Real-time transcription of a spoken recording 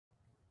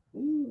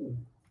Ooh.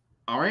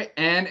 All right,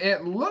 and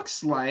it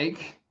looks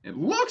like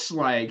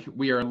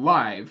we are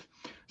live.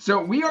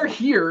 So we are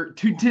here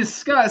to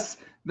discuss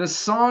the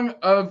song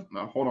of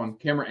hold on,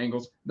 camera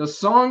angles. The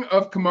song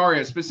of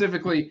Kamaria,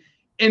 specifically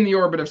in the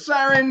orbit of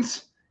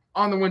sirens,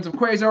 on the winds of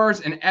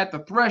quasars, and at the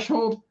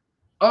threshold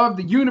of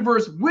the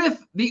universe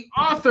with the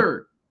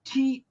author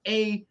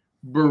T.A.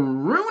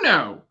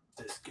 Bruno.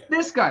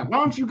 This guy. Why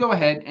don't you go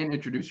ahead and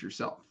introduce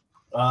yourself?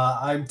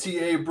 I'm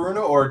T.A.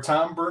 Bruno, or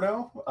Tom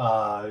Bruno,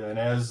 and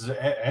as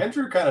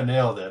Andrew kind of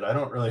nailed it, I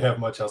don't really have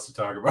much else to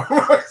talk about.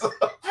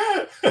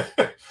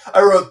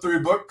 I wrote 3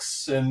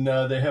 books, and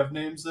they have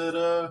names that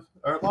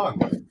are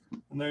long,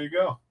 and there you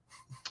go.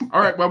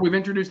 All right, well, we've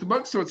introduced the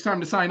book, so it's time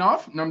to sign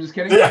off. No, I'm just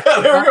kidding. Yeah,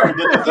 there we go. We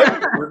did the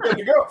thing. We're good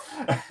to go.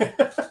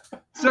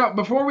 So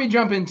before we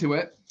jump into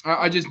it,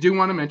 I just do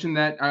want to mention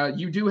that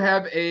you do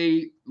have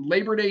a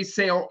Labor Day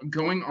sale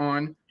going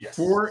on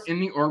for In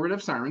the Orbit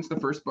of Sirens, the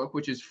first book,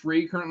 which is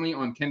free currently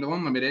on Kindle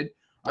Unlimited,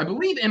 I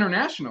believe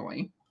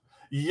internationally.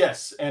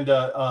 Yes, and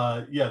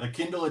yeah, the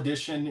Kindle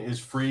edition is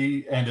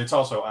free, and it's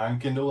also on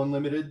Kindle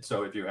Unlimited.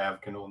 So if you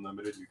have Kindle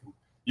Unlimited,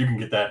 you can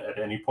get that at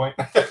any point.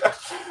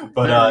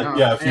 But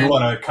yeah, if you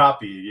want a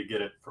copy, you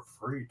get it for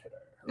free today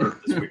or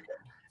this weekend.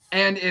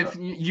 And if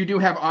you do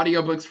have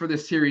audiobooks for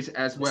this series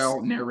as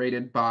well,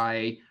 narrated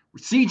by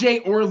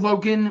CJ or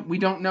Logan, we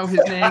don't know his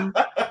name.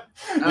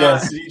 Yeah,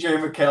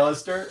 CJ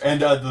McAllister.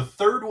 And the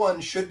third one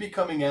should be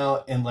coming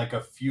out in like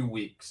a few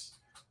weeks.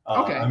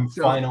 Okay, I'm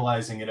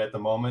finalizing it at the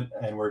moment,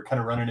 and we're kind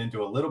of running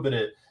into a little bit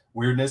of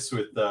weirdness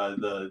with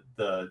the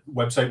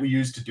website we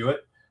use to do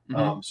it.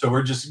 So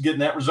we're just getting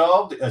that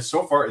resolved.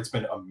 So far, it's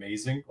been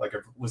amazing. Like,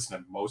 I've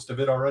listened to most of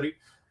it already.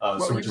 Well,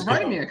 so you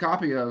provided me a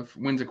copy of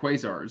Winds of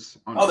Quasars.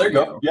 Oh, there you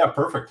go. Yeah,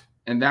 perfect.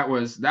 And that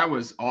was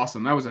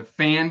awesome. That was a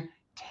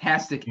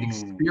fantastic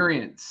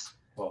experience.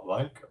 Well,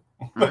 like.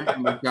 All right,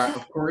 and we've got,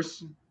 of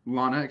course,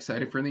 Lana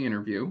excited for the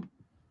interview.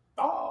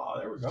 Oh,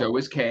 there we go. So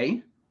is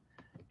Kay.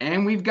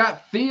 And we've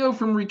got Theo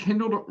from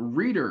Rekindled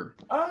Reader,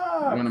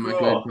 one of my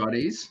good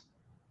buddies.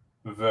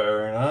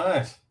 Very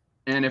nice.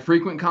 And a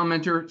frequent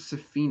commenter,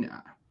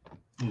 Safina.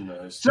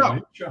 Nice to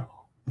meet you.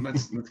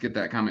 let's get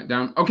that comment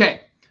down.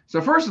 Okay.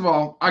 So first of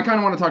all, I kind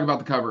of want to talk about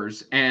the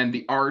covers and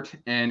the art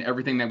and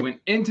everything that went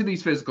into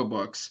these physical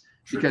books,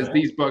 because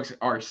these books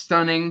are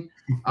stunning.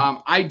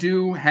 I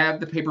do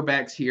have the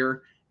paperbacks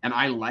here, and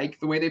I like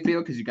the way they feel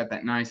because you got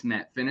that nice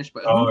matte finish.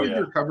 But who did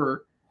your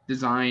cover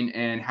design,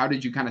 and how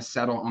did you kind of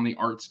settle on the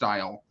art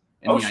style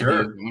and the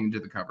ideas that went into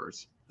the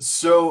covers?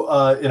 So,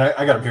 and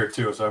I got them here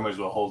too, so I might as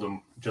well hold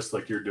them just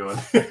like you're doing.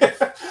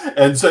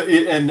 And so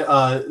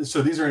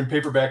these are in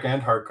paperback and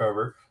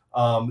hardcover.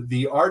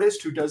 The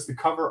artist who does the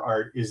cover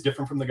art is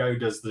different from the guy who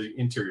does the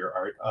interior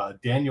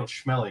art. Daniel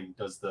Schmeling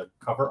does the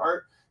cover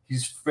art.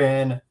 He's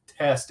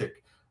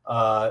fantastic.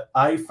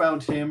 I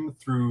found him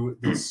through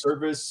this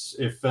service.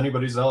 If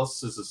anybody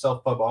else is a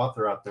self-pub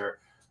author out there,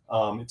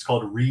 it's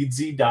called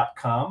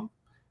Readsy.com.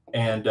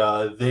 And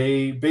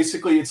they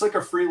basically, it's like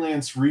a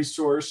freelance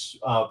resource,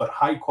 but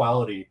high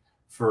quality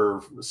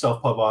for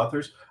self-pub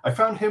authors. I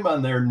found him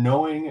on there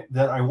knowing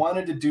that I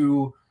wanted to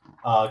do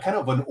kind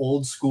of an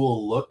old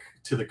school look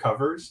to the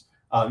covers.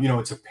 You know,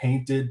 it's a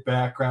painted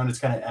background. It's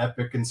kind of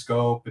epic in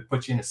scope. It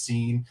puts you in a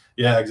scene.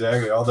 Yeah,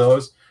 exactly. All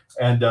those.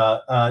 And,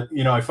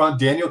 you know, I found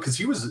Daniel because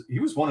he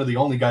was one of the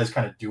only guys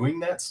kind of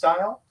doing that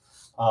style.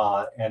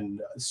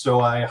 And so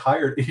I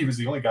hired, he was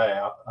the only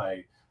guy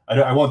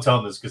I won't tell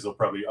him this because they'll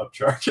probably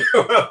upcharge you.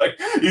 Like,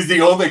 he's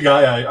the only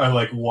guy I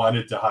like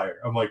wanted to hire.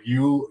 I'm like,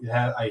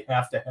 I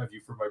have to have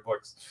you for my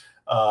books.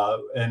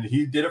 And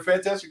he did a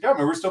fantastic job.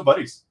 And we're still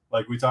buddies.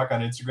 Like, we talk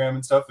on Instagram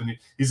and stuff. And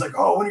he's like,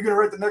 oh, when are you going to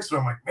write the next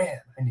one? I'm like, man,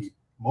 I need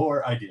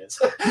more ideas.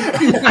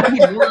 I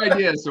need more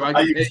ideas so I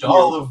can used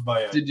all of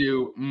my to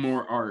do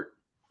more art.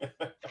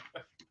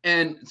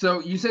 And so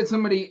you said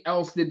somebody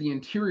else did the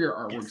interior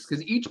artworks,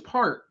 because each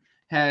part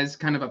has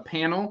kind of a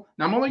panel.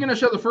 Now, I'm only going to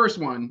show the first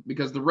one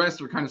because the rest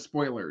are kind of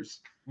spoilers.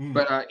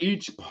 But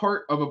each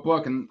part of a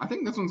book, and I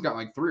think this one's got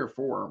like 3 or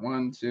 4.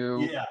 1,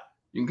 2. Yeah.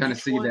 You can kind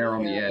of see there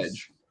on the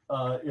edge.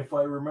 If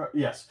I remember,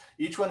 yes.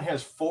 Each one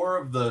has 4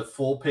 of the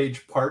full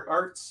page part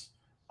arts.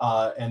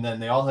 And then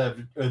they all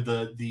have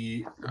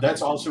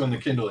that's also in the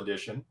Kindle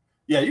edition.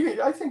 Yeah,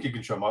 I think you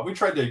can show them off. We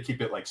tried to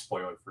keep it like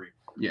spoiler free.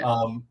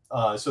 Yeah.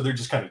 So they're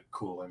just kind of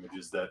cool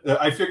images that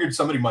I figured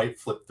somebody might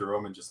flip through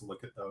them and just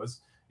look at those.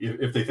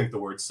 If they think the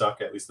words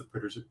suck, at least the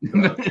printers are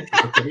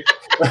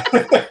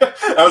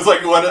I was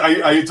like, what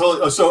I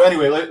told. So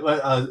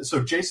anyway,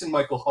 so Jason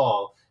Michael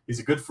Hall, he's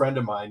a good friend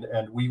of mine,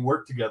 and we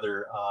work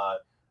together.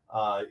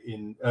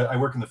 I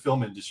work in the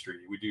film industry.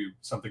 We do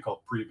something called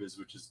previs,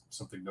 which is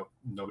something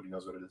nobody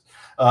knows what it is,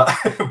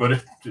 but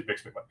it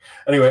makes me money.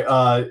 Anyway,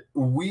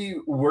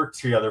 we worked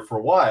together for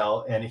a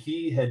while, and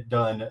he had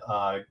done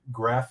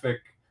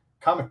graphic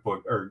comic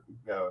book, or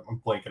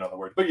I'm blanking on the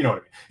word, but you know what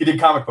I mean. He did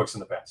comic books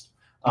in the past.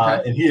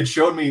 And he had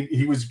showed me,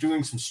 he was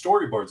doing some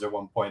storyboards at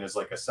one point as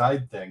like a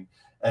side thing.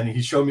 And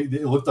he showed me,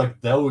 it looked like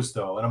those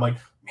though. And I'm like,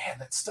 man,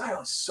 that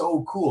style is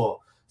so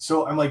cool.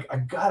 So I'm like, I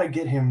gotta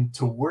get him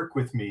to work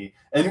with me.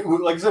 And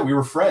like I said, we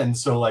were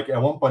friends. So like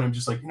at one point, I'm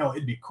just like,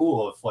 it'd be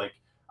cool if like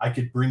I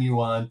could bring you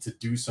on to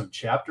do some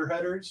chapter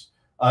headers.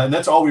 And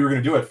that's all we were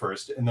going to do at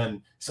first. And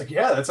then he's like,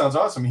 yeah, that sounds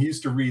awesome. He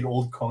used to read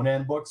old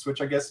Conan books,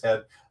 which I guess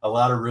had a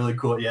lot of really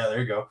cool. Yeah,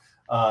 there you go.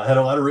 Had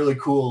a lot of really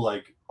cool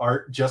like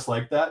art just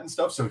like that and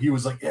stuff. So he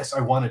was like, yes,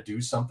 I want to do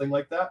something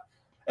like that.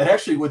 And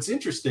actually, what's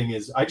interesting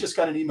is I just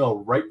got an email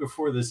right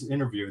before this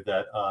interview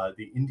that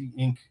the Indie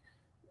Ink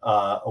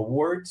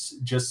Awards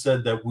just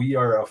said that we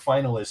are a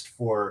finalist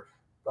for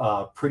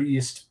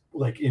prettiest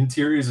like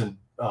interiors and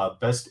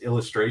best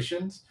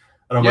illustrations.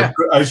 And I'm like,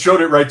 I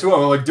showed it right to him.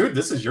 I'm like, dude,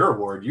 this is your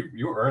award.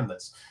 You earned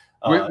this.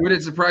 Would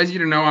it surprise you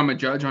to know I'm a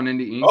judge on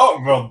Indie Ink?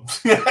 Oh, well,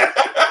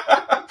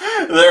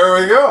 there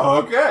we go.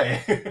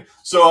 Okay.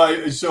 So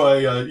I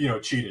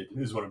cheated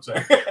is what I'm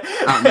saying.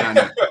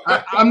 No.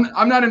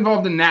 I'm not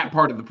involved in that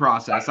part of the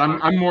process.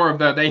 I'm more of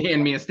they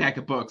hand me a stack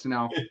of books and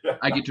now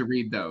I get to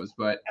read those.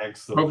 But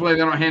excellent. Hopefully they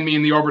don't hand me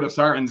in the Orbit of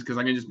Sirens because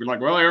I can just be like,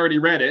 well, I already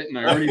read it and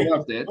I already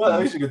loved it. Well, at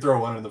least you could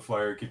throw one in the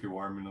fire, keep you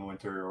warm in the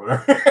winter or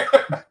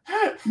whatever.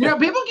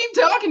 People keep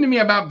talking to me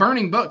about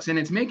burning books and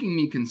it's making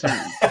me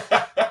concerned.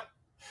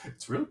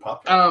 It's really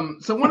popular.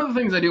 So one of the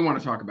things I do want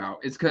to talk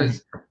about is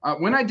because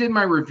when I did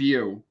my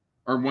review,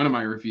 or one of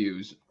my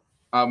reviews,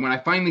 when I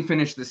finally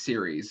finished the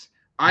series,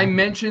 I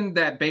mentioned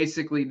that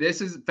basically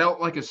this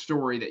felt like a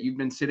story that you've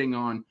been sitting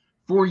on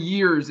for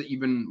years that you've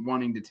been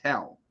wanting to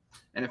tell.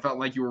 And it felt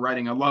like you were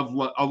writing a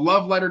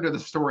love letter to the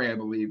story, I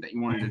believe, that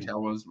you wanted to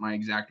tell was my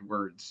exact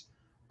words.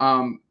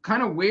 Kind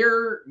of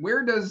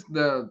where does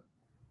the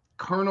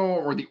kernel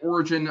or the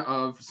origin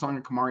of Song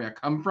of Kamaria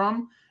come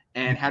from?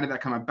 And how did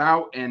that come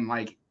about? And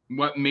like,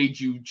 what made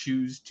you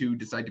choose to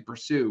decide to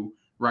pursue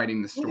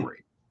writing the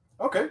story?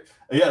 Okay.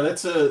 Yeah,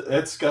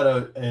 that's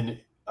got and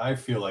I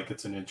feel like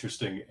it's an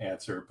interesting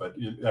answer, but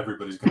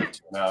everybody's going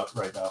to tune out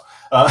right now.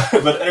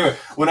 But anyway,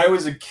 when I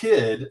was a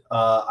kid,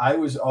 I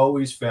was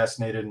always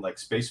fascinated in like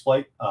space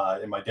flight.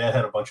 And my dad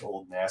had a bunch of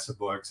old NASA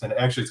books. And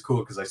actually it's cool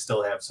because I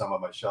still have some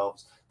on my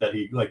shelves that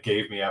he like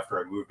gave me after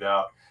I moved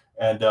out.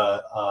 And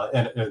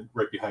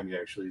right behind me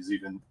actually is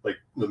even like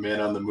the Man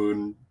on the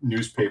Moon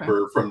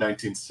newspaper from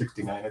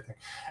 1969, I think.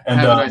 And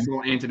I have a nice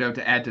little antidote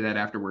to add to that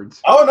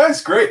afterwards. Oh,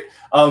 nice, great.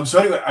 So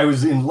anyway, I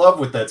was in love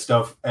with that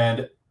stuff,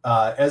 and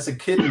as a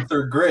kid in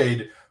third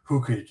grade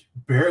who could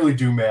barely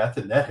do math,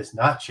 and that has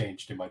not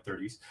changed in my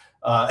 30s,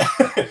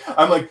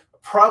 I'm like,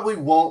 probably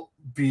won't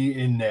be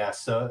in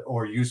NASA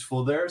or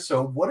useful there.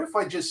 So what if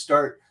I just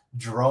start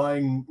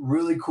drawing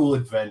really cool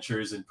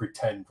adventures and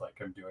pretend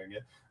like I'm doing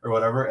it or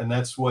whatever? And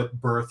that's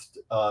what birthed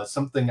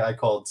something I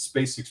called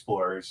Space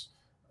Explorers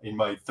in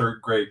my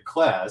third grade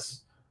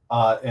class.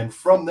 And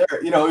from there,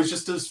 it was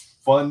just this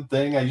fun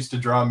thing. I used to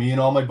draw me and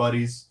all my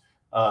buddies.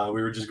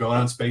 We were just going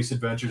on space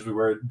adventures. We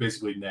were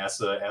basically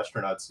NASA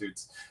astronaut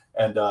suits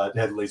and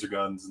had laser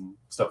guns and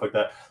stuff like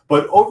that.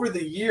 But over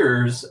the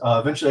years,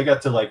 eventually I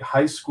got to like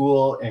high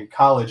school and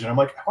college, and I'm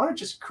like, I want to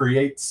just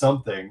create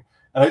something.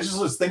 And I just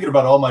was thinking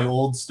about all my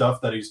old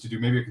stuff that I used to do.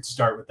 Maybe I could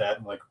start with that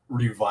and like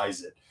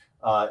revise it.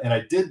 And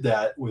I did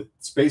that with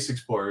Space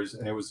Explorers,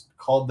 and it was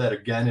called that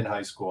again in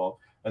high school.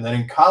 And then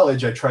in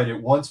college, I tried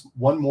it one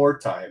more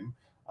time,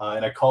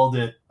 and I called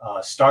it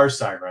Star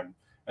Siren.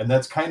 And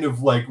that's kind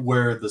of like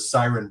where the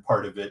siren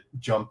part of it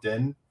jumped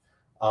in.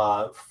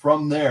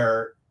 From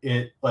there,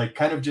 it like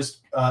kind of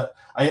just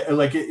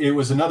it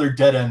was another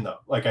dead end though.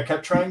 Like I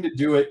kept trying to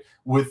do it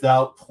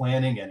without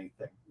planning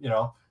anything,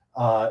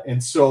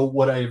 and so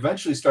what I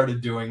eventually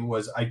started doing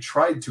was I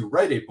tried to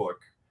write a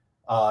book,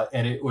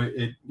 and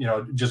it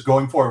just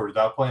going forward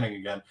without planning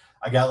again.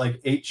 I got like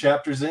 8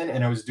 chapters in,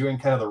 and I was doing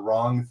kind of the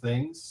wrong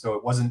things, so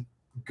it wasn't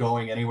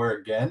going anywhere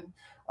again.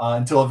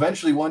 Until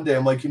eventually one day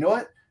I'm like, you know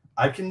what?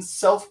 I can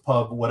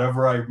self-pub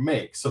whatever I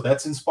make. So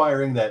that's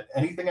inspiring that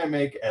anything I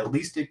make, at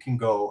least it can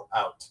go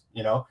out,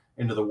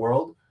 into the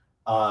world.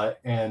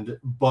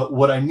 But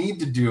what I need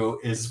to do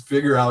is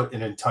figure out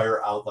an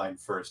entire outline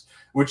first,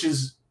 which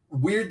is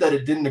weird that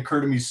it didn't occur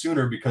to me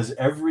sooner, because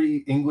every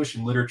English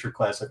and literature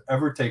class I've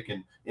ever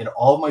taken in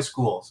all of my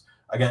schools,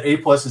 I got A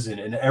pluses in.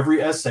 And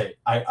every essay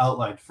I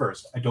outlined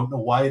first. I don't know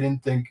why I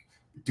didn't think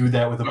do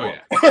that with a book.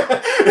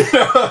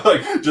 Yeah.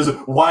 Like, just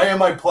why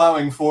am I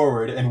plowing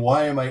forward and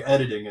why am I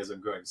editing as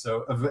I'm going?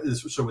 So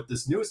with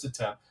this newest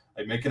attempt,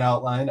 I make an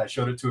outline. I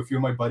showed it to a few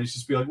of my buddies,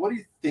 just be like, what do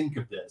you think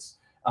of this?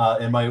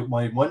 And my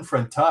one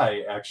friend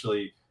Ty,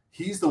 actually,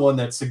 he's the one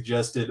that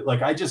suggested,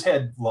 like, I just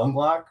had lung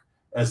lock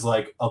as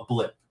like a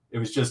blip. It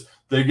was just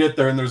they get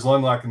there and there's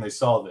lung lock and they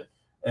solve it.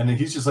 And then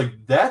he's just like,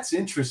 that's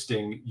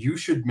interesting. You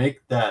should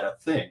make that a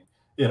thing,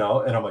 And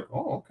I'm like,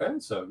 oh, okay.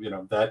 So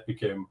that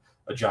became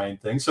a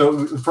giant thing.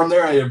 So from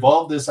there, I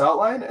evolved this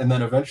outline and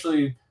then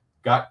eventually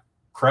got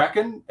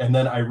cracking. And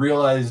then I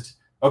realized,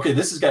 okay,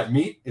 this has got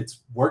meat. It's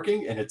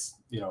working and it's,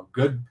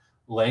 good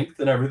length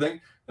and everything.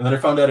 And then I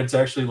found out it's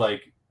actually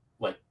like,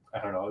 I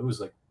don't know, it was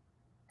like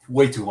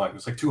way too long. It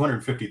was like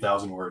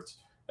 250,000 words.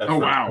 at Oh,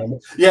 first. wow.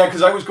 Yeah,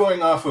 because I was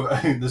going off of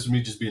this is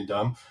me just being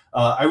dumb.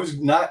 I was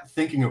not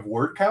thinking of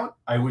word count.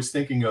 I was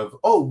thinking of,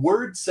 oh,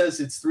 Word says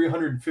it's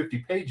 350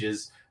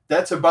 pages.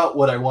 That's about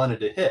what I wanted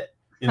to hit.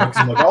 You know,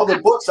 because like all the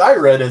books I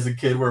read as a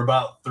kid were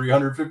about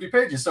 350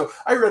 pages. So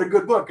I read a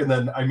good book, and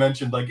then I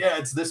mentioned like, yeah,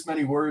 it's this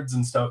many words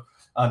and stuff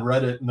on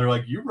Reddit, and they're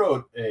like, you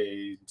wrote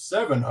a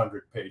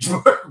 700-page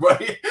book,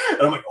 buddy.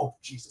 And I'm like, oh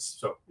Jesus.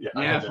 So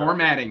yeah,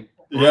 formatting.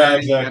 Yeah,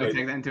 exactly. You got to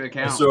take that into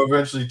account. So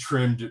eventually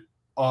trimmed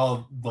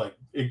all, like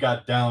it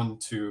got down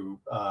to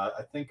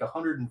I think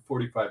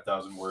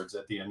 145,000 words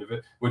at the end of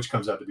it, which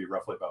comes out to be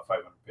roughly about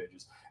 500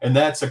 pages, and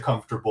that's a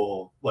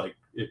comfortable, like,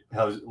 it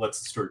lets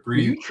the story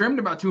breathe. You trimmed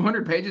about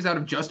 200 pages out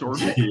of just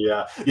Orbit.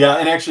 yeah,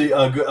 and actually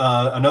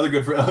another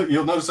good friend.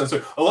 You'll notice I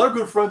say a lot of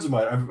good friends of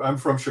mine. I'm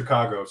from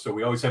Chicago, so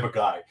we always have a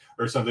guy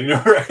or something.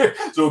 Right?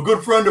 So a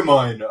good friend of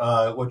mine.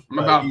 I'm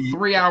about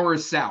 3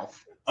 hours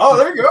south. Oh,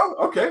 there you go.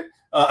 Okay.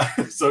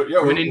 So yeah,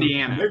 we're in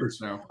Indiana. Neighbors.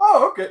 So.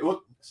 Oh, okay.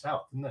 Well,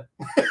 south, isn't that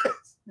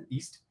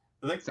east?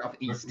 I think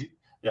southeast.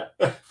 Yeah.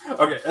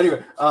 Okay.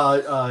 Anyway,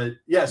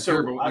 yeah.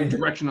 So I'm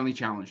directionally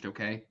challenged.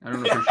 Okay, I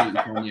don't appreciate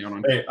you calling me out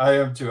on. Hey, I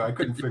am too. I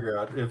couldn't figure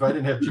out if I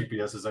didn't have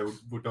GPSs,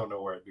 I don't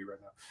know where I'd be right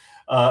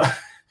now.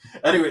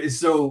 Anyway,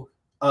 so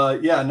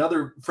yeah,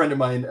 another friend of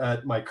mine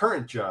at my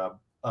current job,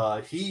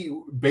 he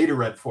beta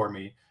read for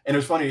me. And it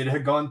was funny, it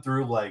had gone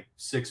through like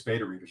 6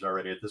 beta readers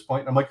already at this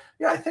point. I'm like,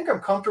 yeah, I think I'm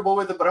comfortable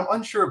with it, but I'm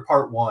unsure of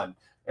part 1.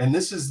 And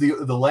this is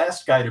the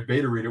last guy to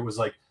beta read it was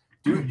like,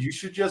 dude, you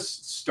should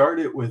just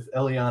start it with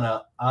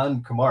Eliana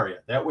on Kamaria.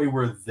 That way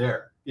we're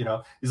there. You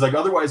know, he's like,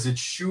 otherwise it's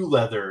shoe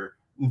leather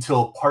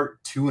until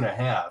part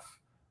 2.5,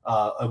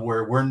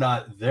 where we're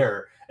not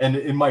there. And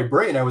in my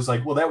brain, I was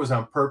like, well, that was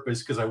on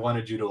purpose because I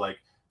wanted you to like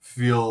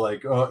feel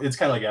like, oh, it's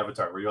kind of like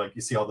Avatar, where you're like,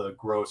 you see all the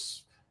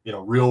gross, you know,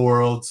 real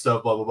world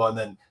stuff, blah blah blah, and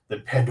then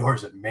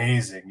Pandora's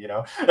amazing, you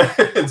know.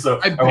 And so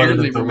I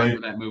barely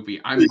remember that movie.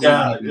 I'm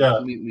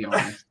completely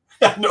honest.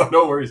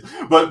 No worries.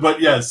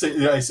 But yeah,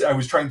 I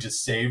was trying to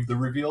save the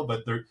reveal,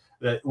 but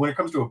when it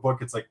comes to a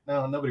book, it's like,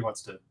 no, nobody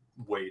wants to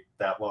wait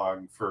that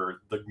long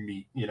for the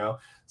meat, you know.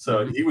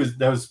 So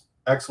that was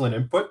excellent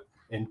input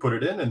and put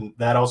it in, and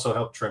that also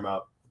helped trim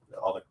out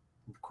all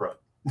the crud,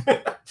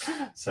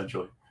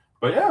 essentially.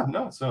 But yeah,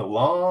 no, it's a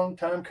long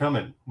time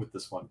coming with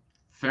this one.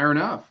 Fair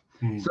enough.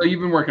 So you've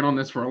been working on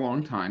this for a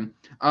long time.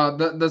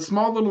 The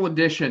small little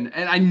addition,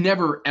 and I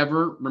never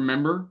ever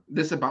remember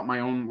this about my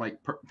own like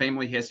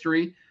family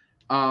history.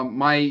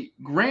 My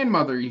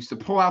grandmother used to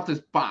pull out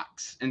this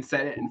box and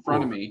set it in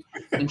front of me,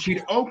 and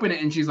she'd open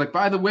it, and she's like,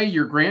 "By the way,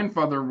 your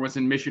grandfather was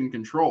in Mission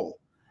Control,"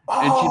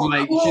 and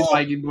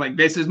she's like,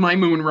 "This is my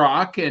moon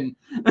rock," and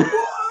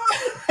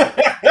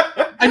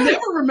I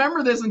never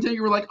remember this until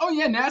you were like, "Oh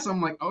yeah, NASA." I'm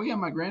like, "Oh yeah,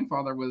 my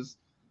grandfather was."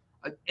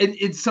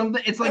 It's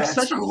something. It's like That's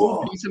such a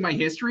cool piece of my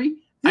history.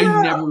 Yeah.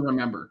 I never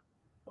remember.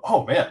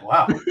 Oh man,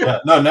 wow. Yeah,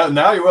 no,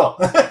 now you will.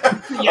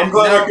 Yeah, I'm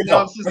glad I can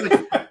help. It's just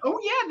like, oh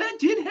yeah, that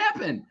did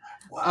happen.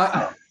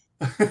 Wow.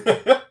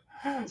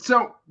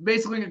 So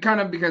basically, kind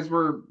of because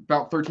we're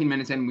about 13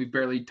 minutes in, we've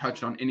barely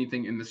touched on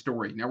anything in the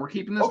story. Now we're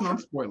keeping this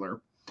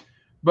non-spoiler,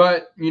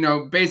 but you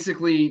know,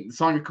 basically, the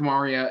Song of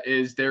Kamaria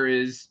is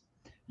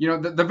you know,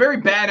 the very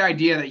bad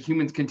idea that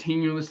humans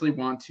continuously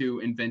want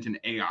to invent an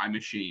AI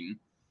machine.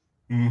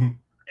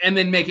 And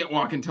then make it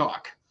walk and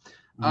talk,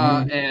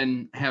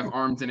 and have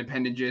arms and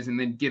appendages, and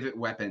then give it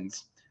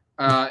weapons,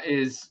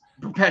 is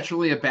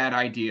perpetually a bad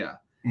idea.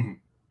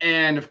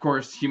 And of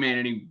course,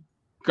 humanity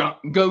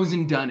goes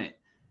and done it,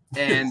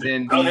 and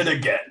then done it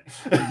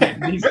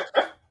again.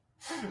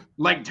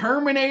 Like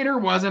Terminator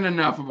wasn't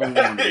enough of a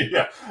warning.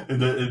 Yeah,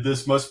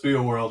 this must be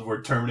a world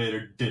where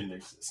Terminator didn't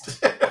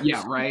exist.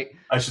 Yeah, right.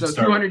 I should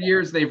so 200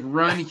 years they've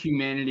run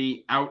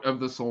humanity out of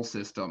the Sol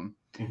system,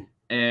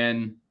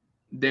 and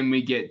then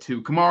we get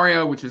to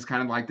Kamaria, which is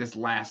kind of like this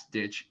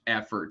last-ditch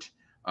effort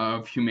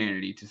of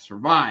humanity to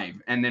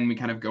survive. And then we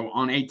kind of go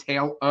on a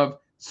tale of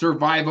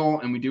survival,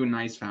 and we do a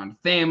nice found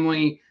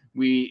family.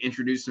 We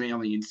introduce some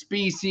alien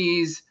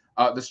species,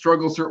 the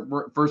struggle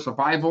for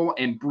survival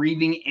and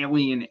breathing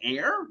alien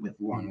air with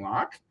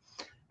Lunglock.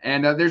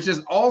 And there's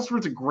just all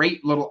sorts of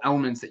great little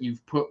elements that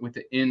you've put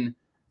within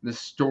the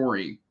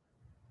story.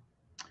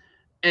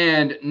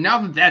 And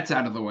now that that's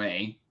out of the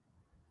way,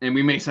 and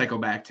we may cycle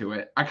back to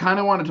it, I kind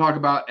of want to talk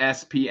about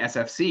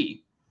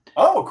SPSFC.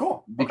 Oh,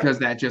 cool. Because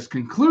that just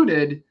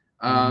concluded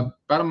about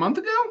a month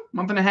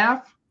and a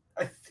half.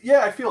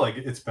 Yeah, I feel like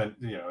it's been,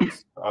 you know,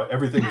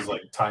 everything is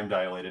like time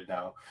dilated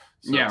now.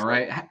 So yeah,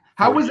 right.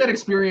 How was that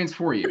experience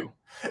for you?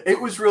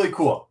 It was really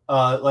cool.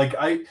 Like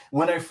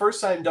when I first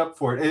signed up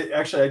for it,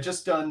 actually I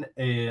just done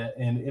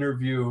an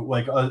interview,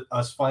 like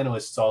us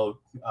finalists all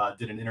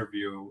did an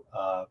interview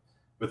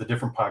with a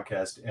different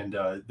podcast,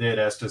 and they had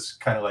asked us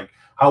kind of like,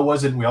 how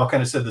was it? And we all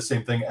kind of said the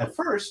same thing at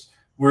first.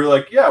 We were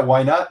like, yeah,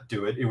 why not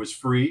do it? It was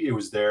free. It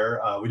was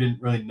there. We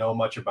didn't really know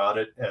much about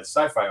it as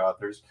sci-fi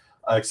authors,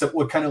 except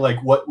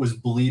what was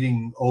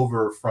bleeding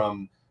over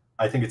from,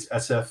 I think it's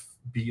SF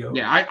SPFBO.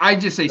 Yeah, I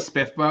just say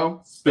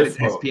Spiffbo, but it's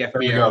SPFBO.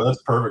 There you SPFBO. go.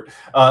 That's perfect.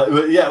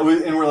 But yeah,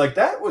 and we're like,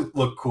 that would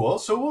look cool,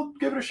 so we'll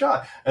give it a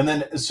shot. And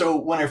then, so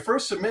when I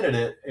first submitted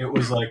it, it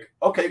was like,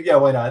 okay, yeah,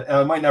 why not? And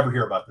I might never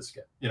hear about this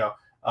again, you know.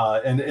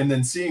 And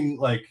then seeing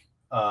like,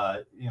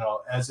 you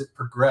know, as it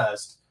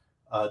progressed,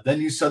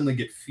 then you suddenly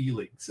get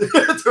feelings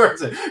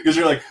towards it, because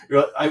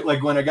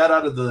like when I got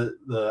out of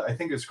the I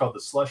think it's called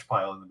the slush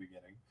pile in the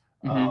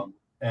beginning.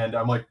 And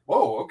I'm like,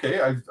 whoa, okay,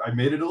 I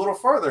made it a little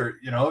farther.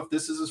 You know, if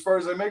this is as far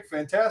as I make,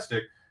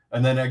 fantastic.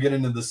 And then I get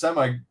into the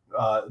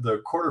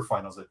the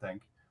quarterfinals, I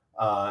think.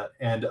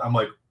 And I'm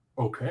like,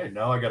 okay,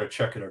 now I got to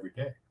check it every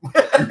day.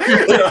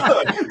 You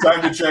know,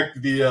 time to check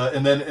the,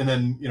 and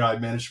then, you know, I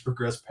managed to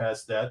progress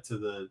past that to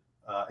the,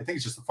 I think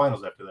it's just the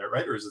finals after that,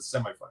 right? Or is it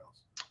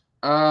semifinals?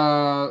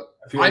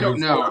 I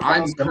don't know.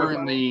 I'm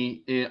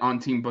currently on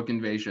Team Book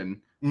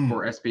Invasion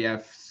for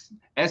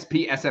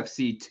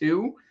SPSFC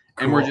 2.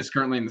 And we're just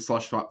currently in the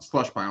slush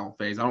pile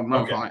phase. I don't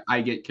know if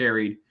I get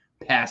carried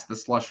past the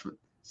slush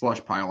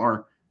pile,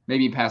 or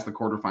maybe past the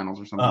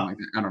quarterfinals or something like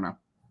that. I don't know.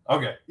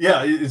 Okay,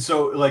 yeah.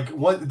 So like,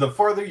 the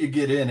farther you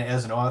get in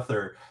as an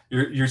author,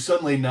 you're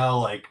suddenly now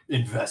like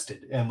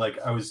invested, and like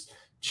I was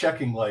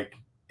checking like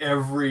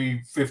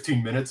every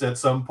 15 minutes at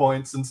some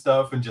points and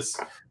stuff, and just.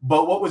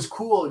 But what was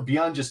cool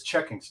beyond just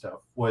checking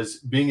stuff was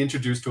being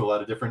introduced to a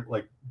lot of different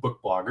like book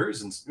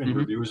bloggers and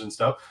reviewers and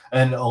stuff,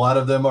 and a lot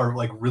of them are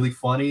like really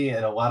funny,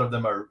 and a lot of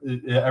them are,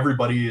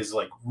 everybody is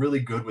like really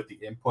good with the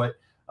input.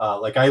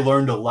 Like I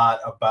learned a lot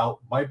about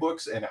my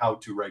books and how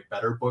to write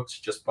better books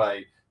just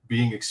by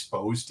being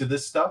exposed to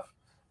this stuff,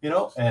 you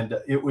know, and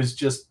it was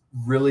just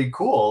really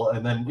cool.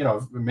 And then, you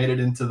know, made it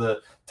into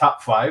the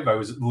top 5. I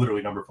was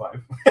literally number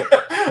 5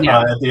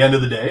 at the end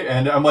of the day.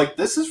 And I'm like,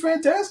 this is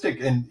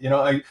fantastic. And, you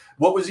know,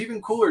 what was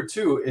even cooler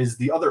too, is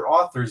the other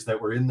authors that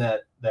were in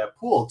that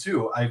pool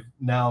too, I've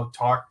now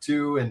talked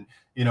to, and,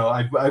 you know,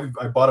 I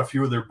bought a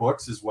few of their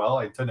books as well.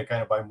 I tend to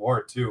kind of buy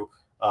more too.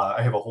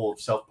 I have a whole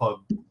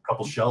self-pub,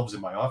 couple shelves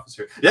in my office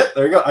here. Yeah,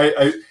 there you go.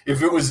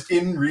 If it was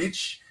in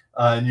reach,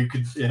 and you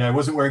could, and I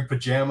wasn't wearing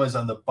pajamas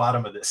on the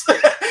bottom of this,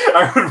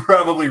 I would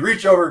probably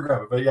reach over and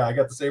grab it. But yeah, I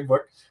got the same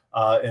book,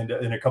 and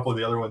a couple of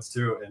the other ones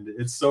too, and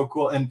it's so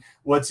cool. And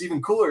what's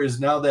even cooler is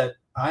now that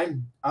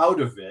I'm out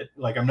of it,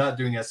 like I'm not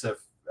doing SFS.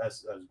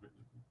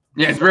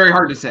 Yeah, it's very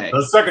hard to say.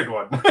 The second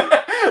one,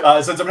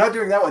 since I'm not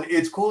doing that one,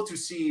 it's cool to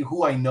see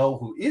who I know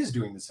who is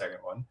doing the second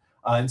one.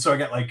 And so I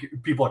got like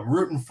people I'm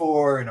rooting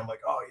for, and I'm like,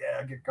 oh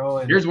yeah, get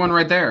going. Here's one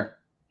right there.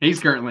 He's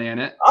currently in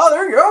it. Oh,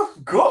 there you go.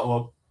 Cool.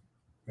 Well,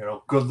 you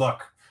know, good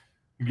luck.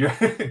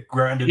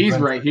 Grand He's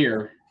adventure. right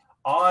here.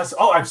 Awesome.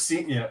 Oh, I've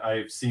seen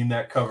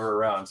that cover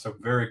around. So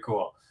very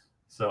cool.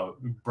 So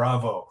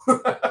bravo.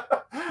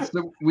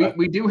 So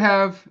we do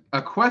have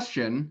a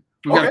question.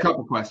 We've got a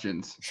couple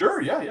questions.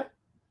 Sure. Yeah.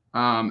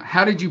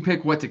 How did you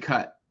pick what to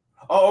cut?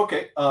 Oh,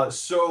 okay.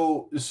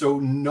 So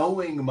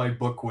knowing my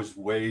book was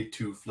way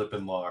too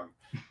flippin' long,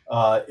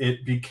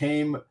 it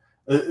became.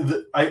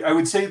 I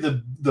would say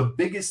the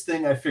biggest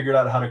thing I figured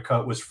out how to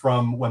cut was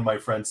from when my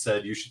friend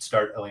said you should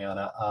start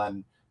Eliana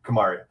on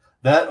Kamaria.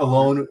 That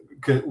alone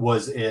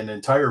was an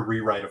entire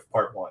rewrite of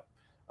part 1.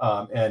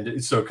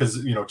 And so, because,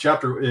 you know,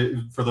 chapter,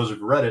 for those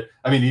who've read it,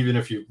 I mean, even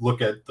if you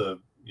look at the,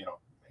 you know,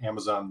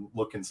 Amazon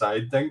look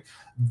inside thing,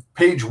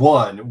 page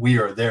 1, we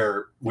are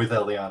there with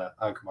Eliana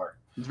on Kamaria.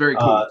 It's very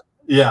cool.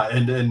 Yeah,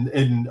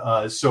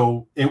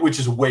 so which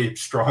is way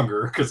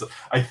stronger, because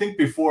I think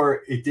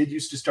before it did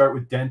used to start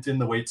with Denton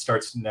the way it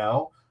starts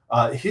now.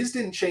 His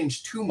didn't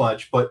change too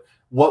much, but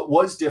what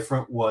was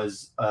different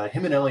was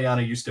him and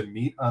Eliana used to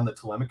meet on the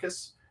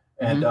Telemachus,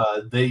 and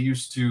they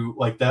used to,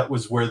 like, that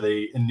was where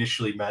they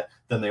initially met.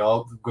 Then they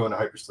all go into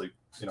hypersleep,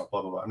 you know,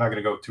 blah blah blah. I'm not going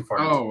to go too far.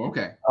 Oh,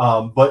 okay.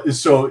 But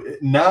so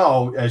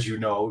now, as you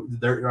know,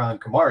 they're on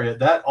Kamaria.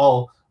 That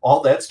all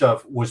that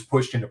stuff was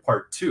pushed into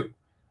part 2.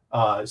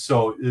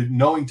 So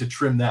knowing to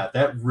trim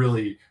that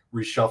really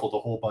reshuffled a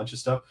whole bunch of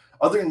stuff.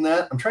 Other than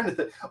that, I'm trying to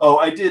think. Oh,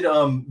 I did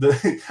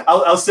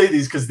I'll say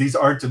these because these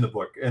aren't in the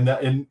book,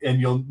 and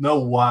you'll know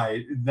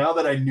why. Now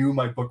that I knew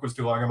my book was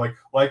too long, I'm like,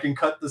 well, I can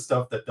cut the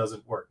stuff that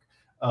doesn't work.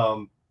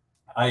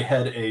 I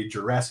had a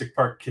Jurassic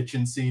Park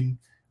kitchen scene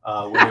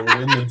when they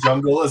were in the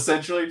jungle.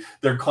 Essentially,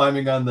 they're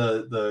climbing on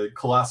the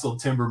colossal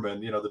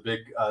timbermen, you know, the big,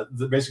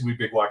 basically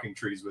big walking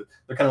trees.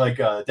 They're kind of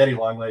like daddy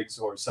long legs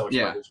or cellar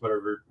spiders,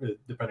 whatever,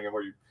 depending on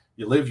where you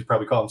live. You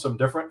probably call them something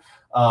different,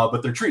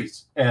 but they're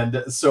trees.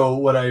 And so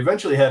what I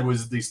eventually had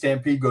was the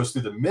stampede goes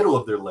through the middle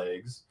of their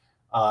legs,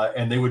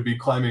 and they would be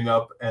climbing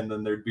up, and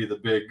then there'd be the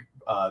big,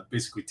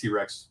 basically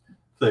T-Rex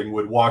thing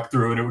would walk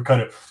through, and it would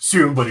kind of see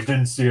him, but he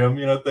didn't see him,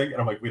 you know, thing. And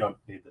I'm like, we don't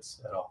need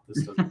this at all.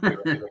 This doesn't do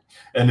anything.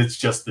 And it's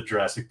just the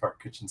Jurassic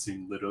Park kitchen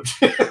scene,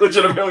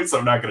 legitimately. So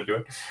I'm not going to do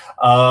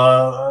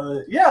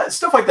it. Yeah,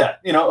 stuff like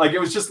that. You know, like it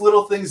was just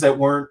little things that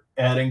weren't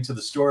adding to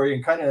the story,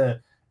 and kind of,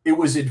 it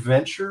was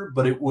adventure,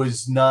 but it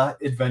was not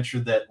adventure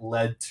that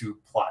led to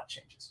plot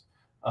changes.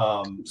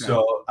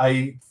 So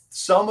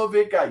some of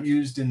it got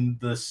used in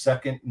the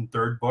second and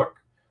third book.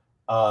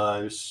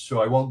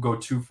 So I won't go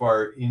too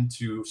far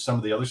into some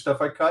of the other stuff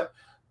I cut,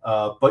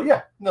 But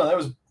yeah, no,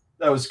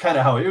 that was kind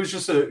of how it was.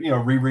 Just a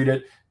reread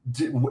it.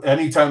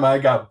 Anytime I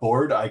got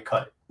bored, I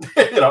cut it.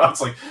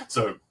 It's like,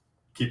 so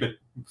keep it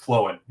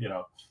flowing.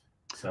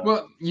 So.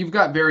 Well, you've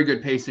got very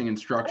good pacing and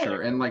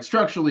structure, and like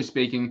structurally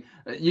speaking,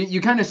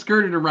 you kind of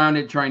skirted around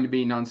it trying to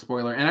be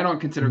non-spoiler, and I don't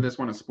consider this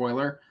one a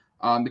spoiler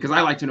because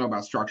I like to know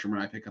about structure when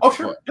I pick up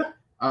a book.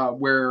 Yeah.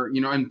 Where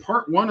in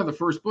part 1 of the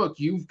first book,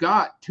 you've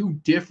got 2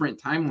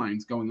 different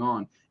timelines going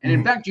on, and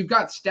in fact, you've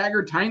got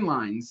staggered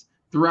timelines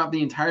throughout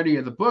the entirety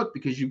of the book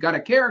because you've got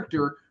a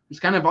character who's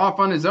kind of off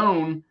on his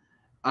own,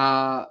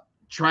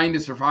 trying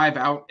to survive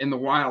out in the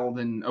wild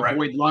and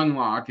avoid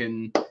Lunglock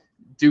and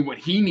do what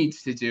he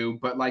needs to do.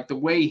 But like the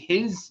way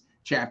his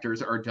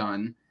chapters are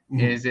done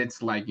is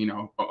it's like,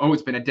 oh,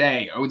 it's been a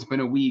day. Oh, it's been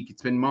a week.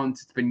 It's been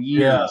months. It's been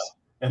years. Yeah.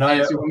 And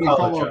so when we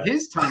follow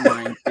his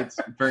timeline, it's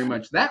very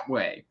much that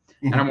way.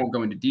 And I won't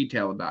go into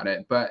detail about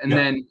it.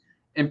 Then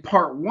in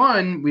part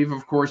 1, we've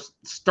of course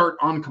start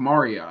on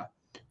Kamaria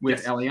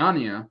with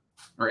Eliana.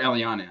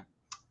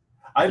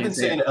 I've been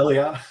saying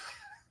Eliana.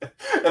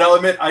 And I'll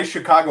admit, I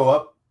Chicago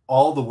up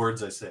all the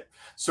words I say.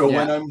 So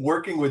when I'm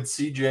working with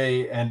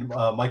CJ and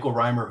Michael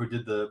Reimer, who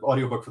did the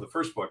audiobook for the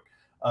first book,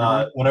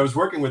 when I was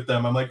working with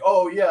them, I'm like,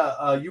 oh,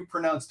 yeah, you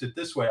pronounced it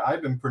this way.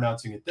 I've been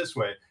pronouncing it this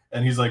way.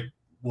 And he's like,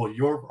 well,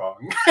 you're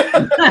wrong.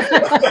 and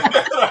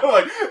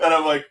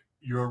I'm like,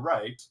 you're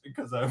right,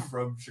 because I'm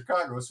from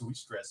Chicago. So we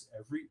stress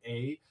every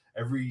A,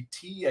 every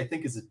T, I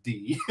think, is a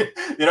D. So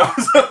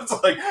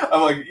it's like,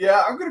 I'm like,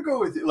 yeah, I'm going to go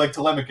with like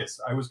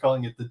Telemachus. I was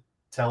calling it the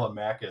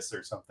Telemachus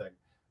or something.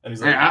 And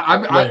he's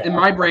like, in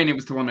my brain, it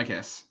was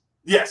Telemachus.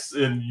 Yes,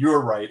 and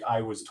you're right.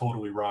 I was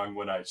totally wrong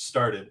when I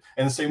started.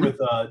 And the same with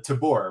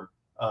Tabor.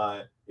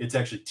 It's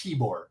actually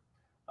Tibor.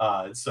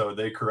 So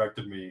they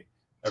corrected me.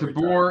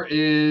 Tabor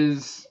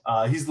is...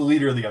 he's the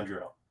leader of the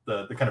Undrill,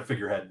 the kind of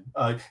figurehead.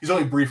 He's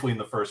only briefly in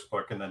the first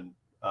book, and then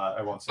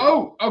I won't say.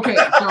 Oh, okay.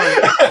 Sorry.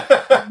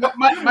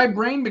 my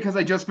brain, because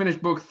I just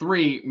finished book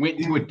 3, went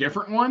to a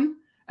different one.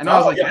 And I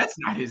was like, that's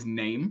not his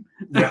name.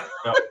 Yeah.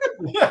 No.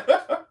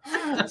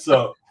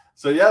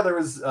 So yeah, there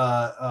was,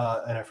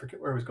 and I forget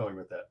where I was going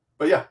with that.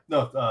 But yeah,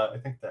 no, I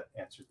think that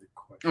answered the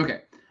question.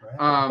 Okay.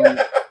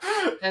 Right?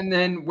 And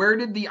then where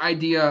did the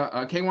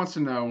idea, Kay wants to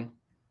know,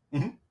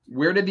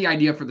 where did the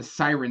idea for the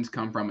sirens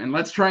come from? And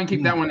let's try and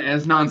keep that one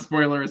as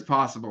non-spoiler as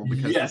possible,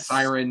 because the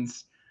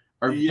sirens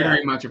are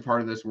very much a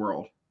part of this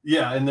world.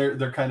 Yeah, and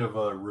they're kind of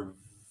a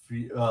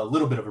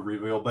little bit of a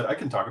reveal, but I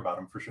can talk about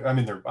them for sure. I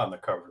mean, they're on the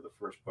cover of the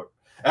first book.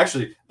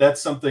 Actually,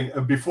 that's something,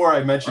 before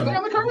I mention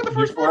on the cover of the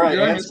first book? I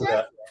answer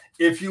that,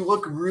 if you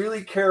look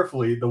really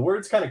carefully, the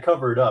words kind of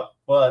cover it up,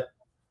 but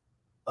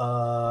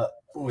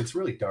it's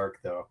really dark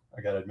though,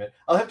 I gotta admit.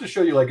 I'll have to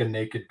show you like a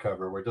naked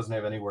cover where it doesn't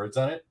have any words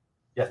on it.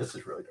 Yeah, this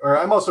is really, or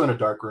I'm also in a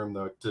dark room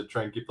though to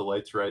try and keep the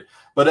lights right.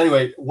 But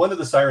anyway, one of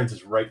the sirens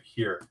is right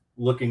here,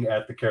 looking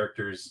at the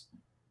characters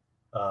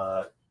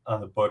on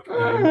the book.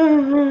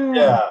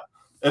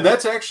 And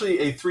that's actually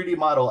a 3D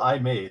model I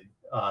made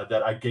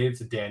that I gave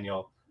to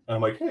Daniel. And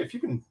I'm like, hey, if you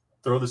can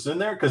throw this in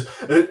there, because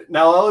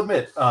now I'll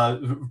admit,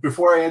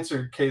 before I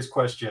answer Kay's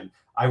question,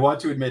 I want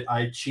to admit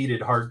I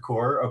cheated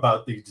hardcore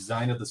about the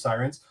design of the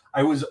sirens.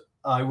 I was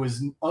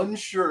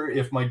unsure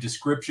if my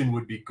description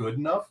would be good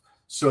enough.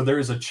 So there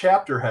is a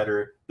chapter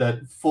header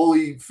that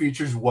fully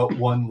features what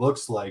one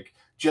looks like,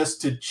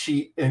 just to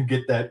cheat and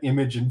get that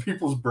image in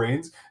people's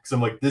brains. Because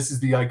I'm like, this is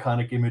the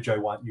iconic image I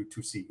want you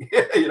to see.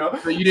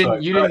 So you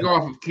didn't go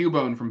off of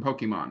Cubone from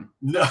Pokemon.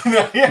 No,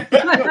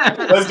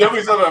 that's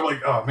definitely something I'm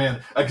like, oh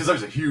man, because I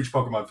was a huge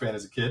Pokemon fan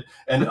as a kid.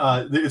 And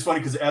it's funny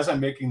because as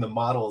I'm making the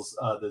models,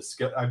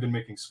 I've been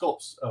making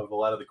sculpts of a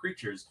lot of the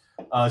creatures.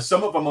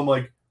 Some of them I'm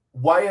like,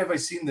 why have I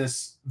seen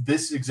this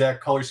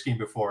exact color scheme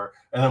before?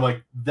 And I'm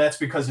like, that's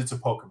because it's a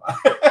Pokemon.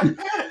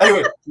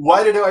 Anyway,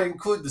 why did I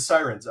include the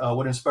sirens?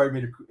 What inspired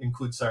me to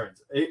include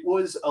sirens? It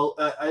was,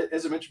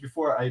 as I mentioned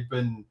before, I've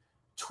been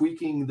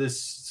tweaking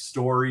this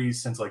story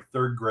since like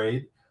 3rd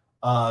grade.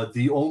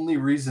 The only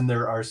reason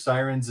there are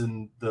sirens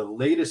in the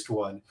latest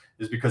one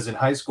is because in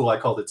high school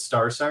I called it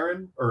Star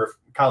Siren, or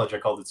college I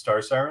called it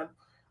Star Siren.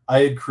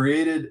 I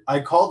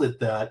called it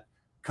that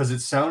because it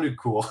sounded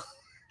cool.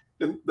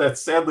 And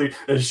that's sadly,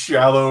 as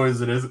shallow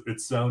as it is, it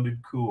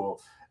sounded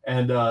cool.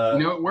 And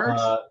it works.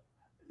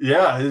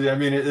 Yeah, I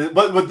mean, in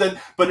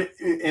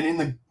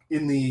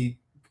the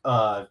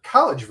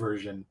college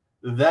version,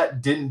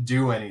 that didn't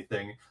do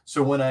anything.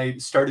 So when I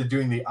started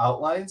doing the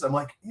outlines, I'm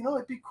like,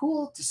 it'd be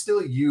cool to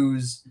still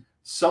use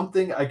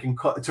something I can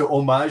call to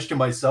homage to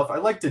myself. I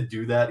like to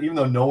do that, even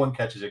though no one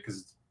catches it because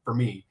it's for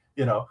me,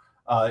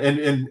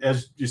 And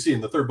as you see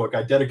in the 3rd book,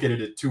 I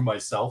dedicated it to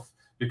myself.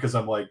 Because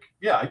I'm like,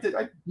 I did.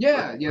 That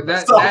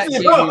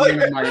gave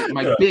me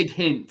my big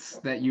hints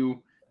that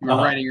you were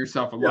writing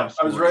yourself a love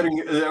story. I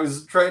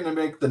was trying to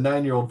make the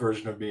 9-year-old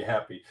version of me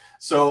happy.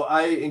 So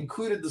I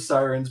included the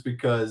sirens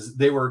because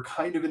they were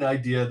kind of an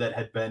idea that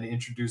had been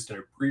introduced in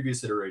a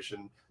previous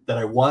iteration that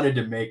I wanted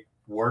to make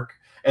work.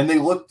 And they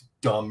looked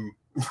dumb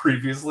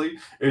previously.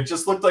 It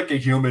just looked like a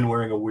human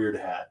wearing a weird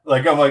hat.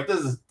 Like, I'm like,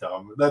 this is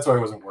dumb. That's why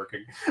it wasn't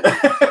working.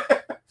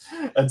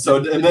 And so,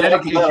 The and then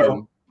after that,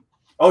 dedication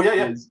oh yeah,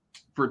 yeah. is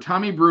for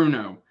Tommy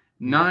Bruno,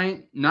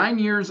 9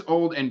 years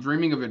old and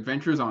dreaming of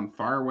adventures on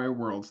faraway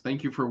worlds.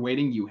 Thank you for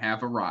waiting. You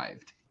have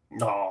arrived.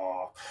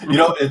 Oh, you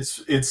know,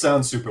 it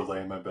sounds super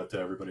lame, I bet, to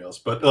everybody else.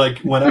 But like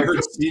when I heard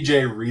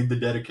CJ read the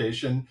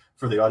dedication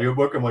for the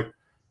audiobook, I'm like,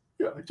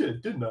 yeah, I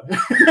did, didn't I?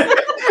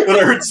 And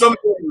I heard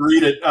somebody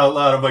read it out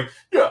loud. I'm like,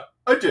 yeah,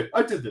 I did.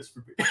 I did this for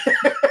me.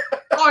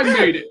 I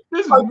made it.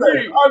 This is I'm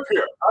me. I'm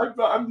here.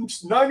 I'm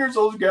 9 years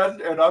old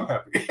again, and I'm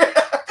happy.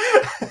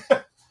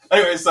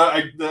 Anyway,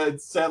 so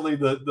sadly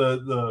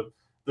the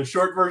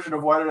short version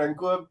of Why Did I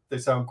Include? They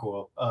sound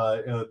cool.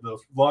 The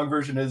long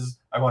version is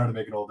I wanted to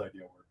make an old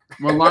idea work.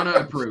 Well, Lana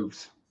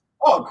approves.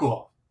 Oh,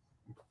 cool.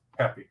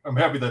 Happy. I'm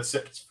happy that's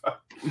satisfied.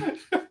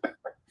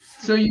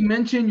 So you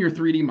mentioned your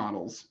 3D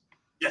models.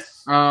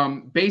 Yes.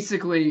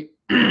 Basically,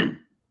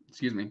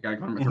 excuse me, gotta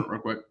clear my throat real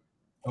quick.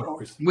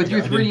 With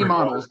your 3D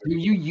models, do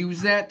you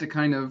use that to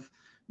kind of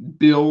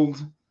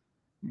build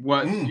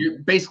what you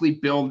basically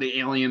build the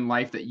alien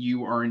life that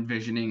you are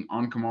envisioning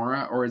on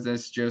Kamaria, or is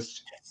this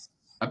just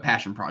a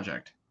passion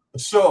project?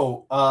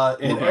 So,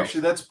 and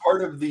actually, that's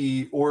part of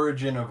the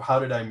origin of how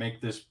did I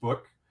make this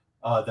book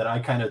that I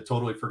kind of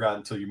totally forgot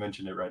until you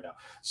mentioned it right now.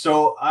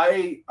 So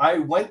I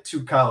went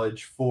to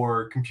college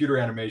for computer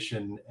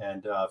animation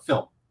and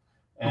film.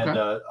 And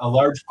a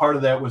large part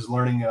of that was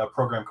learning a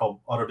program called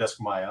Autodesk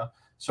Maya.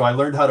 So I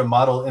learned how to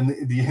model.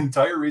 And the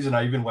entire reason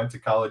I even went to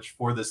college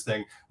for this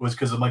thing was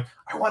because I'm like,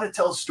 I want to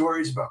tell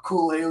stories about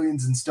cool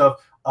aliens and stuff.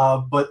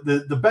 But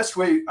the best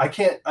way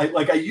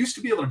I used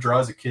to be able to draw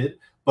as a kid,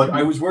 but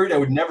I was worried I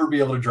would never be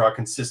able to draw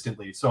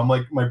consistently. So I'm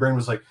like, my brain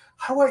was like,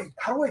 how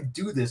do I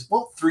do this?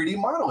 Well, 3D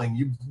modeling,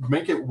 you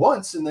make it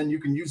once and then you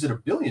can use it a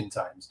billion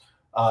times.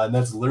 And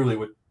that's literally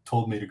what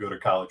told me to go to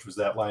college, was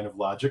that line of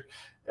logic.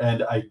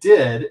 And I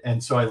did.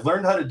 And so I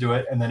learned how to do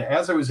it. And then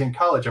as I was in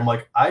college, I'm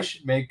like, I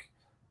should make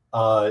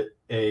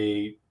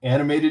a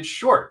animated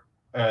short,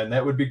 and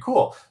that would be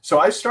cool. So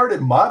I started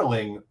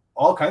modeling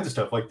all kinds of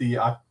stuff, like the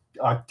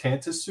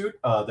Octantis suit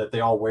that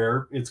they all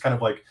wear. It's kind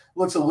of like,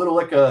 looks a little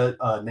like a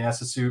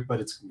NASA suit, but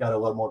it's got a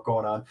little more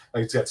going on.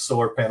 Like it's got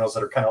solar panels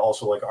that are kind of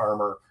also like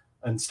armor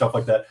and stuff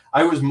like that.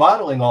 I was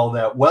modeling all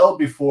that well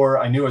before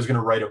I knew I was going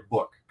to write a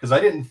book, because I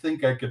didn't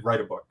think I could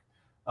write a book,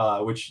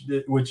 which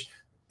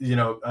you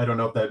know, I don't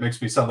know if that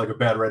makes me sound like a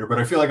bad writer, but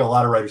I feel like a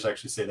lot of writers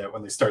actually say that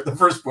when they start the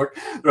first book.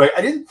 They're like,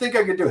 I didn't think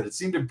I could do it. It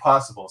seemed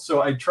impossible.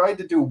 So I tried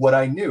to do what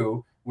I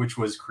knew, which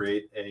was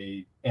create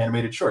a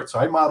animated short. So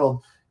I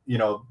modeled, you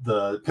know,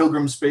 the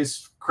Pilgrim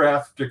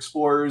spacecraft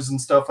explorers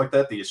and stuff like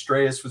that. The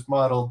Astraeus was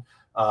modeled.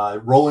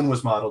 Roland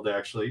was modeled,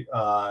 actually.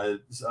 The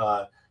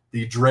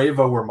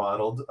Dreva were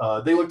modeled.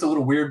 They looked a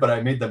little weird, but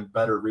I made them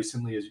better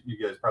recently, as you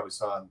guys probably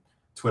saw on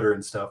Twitter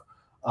and stuff.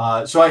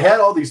 So I had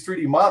all these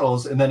 3D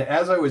models. And then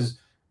as I was,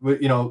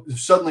 you know,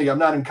 suddenly I'm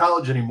not in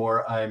college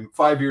anymore. I'm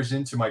 5 years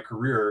into my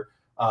career,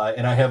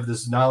 and I have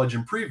this knowledge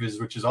in previs,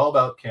 which is all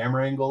about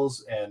camera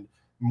angles and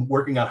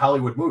working on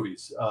Hollywood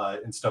movies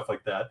and stuff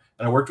like that.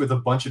 And I worked with a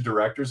bunch of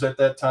directors at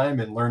that time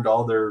and learned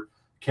all their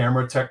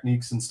camera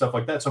techniques and stuff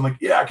like that. So I'm like,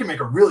 yeah, I can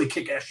make a really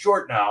kick-ass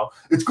short now.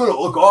 It's going to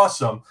look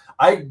awesome.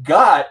 I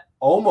got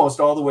almost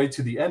all the way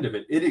to the end of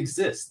it. It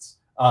exists.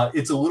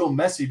 It's a little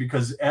messy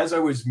because as I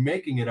was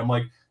making it, I'm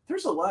like,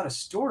 there's a lot of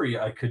story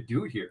I could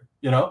do here,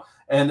 you know?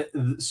 And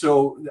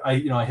so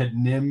I had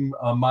Nim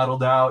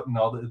modeled out, and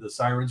all the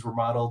sirens were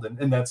modeled.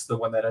 And that's the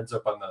one that ends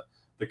up on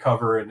the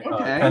cover, and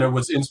kind of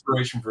was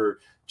inspiration for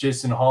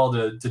Jason Hall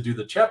to do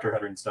the chapter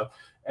header and stuff.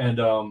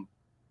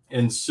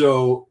 And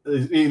so,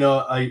 you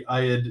know,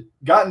 I had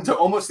gotten to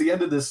almost the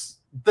end of this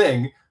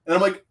thing, and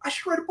I'm like, I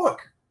should write a book.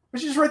 I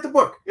should just write the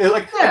book.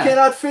 Like, I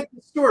cannot fit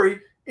the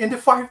story into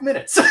 5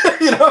 minutes.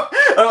 You know,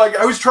 like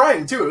I was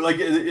trying to, like,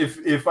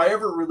 if I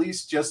ever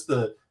release just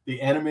the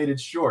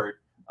animated short,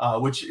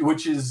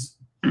 which is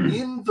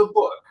in the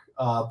book,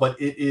 but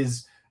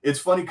it's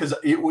funny because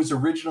it was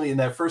originally in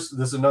that first.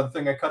 This is another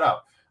thing I cut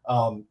out.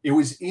 It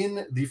was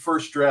in the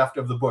first draft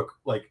of the book,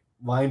 like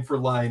line for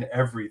line,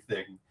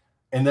 everything.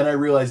 And then I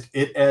realized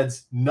it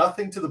adds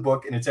nothing to the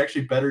book, and it's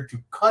actually better to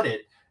cut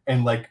it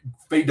and like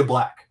fade to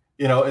black,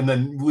 you know, and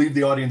then leave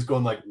the audience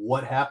going like,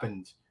 what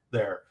happened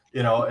there?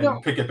 You know,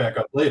 and pick it back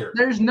up later.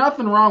 There's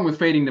nothing wrong with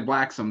fading to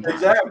black sometimes.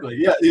 Exactly.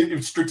 Yeah.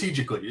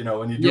 Strategically, you know,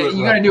 when you do it,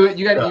 you got to do it.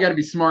 You got to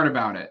be smart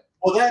about it.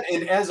 Well, that,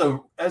 and as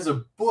a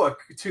book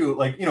too,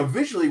 like, you know,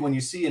 visually when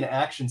you see an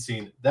action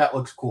scene, that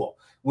looks cool.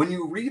 When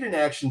you read an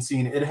action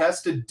scene, it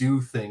has to do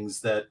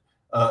things that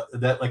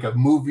like a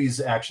movie's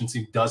action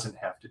scene doesn't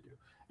have to do.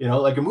 You know,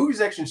 like a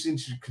movie's action scene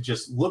could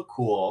just look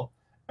cool,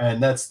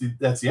 and that's the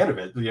end of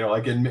it. You know,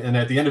 like and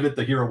at the end of it,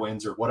 the hero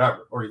wins or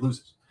whatever, or he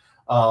loses.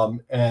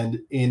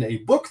 And in a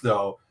book,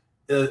 though,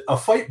 a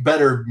fight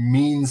better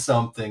mean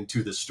something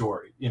to the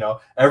story. You know,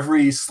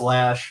 every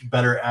slash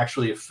better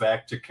actually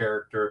affect a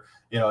character.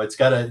 You know, it's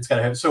gotta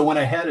have. So when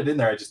I had it in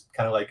there, I just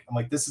kind of like, I'm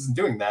like, this isn't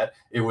doing that.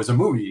 It was a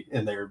movie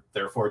in there,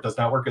 therefore it does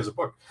not work as a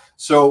book.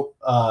 So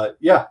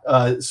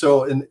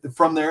so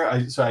from there,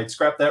 I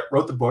scrapped that,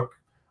 wrote the book,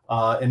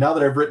 and now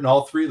that I've written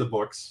all 3 of the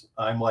books,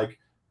 I'm like,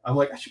 I'm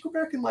like, I should go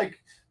back and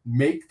like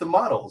make the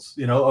models,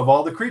 you know, of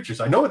all the creatures.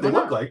 I know what they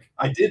look like.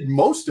 I did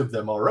most of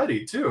them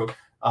already too.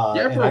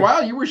 Yeah, for a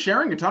while you were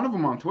sharing a ton of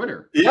them on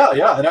Twitter. Yeah,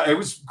 and I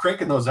was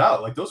cranking those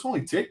out. Like those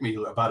only take me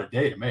about a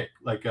day to make.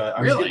 Like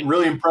I was getting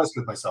really impressed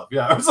with myself.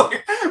 Yeah, I was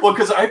like, well,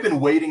 because I've been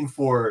waiting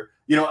for,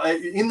 you know,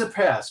 in the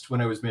past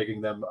when I was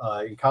making them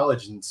in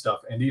college and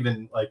stuff, and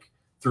even like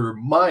through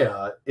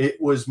Maya,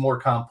 it was more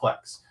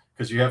complex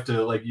because you have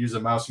to like use a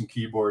mouse and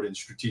keyboard and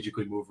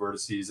strategically move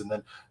vertices, and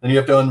then you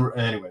have to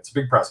anyway, it's a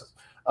big process.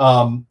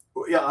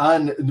 Yeah,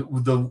 on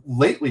the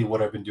lately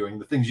what I've been doing,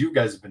 the things you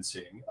guys have been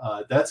seeing,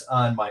 that's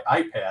on my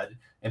iPad,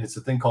 and it's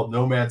a thing called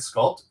Nomad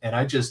Sculpt, and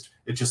it's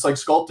just like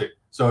sculpting.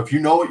 So if you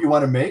know what you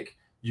want to make,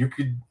 you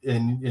could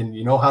and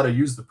you know how to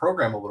use the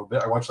program a little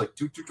bit. I watched like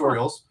 2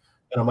 tutorials,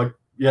 and I'm like,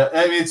 yeah,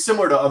 I mean it's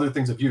similar to other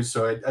things I've used,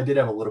 so I did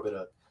have a little bit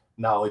of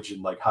knowledge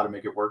in like how to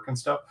make it work and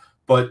stuff.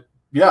 But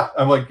yeah,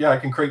 I'm like, yeah, I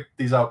can crank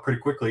these out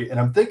pretty quickly, and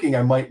I'm thinking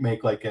I might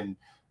make like an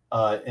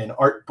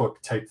art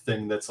book type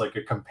thing that's like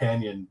a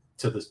companion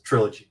to this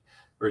trilogy.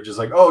 Or just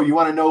like, oh, you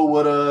want to know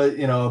what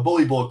a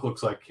bully book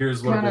looks like?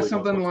 Here's what kind of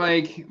something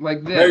like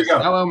this. There you go.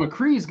 L.L.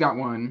 McCree's got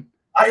one.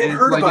 I had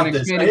heard like about an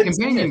this. expanded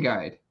companion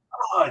guide.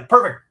 Oh,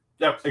 perfect.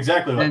 Yeah,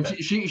 exactly. Like and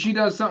that. she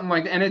does something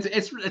like that, and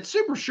it's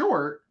super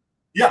short.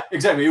 Yeah,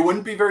 exactly. It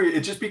wouldn't be very.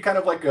 It'd just be kind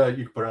of like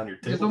you could put it on your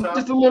tabletop.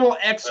 Just a little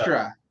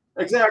extra.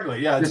 Yeah.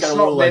 Exactly. Yeah, it's got a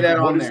little like that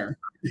on there.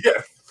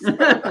 Yeah.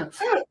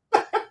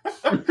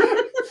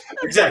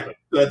 Exactly.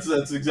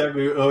 That's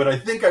exactly what I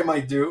think I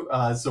might do.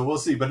 So we'll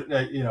see. But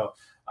you know,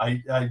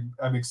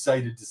 I'm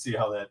excited to see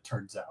how that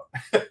turns out.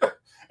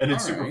 And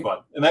it's super fun.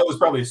 And that was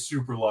probably a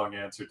super long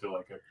answer to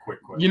like a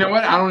quick question. You know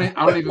what? I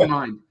don't even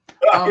mind.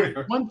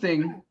 One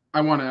thing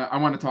I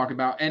wanna talk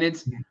about, and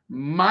it's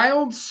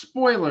mild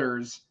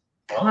spoilers,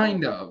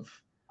 kind of.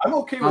 I'm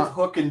okay with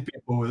hooking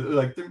people with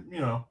like you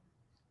know.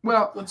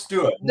 Well, let's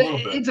do it.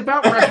 It's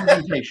about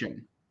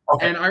representation.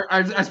 Okay. And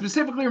I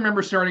specifically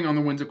remember starting on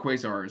the Winds of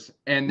Quasars,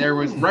 and there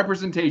was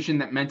representation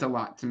that meant a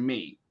lot to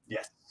me.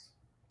 Yes.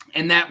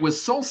 And that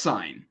was Soul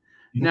Sign.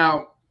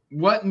 Now,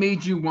 what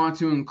made you want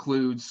to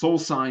include Soul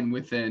Sign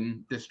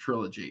within this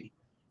trilogy?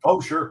 Oh,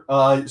 sure.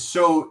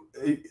 So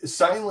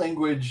sign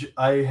language,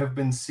 I have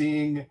been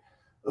seeing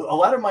a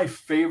lot of my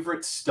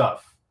favorite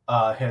stuff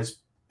has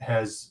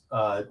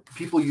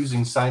people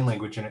using sign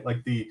language in it.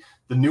 Like the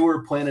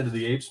newer Planet of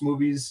the Apes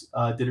movies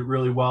did it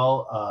really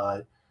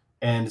well.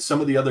 And some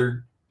of the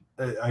other,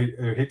 I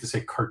hate to say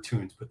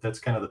cartoons, but that's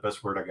kind of the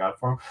best word I got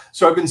for them.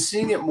 So I've been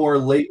seeing it more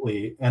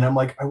lately, and I'm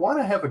like, I want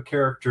to have a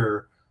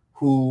character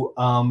who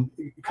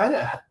kind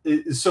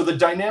of, so the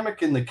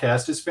dynamic in the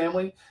Castus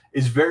family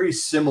is very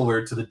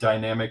similar to the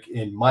dynamic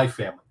in my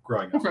family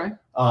growing up. Okay.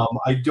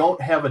 I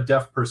don't have a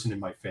deaf person in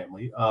my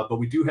family, but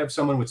we do have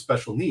someone with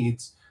special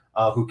needs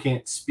who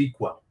can't speak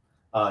well.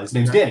 His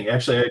name's Danny.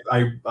 Actually,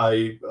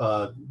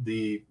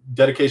 the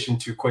dedication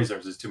to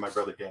Quasars is to my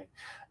brother Danny.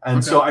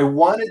 And so I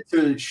wanted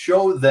to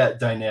show that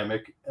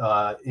dynamic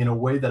in a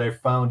way that I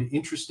found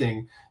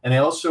interesting. And I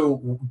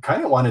also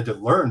kind of wanted to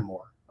learn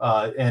more.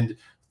 And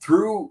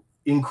through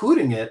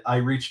including it, I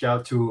reached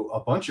out to a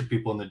bunch of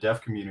people in the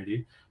deaf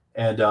community.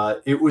 And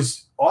it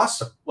was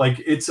awesome.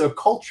 Like it's a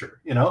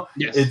culture, you know.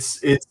 Yes.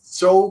 It's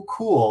so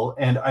cool,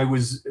 and I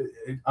was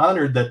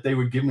honored that they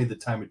would give me the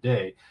time of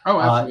day.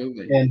 Oh,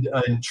 absolutely.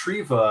 And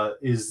Triva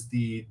is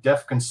the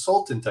deaf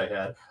consultant I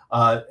had,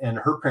 and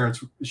her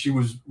parents. She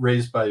was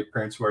raised by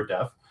parents who are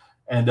deaf,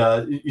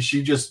 and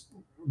she just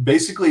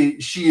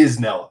basically she is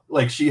Nella.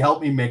 Like she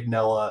helped me make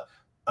Nella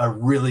a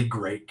really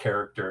great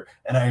character,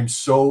 and I am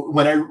so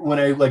when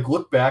I like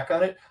look back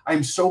on it,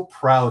 I'm so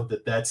proud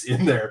that that's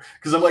in there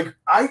because I'm like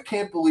I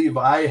can't believe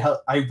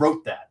I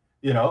wrote that,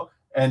 you know,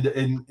 and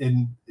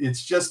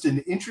it's just an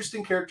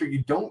interesting character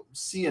you don't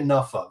see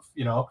enough of,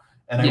 you know,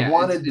 and I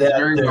wanted that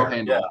very there. Well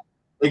handled.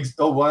 Yeah.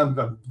 Oh, well,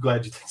 I'm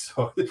glad you think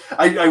so.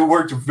 I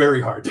worked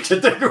very hard to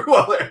get that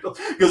well handled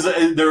because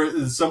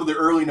there some of the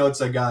early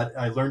notes I got,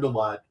 I learned a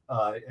lot,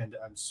 and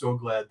I'm so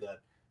glad that.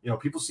 You know,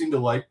 people seem to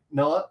like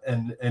Nella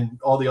and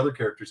all the other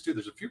characters too.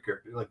 There's a few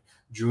characters like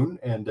June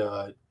and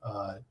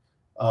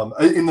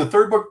in the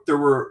third book there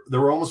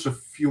were almost a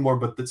few more,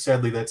 but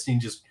sadly that scene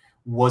just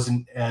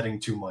wasn't adding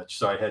too much,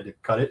 so I had to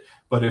cut it.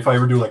 But if I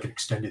ever do like an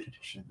extended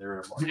edition, there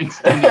are more.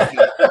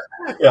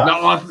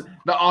 Yeah,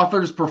 the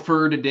author's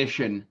preferred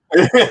edition.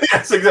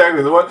 Yes,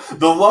 exactly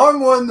the long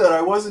one that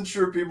I wasn't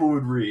sure people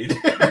would read.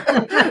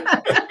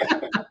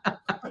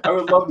 I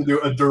would love to do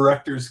a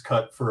director's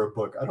cut for a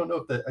book. I don't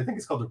know if I think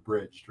it's called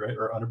abridged, right?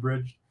 Or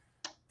unabridged.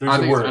 There's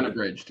a word. It's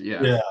unabridged,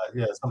 yeah.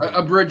 Yeah.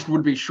 Abridged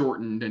would be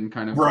shortened and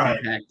kind of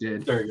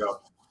compacted. There you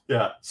go.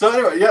 Yeah. So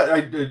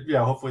anyway,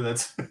 yeah, hopefully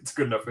it's a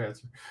good enough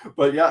answer.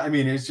 But yeah, I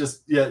mean, it's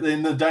just,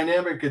 in the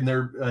dynamic in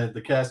their,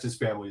 the Castus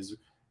families,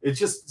 it's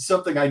just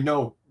something I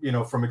know, you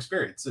know, from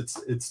experience.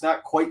 It's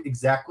not quite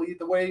exactly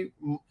the way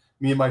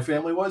me and my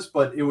family was,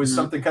 but it was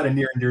something kind of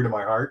near and dear to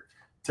my heart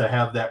to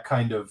have that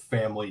kind of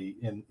family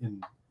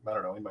in I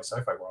don't know, in my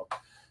sci-fi world.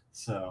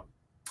 So,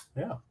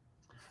 yeah.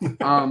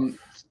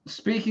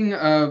 Speaking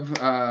of,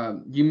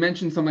 you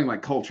mentioned something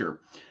like culture.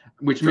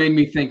 which made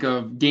me think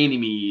of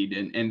Ganymede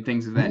and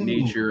things of that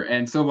nature.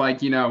 And so,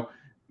 like,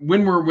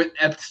 when we're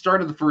at the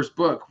start of the first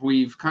book,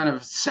 we've kind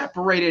of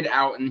separated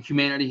out, and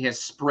humanity has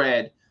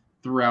spread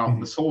throughout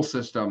the solar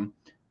system,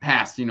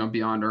 past,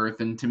 beyond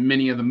Earth and to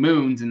many of the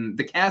moons. And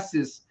the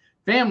Cassis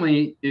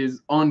family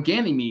is on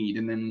Ganymede,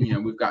 and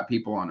then we've got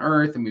people on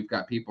Earth, and we've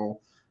got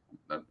people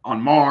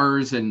on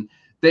Mars, and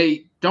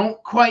they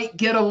don't quite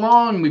get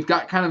along. We've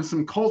got kind of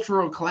some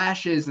cultural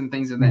clashes and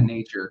things of that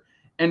nature.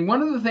 And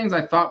one of the things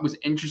I thought was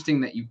interesting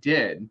that you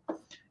did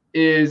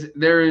is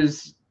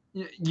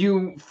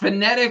you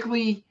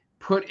phonetically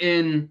put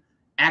in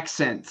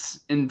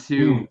accents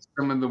into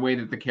some of the way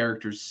that the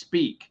characters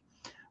speak,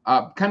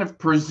 kind of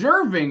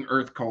preserving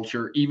Earth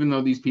culture, even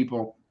though these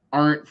people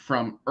aren't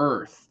from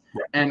Earth.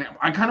 Right. And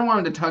I kind of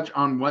wanted to touch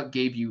on what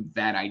gave you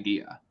that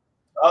idea.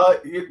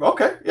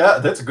 Okay. Yeah,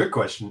 that's a good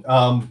question.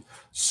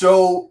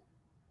 So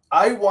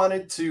I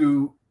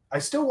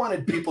still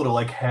wanted people to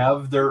like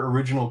have their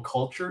original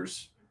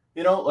cultures,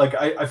 like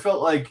I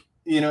felt like,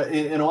 in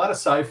a lot of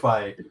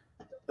sci-fi,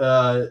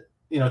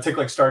 take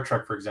like Star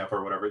Trek, for example,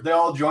 or whatever, they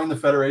all join the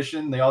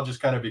Federation. They all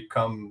just kind of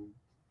become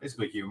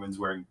basically humans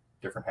wearing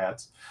different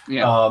hats.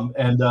 Yeah.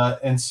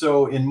 And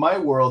so in my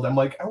world, I'm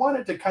like, I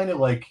wanted to kind of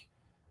like,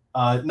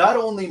 not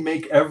only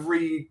make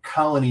every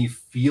colony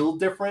feel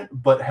different,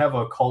 but have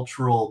a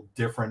cultural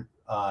different,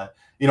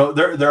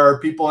 there are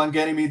people on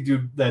Ganymede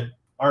that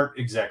aren't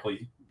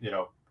exactly,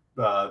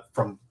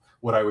 from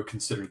what I would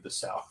consider the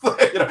South,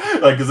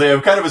 because they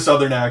have kind of a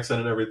Southern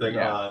accent and everything,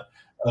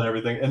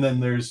 And then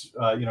there's,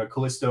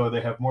 Callisto,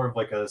 they have more of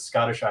like a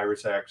Scottish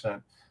Irish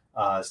accent,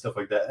 stuff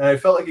like that. And I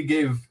felt like it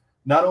gave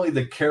not only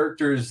the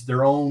characters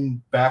their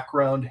own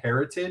background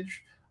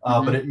heritage,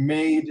 but it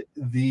made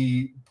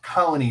the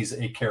colonies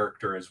a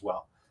character as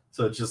well.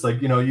 So it's just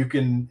like, you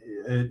can,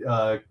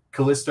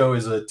 Callisto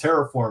is a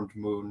terraformed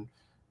moon.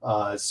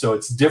 So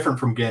it's different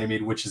from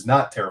Ganymede, which is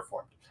not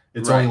terraformed.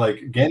 It's only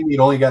like Ganymede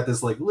only got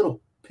this like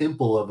little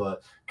pimple of a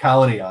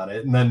colony on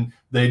it. And then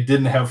they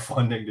didn't have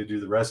funding to do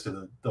the rest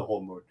of the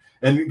whole moon.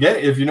 And again,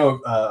 if you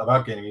know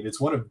about Ganymede,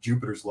 it's one of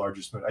Jupiter's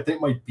largest moon. I think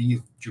it might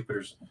be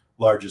Jupiter's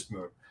largest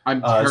moon.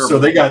 So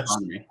they got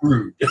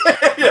screwed.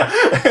 Yeah.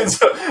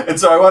 And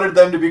so I wanted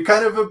them to be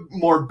kind of a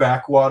more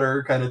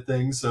backwater kind of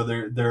thing. So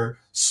they're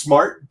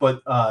smart,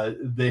 but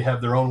they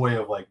have their own way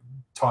of like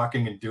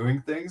talking and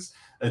doing things.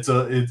 And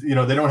so they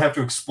don't have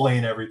to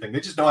explain everything. They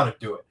just know how to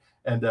do it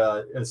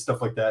and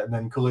stuff like that. And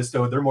then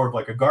Callisto, they're more of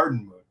like a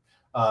garden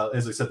moon.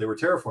 As I said, they were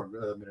terraformed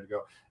a minute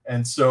ago.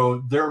 And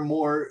so they're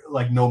more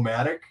like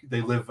nomadic.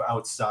 They live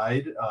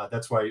outside.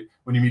 That's why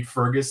when you meet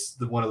Fergus,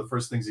 one of the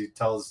first things he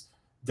tells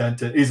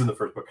Denton, he's in the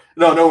first book.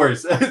 No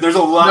worries. There's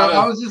a lot.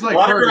 I was just like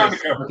Fergus.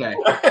 Okay.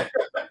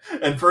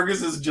 And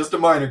Fergus is just a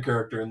minor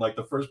character in like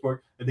the first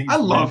book. I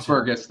love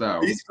Fergus though.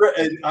 He's great.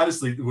 And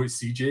honestly, the way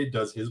CJ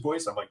does his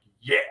voice, I'm like,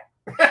 yeah.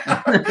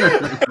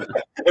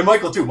 And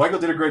Michael too. Michael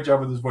did a great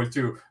job with his voice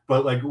too.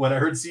 But like when I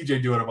heard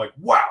CJ do it, I'm like,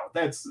 wow,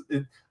 that's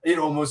it. It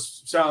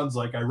almost sounds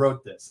like I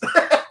wrote this.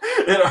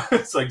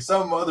 It's like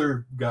some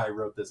other guy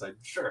wrote this, I'm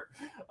sure.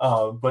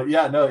 But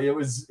yeah, no, it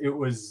was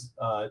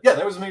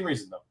that was the main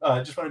reason though.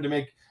 I just wanted to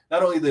make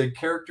not only the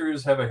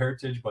characters have a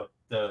heritage, but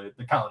the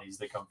colonies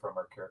they come from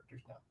are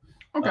characters now.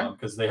 Okay.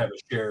 Because they have a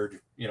shared,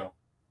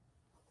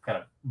 kind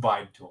of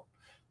vibe to them.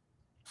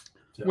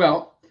 So.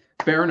 Well,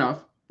 fair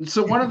enough.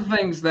 So one of the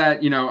things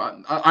that,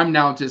 I'm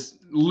now just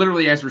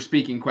literally as we're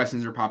speaking,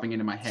 questions are popping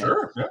into my head.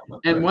 Sure. Yeah,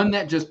 and one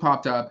that just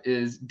popped up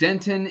is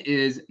Denton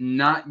is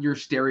not your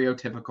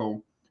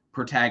stereotypical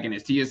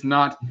protagonist. He is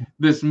not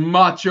this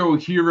macho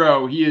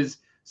hero. He is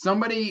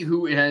somebody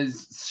who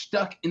has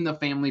stuck in the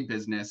family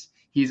business.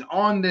 He's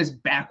on this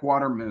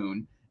backwater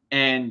moon,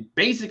 and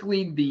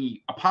basically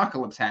the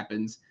apocalypse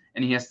happens,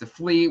 and he has to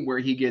flee where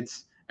he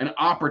gets an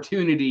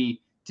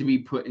opportunity to be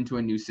put into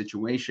a new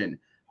situation.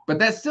 But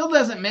that still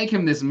doesn't make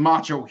him this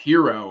macho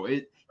hero.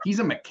 He's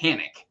a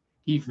mechanic.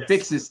 He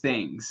fixes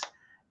things.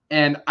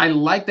 And I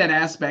like that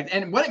aspect.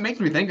 And what it makes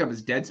me think of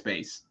is Dead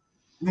Space.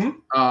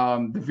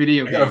 The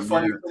video game. I got a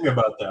funny thing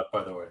about that,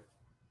 by the way.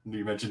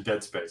 You mentioned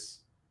Dead Space.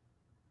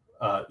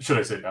 Should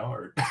I say now,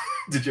 or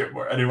did you have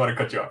more? I didn't want to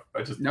cut you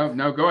off.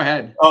 No, go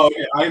ahead. Oh,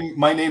 okay.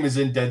 My name is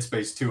in Dead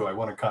Space 2. I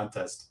won a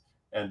contest.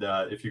 And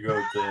if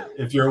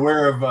you're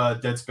aware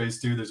of Dead Space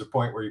 2, there's a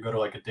point where you go to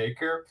like a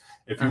daycare.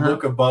 If you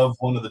look above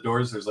one of the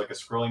doors, there's like a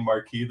scrolling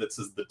marquee that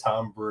says the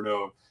Tom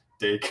Bruno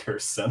Daycare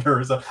Center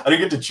or something. I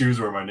didn't get to choose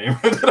where my name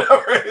ended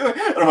up.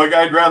 And I'm like,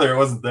 I'd rather it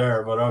wasn't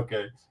there, but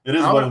okay. It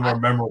is one of the more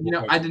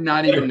memorable. I did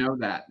not even know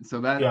that.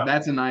 So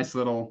that's a nice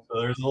little. So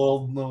there's a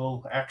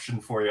little action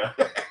for you.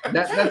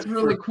 That's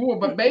really cool.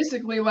 But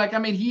basically,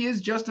 he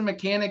is just a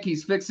mechanic.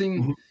 He's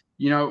fixing.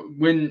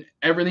 When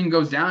everything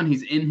goes down,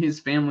 he's in his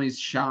family's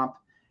shop.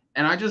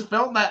 And I just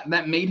felt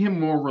that made him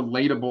more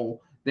relatable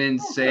than,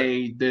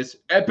 say, this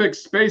epic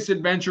space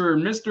adventure,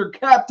 Mr.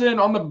 Captain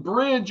on the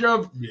bridge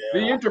of the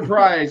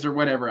Enterprise or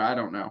whatever. I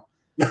don't know.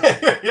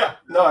 Yeah,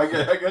 no, I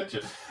get you.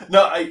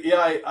 No,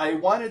 I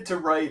wanted to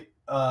write.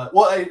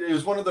 It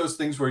was one of those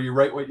things where you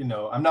write what you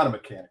know. I'm not a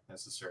mechanic.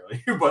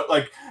 necessarily, but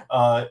like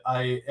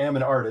I am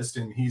an artist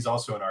and he's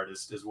also an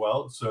artist as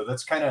well. So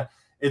that's kind of,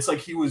 it's like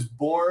he was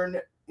born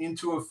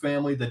into a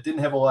family that didn't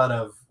have a lot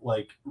of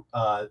like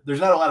there's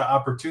not a lot of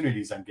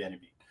opportunities on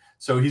Ganymede.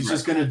 So he's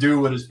just going to do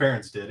what his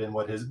parents did and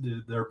what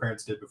their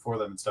parents did before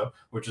them and stuff,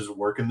 which is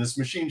work in this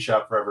machine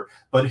shop forever.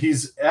 But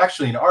he's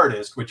actually an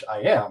artist, which I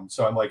am.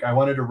 So I'm like, I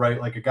wanted to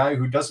write like a guy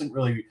who doesn't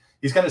really,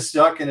 he's kind of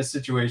stuck in a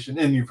situation,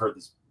 and you've heard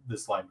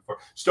this line before,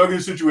 stuck in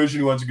a situation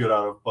he wants to get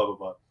out of, blah,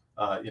 blah,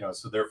 blah.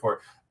 So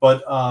therefore,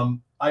 but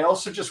I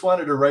also just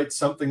wanted to write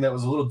something that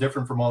was a little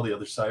different from all the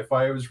other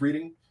sci-fi I was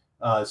reading.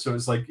 So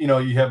it's like, you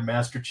have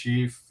Master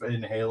Chief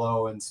in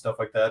Halo and stuff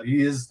like that.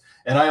 He is,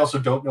 and I also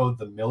don't know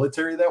the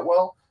military that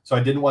well. So I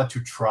didn't want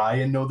to try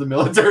and know the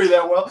military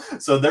that well.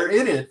 So they're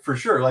in it for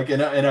sure. Like,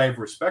 and I have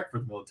respect for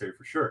the military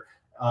for sure.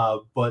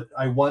 But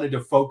I wanted to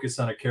focus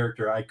on a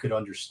character I could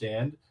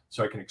understand,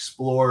 so I can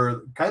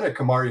explore kind of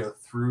Kamaria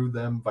through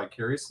them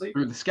vicariously.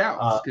 Through the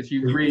scouts, because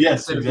you create,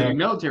 instead of being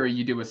military,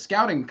 you do a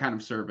scouting kind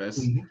of service.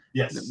 Mm-hmm.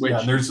 Yes, which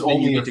and there's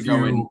only a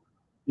few,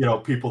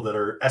 people that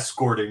are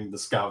escorting the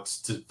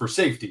scouts for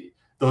safety.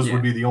 Those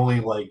would be the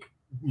only like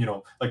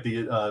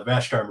the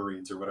Vashtar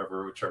Marines or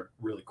whatever, which are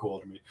really cool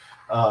to me.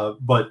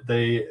 But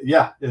they,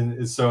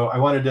 and so I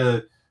wanted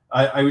to,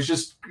 I was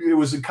just, it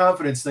was a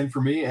confidence thing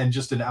for me and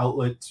just an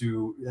outlet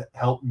to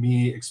help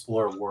me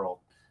explore a world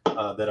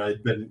that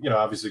I'd been,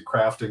 obviously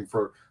crafting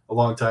for a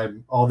long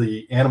time. All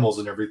the animals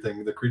and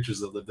everything, the creatures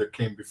that lived there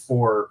came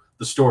before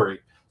the story.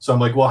 So I'm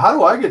like, well, how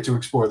do I get to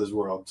explore this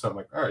world? So I'm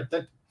like, all right,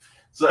 then.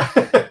 So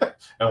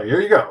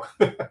here you go.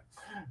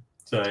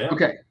 So yeah.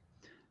 Okay.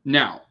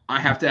 Now I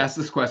have to ask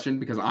this question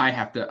because I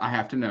have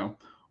to know,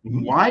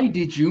 why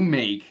did you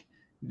make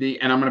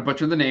and I'm going to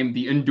butcher the name,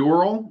 the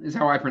Endural is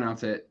how I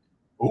pronounce it.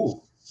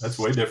 Oh, that's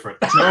way different.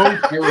 So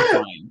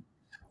terrifying.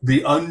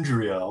 The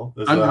Undriel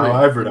is how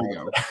I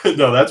pronounce it.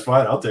 No, that's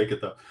fine. I'll take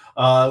it though.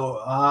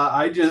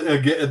 I just,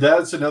 again,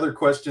 that's another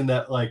question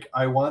that like,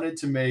 I wanted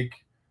to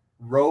make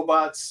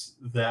robots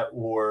that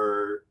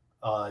were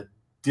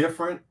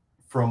different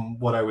from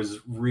what I was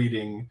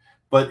reading.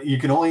 But you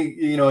can only,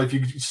 if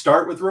you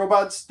start with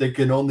robots, they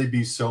can only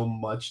be so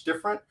much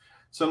different.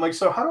 So I'm like,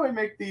 so how do I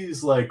make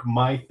these like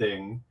my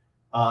thing?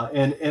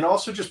 And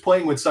also just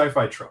playing with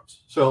sci-fi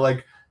tropes. So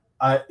like,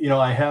 I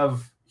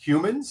have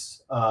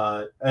humans.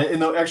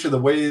 And actually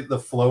the way the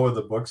flow of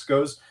the books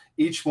goes,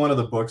 each one of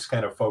the books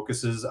kind of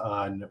focuses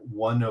on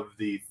one of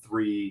the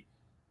three,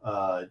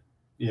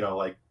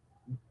 like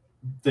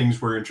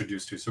things we're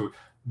introduced to. So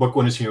book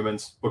 1 is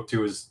humans. Book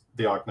 2 is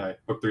the Arknight.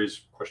 Book 3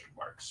 is question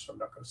marks. So I'm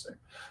not going to say.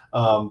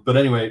 But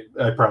anyway,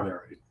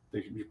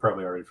 you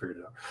probably already figured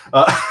it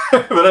out.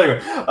 But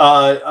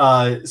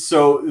anyway,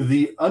 so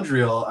the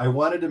Undriel, I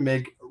wanted to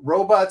make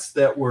robots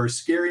that were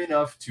scary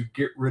enough to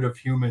get rid of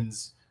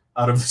humans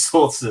out of the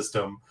Sol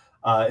system.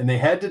 And they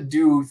had to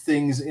do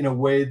things in a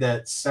way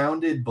that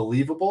sounded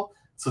believable.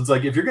 So it's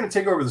like, if you're going to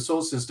take over the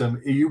Sol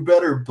system, you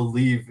better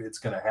believe it's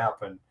going to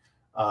happen.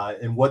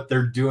 And what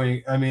they're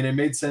doing, I mean, it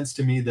made sense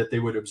to me that they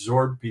would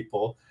absorb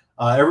people.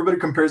 Everybody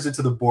compares it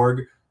to the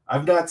Borg.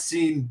 I've not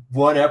seen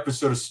one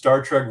episode of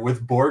Star Trek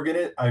with Borg in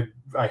it. I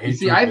hate.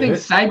 See, I think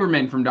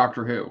Cybermen from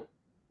Doctor Who.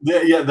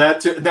 Yeah,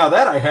 that too. Now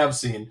that I have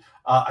seen.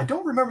 I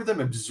don't remember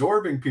them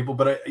absorbing people,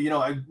 but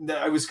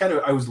I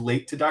was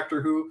late to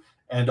Doctor Who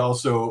and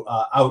also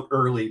out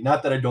early.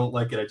 Not that I don't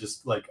like it. I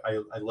just like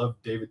I love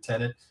David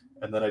Tennant,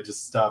 and then I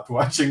just stopped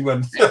watching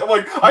when I'm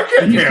like, I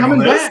can't handle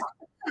this. Back.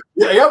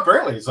 Yeah,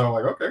 apparently. So I'm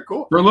like, okay,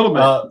 cool. For a little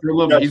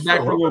bit. He's back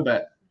for a little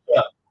bit.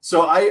 Yeah.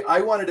 So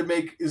I wanted to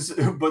make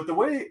but the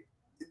way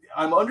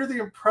I'm under the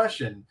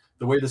impression,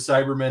 the way the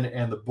Cybermen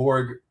and the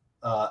Borg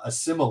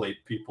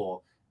assimilate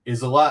people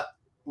is a lot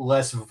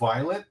less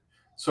violent.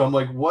 So I'm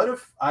like, what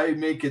if I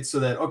make it so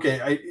that,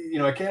 okay,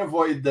 I can't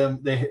avoid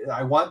them.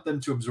 I want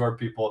them to absorb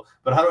people,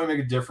 but how do I make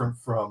it different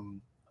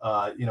from,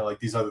 like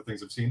these other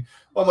things I've seen?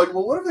 Well, I'm like,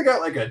 well, what if they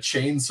got like a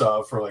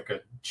chainsaw for like a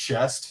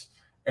chest?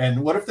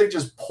 And what if they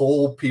just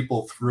pull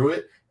people through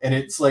it and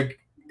it's like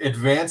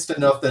advanced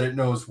enough that it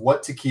knows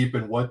what to keep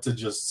and what to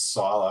just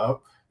saw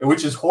out,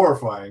 which is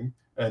horrifying.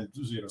 And,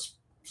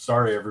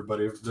 sorry,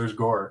 everybody, there's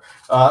gore.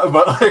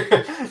 But,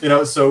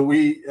 like, so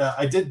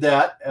I did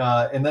that.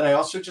 And then I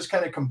also just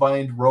kind of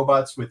combined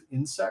robots with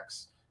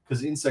insects,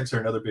 because insects are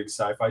another big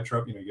sci-fi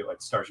trope. You get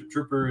like Starship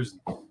Troopers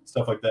and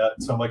stuff like that.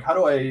 So I'm like, how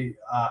do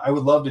I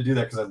would love to do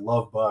that because I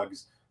love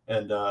bugs.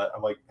 And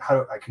I'm like,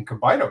 how I can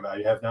combine them.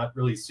 I have not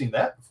really seen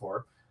that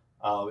before.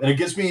 And it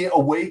gives me a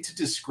way to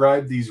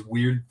describe these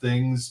weird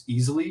things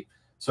easily.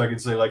 So I can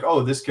say like,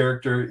 oh, this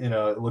character,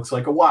 it looks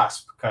like a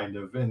wasp kind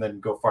of, and then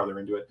go farther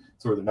into it.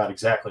 So where they're not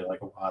exactly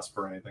like a wasp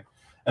or anything.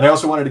 And I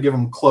also wanted to give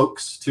them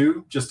cloaks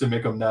too, just to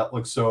make them not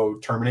look so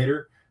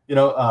Terminator,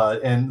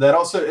 and that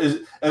also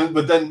is,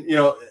 but then,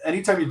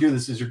 anytime you do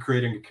this is you're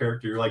creating a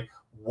character, you're like,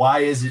 why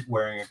is it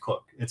wearing a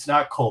cloak? It's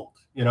not cold.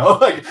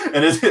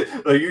 And is it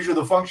usually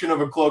the function of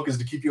a cloak is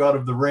to keep you out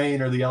of the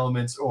rain or the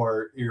elements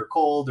or you're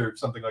cold or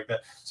something like that.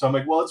 So I'm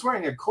like, well, it's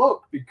wearing a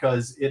cloak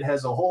because it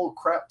has a whole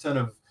crap ton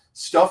of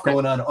stuff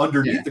going on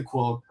underneath the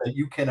cloak that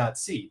you cannot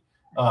see.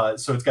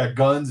 So it's got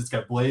guns, it's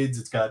got blades,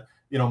 it's got,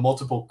 you know,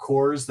 multiple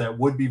cores that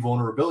would be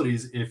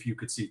vulnerabilities if you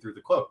could see through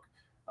the cloak.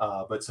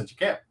 But since you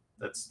can't,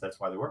 that's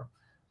why they were.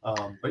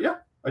 But yeah,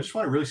 I just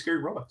wanted really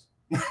scary robots.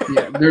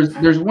 Yeah,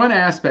 there's one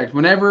aspect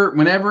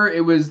whenever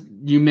it was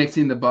you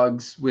mixing the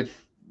bugs with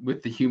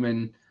the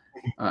human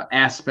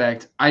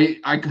aspect,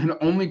 I can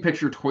only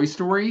picture Toy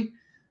Story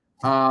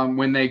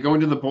when they go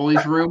into the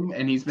bully's room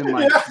and he's been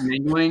like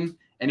mingling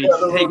and he's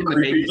taking the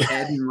baby's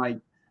head and like,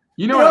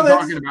 you know what I'm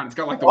talking about. It's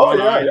got like the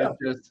one eye. Yeah.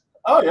 Just...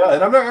 Oh yeah,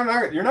 and I'm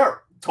not. You're not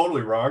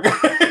totally wrong.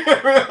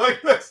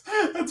 Like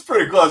that's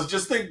pretty close.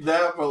 Just think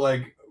that, but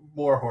like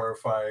more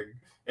horrifying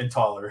and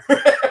taller.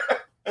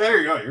 There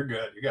you go. You're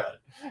good. You got it.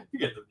 You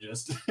get the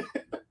gist.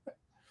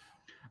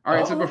 All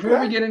right. So before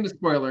we get into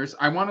spoilers,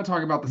 I want to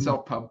talk about the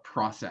self-pub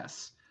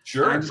process.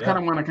 Sure. And I just kind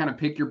of want to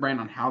pick your brain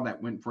on how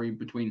that went for you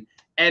between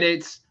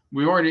edits.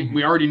 We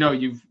already know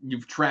you've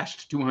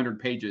trashed 200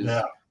 pages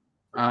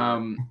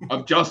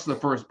of just the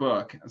first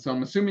book. So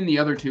I'm assuming the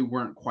other two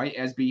weren't quite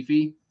as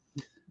beefy.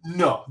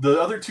 No, the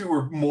other two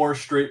were more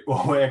straight.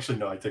 Well, actually,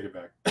 no, I take it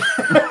back.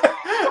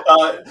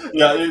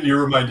 Yeah, you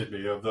reminded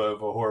me of a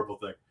horrible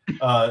thing.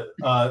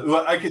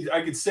 Well,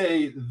 I could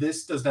say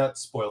this does not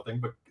spoil thing,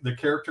 but the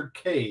character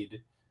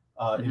Cade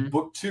in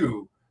book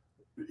 2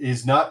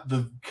 is not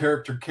the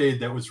character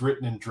Cade that was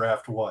written in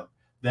draft 1.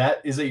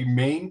 That is a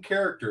main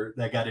character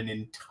that got an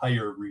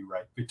entire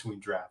rewrite between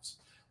drafts.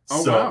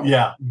 Oh, so wow.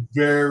 Yeah,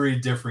 very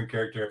different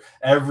character.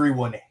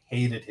 Everyone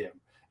hated him.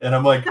 And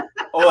I'm like,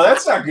 oh,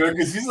 that's not good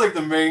because he's like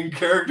the main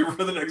character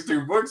for the next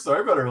 2 books. So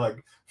I better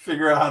like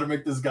figure out how to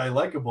make this guy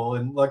likable.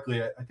 And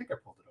luckily, I think I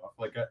pulled it off.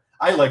 Like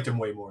I liked him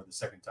way more the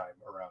second time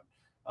around.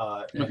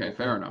 Okay,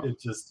 fair enough. It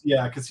just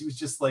because he was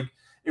just like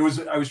I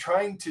was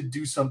trying to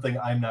do something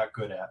I'm not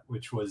good at,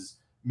 which was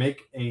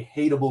make a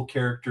hateable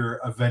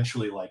character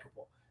eventually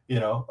likable. You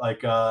know,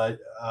 like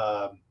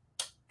I'm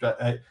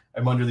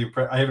under the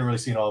I haven't really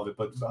seen all of it,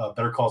 but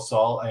Better Call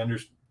Saul,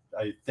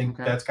 I think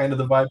that's kind of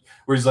the vibe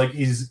where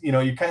he's you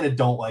know, you kind of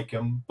don't like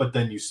him, but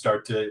then you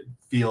start to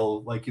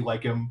feel like you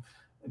like him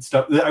and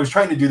stuff. I was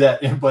trying to do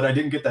that, but I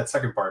didn't get that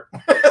second part.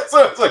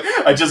 So it's like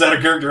I just had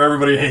a character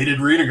everybody hated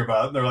reading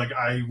about, and they're like,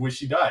 I wish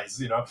he dies,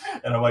 you know.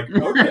 And I'm like,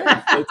 okay,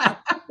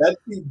 that's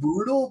the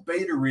brutal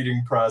beta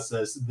reading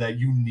process that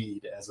you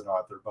need as an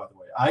author. By the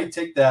way, I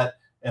take that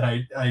and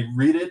I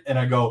read it and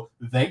I go,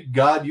 thank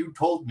God you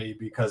told me,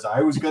 because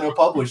I was going to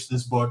publish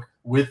this book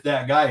with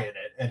that guy in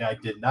it, and I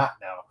did not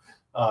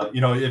now.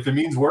 You know, if it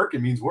means work,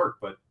 it means work.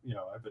 But you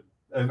know,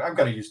 I'm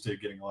kind of used to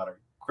getting a lot of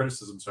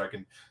criticism, so I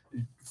can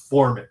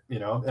form it. You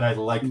know, and I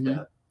like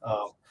that.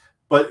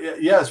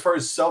 But yeah, as far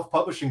as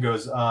self-publishing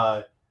goes,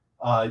 the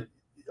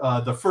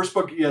first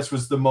book, yes,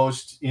 was the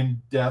most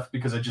in depth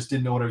because I just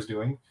didn't know what I was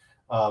doing.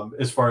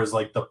 As far as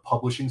like the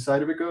publishing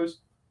side of it goes,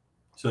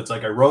 so it's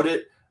like I wrote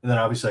it, and then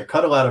obviously I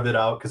cut a lot of it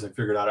out because I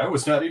figured out I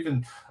was not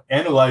even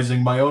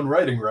analyzing my own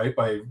writing right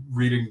by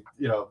reading.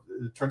 You know,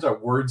 it turns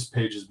out words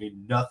pages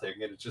mean nothing,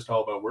 and it's just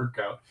all about word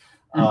count.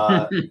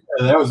 And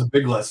that was a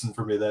big lesson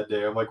for me that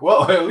day. I'm like,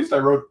 well, at least I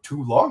wrote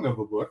too long of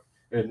a book,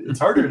 and it's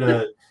harder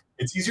to,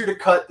 it's easier to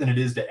cut than it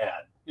is to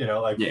add. You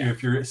know, like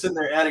if you're sitting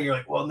there adding, you're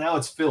like, well, now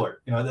it's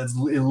filler. You know, that's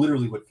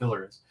literally what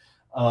filler is.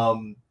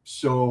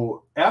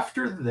 So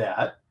after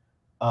that,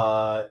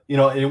 you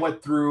know, it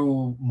went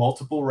through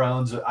multiple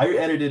rounds. I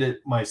edited it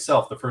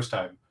myself the first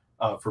time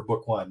for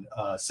book 1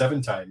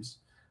 7 times.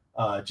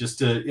 What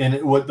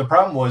the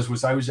problem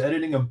was I was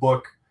editing a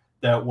book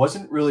that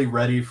wasn't really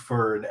ready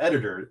for an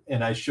editor,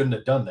 and I shouldn't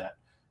have done that.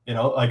 You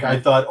know, like I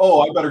thought,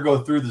 oh, I better go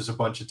through this a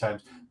bunch of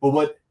times. But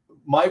what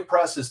my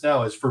process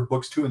now is for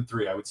books 2 and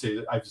 3, I would say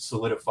that I've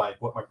solidified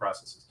what my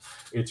process is.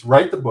 It's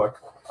write the book,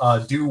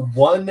 do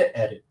 1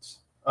 edit.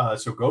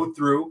 So go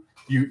through,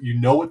 you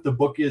know what the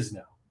book is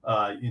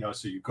now. You know,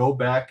 so you go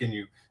back and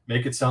you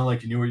make it sound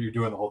like you knew what you're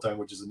doing the whole time,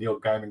 which is a Neil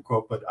Gaiman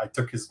quote, but I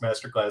took his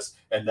masterclass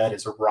and that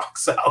is a rock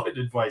solid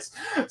advice.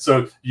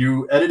 So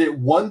you edit it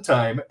 1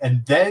 time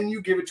and then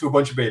you give it to a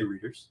bunch of beta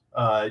readers.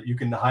 You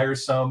can hire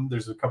some,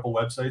 there's a couple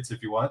websites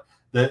if you want.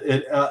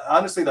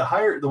 Honestly,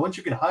 the ones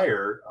you can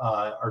hire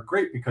are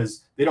great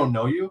because they don't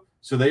know you.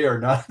 So they are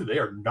not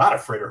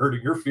afraid of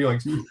hurting your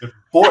feelings.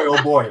 Boy,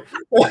 oh boy.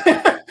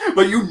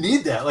 But you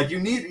need that. Like you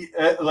need,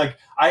 like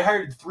I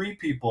hired 3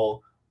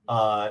 people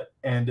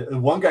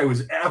and one guy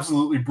was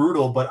absolutely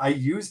brutal, but I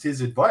used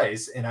his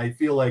advice, and I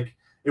feel like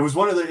it was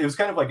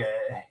kind of like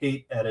a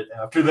hate edit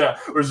after that,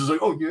 where it's just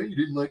like, oh yeah, you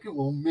didn't like it,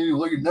 well maybe you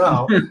like it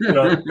now, you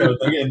know, kind of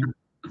thing. And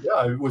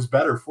yeah, it was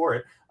better for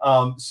it.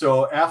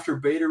 So after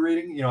beta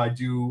reading, you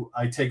know,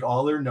 I take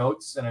all their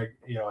notes and I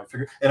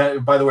figure,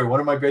 and by the way, one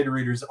of my beta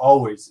readers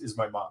always is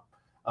my mom.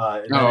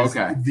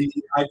 Okay.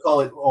 I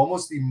call it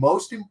almost the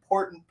most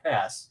important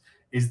pass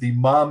is the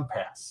mom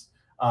pass.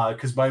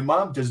 Because my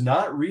mom does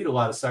not read a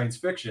lot of science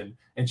fiction,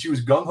 and she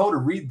was gung ho to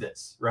read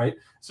this, right?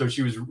 So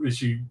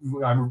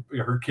I'm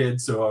her kid,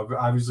 so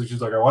obviously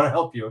she's like, I want to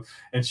help you,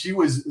 and she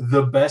was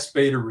the best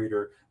beta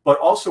reader. But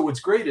also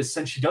what's great is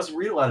since she doesn't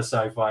read a lot of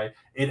sci-fi,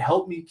 it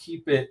helped me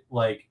keep it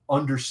like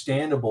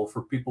understandable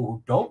for people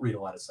who don't read a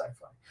lot of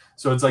sci-fi.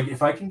 So it's like,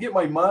 if I can get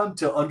my mom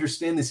to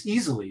understand this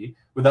easily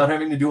without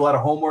having to do a lot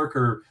of homework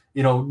or,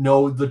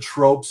 know the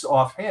tropes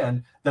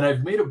offhand, then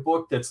I've made a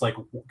book that's like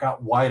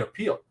got wide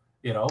appeal,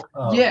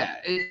 Yeah,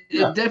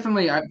 it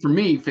definitely, for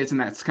me, fits in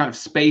that kind of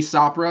space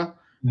opera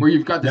where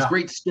you've got this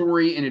great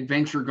story and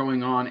adventure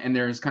going on, and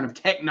there's kind of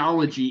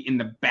technology in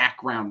the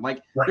background.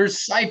 Like there's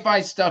sci-fi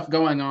stuff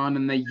going on,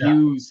 and they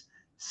use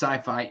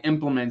sci-fi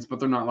implements, but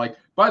they're not like,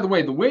 by the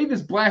way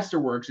this blaster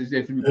works is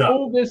if you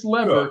pull this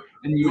lever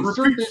and you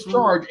insert this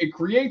charge, it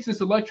creates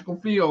this electrical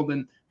field,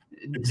 and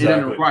it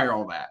doesn't require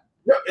all that.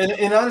 Yeah,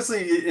 and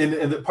honestly,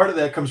 and part of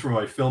that comes from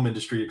my film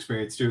industry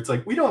experience too. It's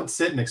like we don't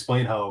sit and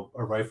explain how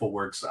a rifle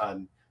works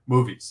on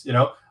movies,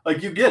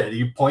 like you get it,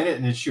 you point it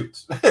and it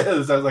shoots.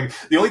 So like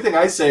the only thing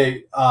I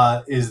say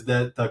is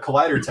that the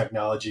collider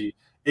technology,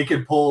 it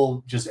can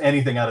pull just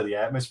anything out of the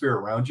atmosphere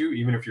around you,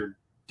 even if you're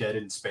dead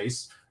in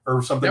space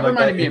or something like that.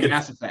 That reminded me of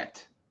Mass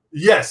Effect.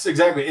 Yes,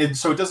 exactly. And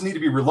so it doesn't need to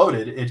be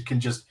reloaded. It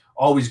can just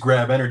always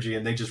grab energy,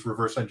 and they just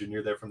reverse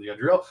engineer that from the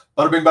Unreal.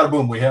 Bada bing, bada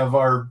boom. We have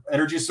our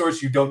energy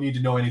source. You don't need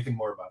to know anything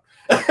more about.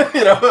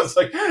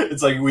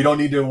 It's like we don't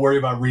need to worry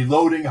about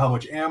reloading. How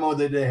much ammo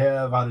did they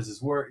have? How does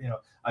this work?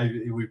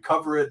 We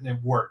cover it and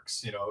it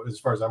works. As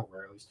far as I'm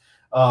aware, at least.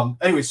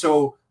 Anyway,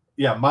 so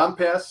yeah, Mom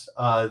Pass.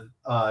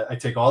 I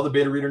take all the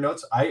beta reader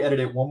notes. I edit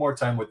it one more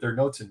time with their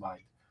notes in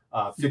mind,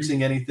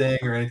 fixing anything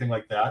or anything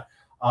like that.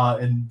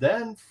 And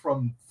then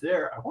from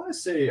there, I want to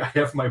say I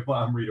have my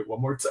mom read it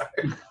one more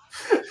time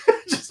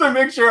just to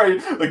make sure I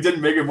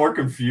didn't make it more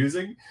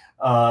confusing.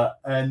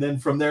 And then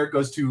from there, it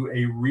goes to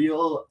a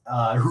real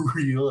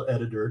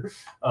editor.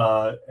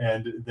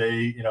 And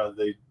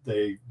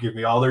they give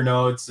me all their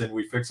notes and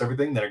we fix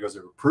everything. Then it goes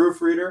to a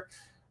proofreader.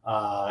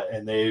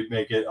 And they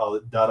make it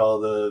dot all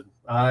the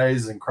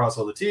I's and cross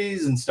all the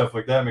T's and stuff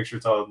like that. Make sure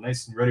it's all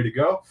nice and ready to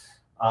go.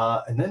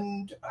 And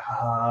then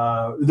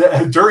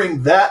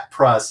during that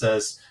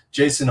process,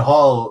 Jason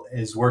Hall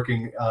is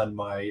working on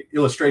my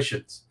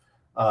illustrations.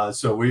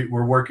 So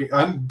we're working.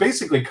 I'm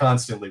basically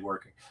constantly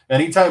working.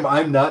 Anytime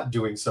I'm not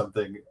doing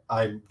something,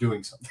 I'm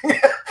doing something.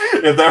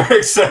 If that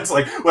makes sense.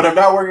 Like when I'm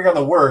not working on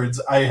the words,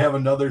 I have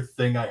another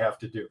thing I have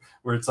to do.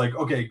 Where it's like,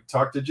 okay,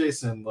 talk to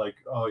Jason. Like,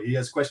 oh, he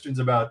has questions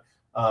about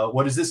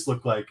what does this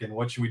look like, and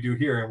what should we do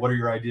here, and what are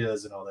your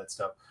ideas, and all that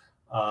stuff.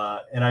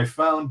 And I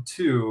found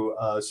too,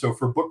 so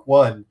for book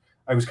one,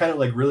 I was kind of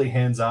like really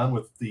hands-on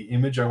with the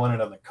image I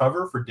wanted on the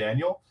cover for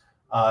Daniel.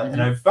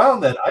 And I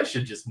found that I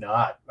should just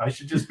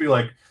be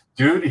like,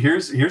 dude,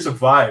 here's a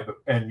vibe,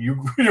 and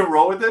you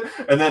roll with it.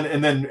 And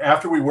then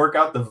after we work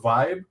out the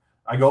vibe,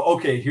 I go,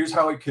 okay, here's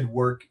how it could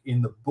work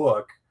in the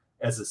book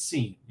as a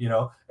scene,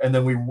 and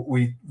then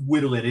we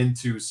whittle it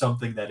into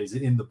something that is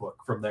in the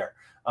book from there.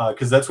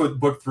 Because that's what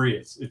book 3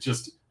 is. It's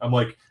just, I'm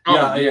like,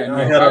 I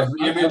had an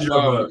image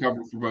of a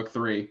cover for book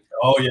 3.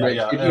 Oh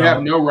yeah. If you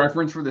have no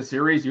reference for the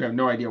series, you have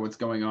no idea what's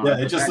going on. Yeah,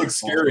 it just looks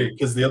scary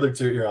because the other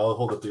two. Here, I'll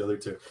hold up the other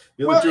two.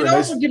 It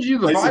also gives you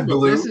the vibe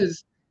of this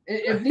is.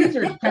 If these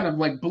are kind of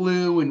like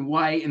blue and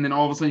white, and then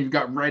all of a sudden you've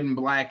got red and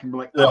black, and be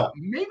like, oh,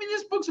 maybe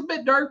this book's a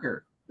bit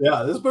darker.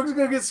 Yeah, this book's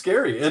gonna get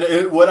scary.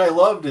 And what I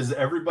loved is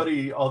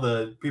everybody, all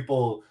the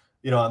people,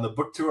 on the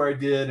book tour I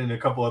did and a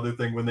couple other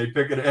things, when they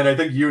pick it, and I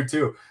think you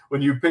too,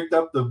 when you picked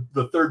up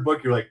the third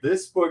book, you're like,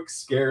 this book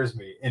scares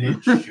me, and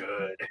it should.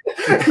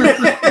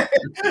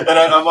 And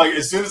I'm like,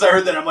 as soon as I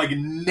heard that, I'm like,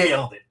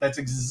 nailed it. That's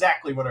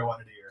exactly what I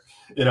wanted to hear.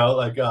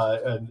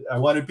 And I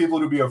wanted people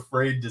to be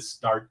afraid to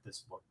start this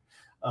book.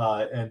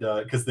 And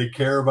because they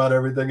care about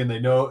everything, and they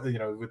know,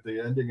 with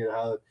the ending and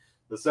how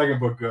the second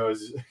book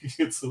goes,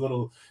 it's a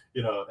little,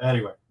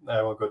 anyway,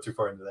 I won't go too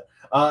far into that.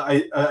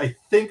 I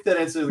think that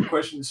answers the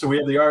question. So we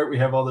have the art, we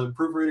have all the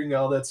proofreading,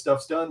 all that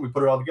stuff's done. We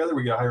put it all together.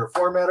 We got to hire a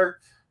formatter.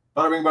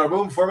 Bada bing, bada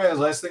boom. Format is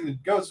the last thing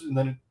that goes, and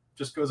then it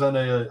just goes on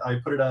I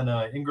put it on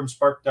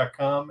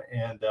ingramspark.com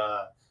and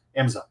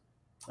Amazon.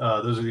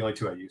 Those are the only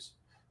two I use.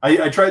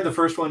 I tried the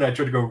first one. I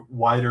tried to go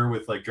wider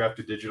with like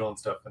drafted digital and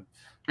stuff.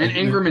 And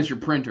Ingram is your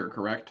printer,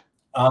 correct?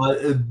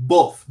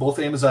 Both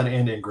Amazon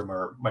and Ingram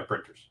are my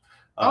printers.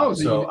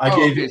 So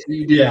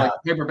you did like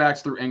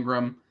paperbacks through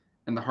Ingram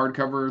and the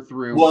hardcover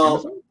through. Well,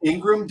 Amazon?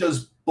 Ingram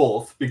does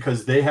both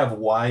because they have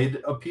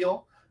wide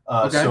appeal.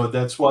 So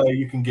that's why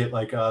you can get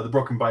like the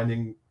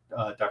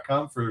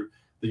brokenbinding.com for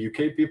the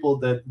UK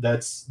people.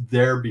 That's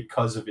there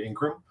because of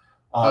Ingram.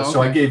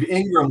 So I gave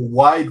Ingram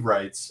wide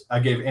rights. I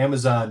gave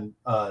Amazon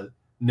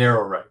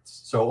narrow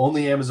rights. So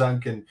only Amazon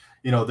can,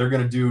 they're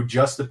going to do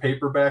just the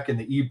paperback and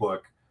the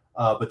ebook,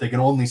 but they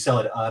can only sell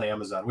it on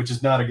Amazon, which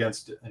is not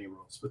against any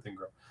rules with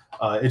Ingram.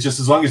 It's just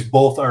as long as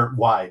both aren't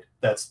wide,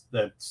 that's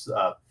thing.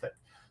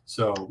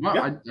 So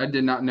I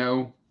did not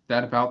know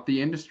that about the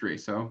industry.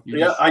 So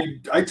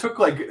I took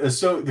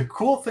so the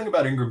cool thing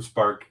about Ingram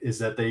Spark is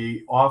that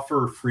they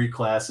offer free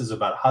classes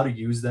about how to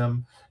use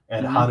them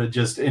and how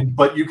to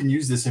but you can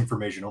use this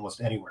information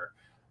almost anywhere.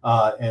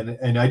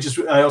 And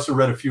I also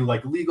read a few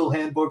like legal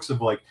handbooks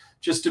of like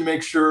just to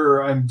make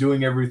sure I'm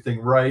doing everything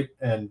right,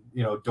 and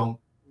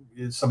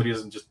somebody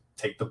doesn't just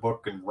take the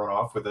book and run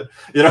off with it,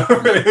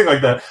 or anything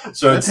like that.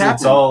 So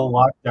it's all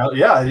locked down.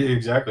 Yeah,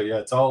 exactly. Yeah,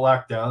 it's all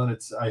locked down.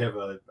 I have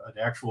an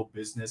actual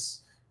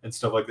business and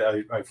stuff like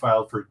that. I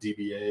filed for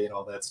DBA and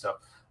all that stuff.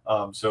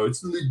 So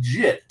it's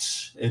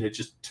legit, and it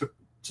just took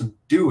some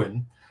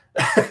doing.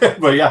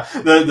 But yeah,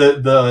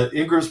 the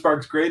Ingram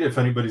Spark's great. If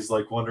anybody's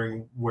like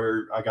wondering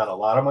where I got a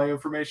lot of my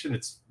information,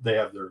 they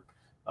have their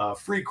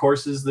free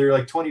courses. They're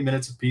like 20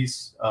 minutes a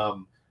piece,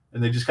 and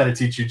they just kind of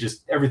teach you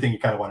just everything you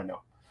kind of want to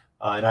know.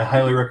 And I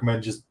highly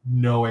recommend just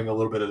knowing a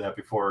little bit of that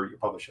before you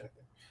publish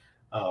anything.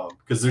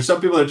 Because there's some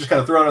people that just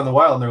kind of throw it on the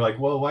wild, and they're like,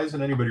 well, why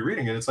isn't anybody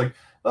reading it? It's like,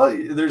 well,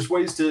 there's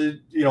ways to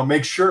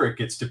make sure it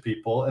gets to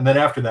people, and then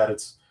after that,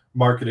 it's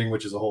marketing,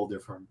 which is a whole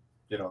different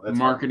that's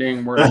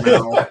marketing, word of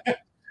mouth.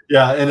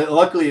 Yeah, and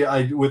luckily,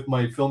 with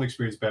my film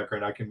experience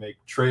background, I can make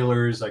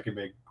trailers, I can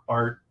make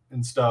art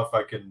and stuff,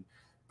 I can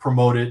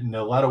promote it in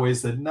a lot of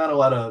ways that not a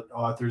lot of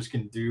authors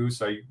can do.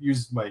 So I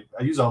use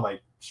all my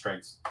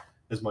strengths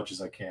as much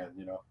as I can,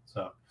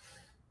 So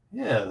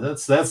yeah,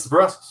 that's the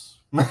process.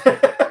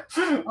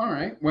 All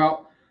right.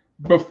 Well,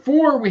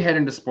 before we head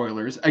into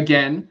spoilers,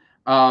 again,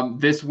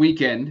 this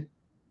weekend,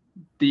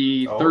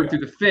 the 3rd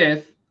through the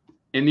 5th,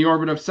 In the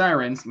Orbit of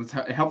Sirens.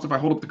 It helps if I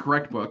hold up the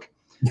correct book.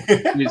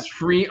 It is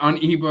free on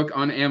ebook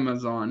on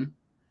Amazon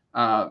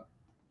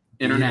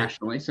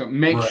internationally. So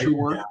make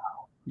sure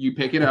you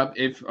pick it up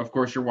if, of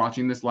course, you're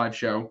watching this live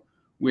show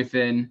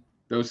within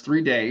those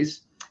 3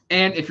 days.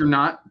 And if you're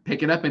not,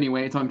 pick it up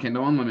anyway. It's on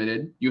Kindle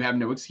Unlimited. You have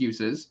no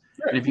excuses.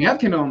 And if you have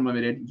Kindle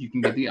Unlimited, you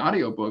can get the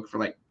audiobook for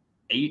like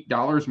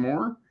 $8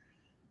 more.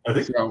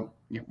 So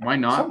why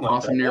not?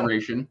 Awesome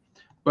narration.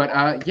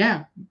 But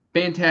yeah,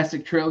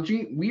 fantastic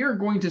trilogy. We are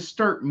going to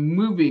start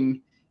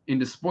moving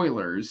into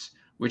spoilers,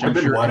 which I'm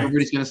sure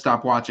everybody's going to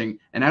stop watching.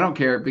 And I don't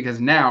care because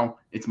now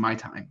it's my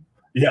time.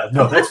 Yeah,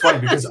 no, that's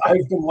fine because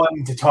I've been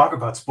wanting to talk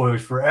about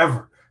spoilers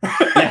forever.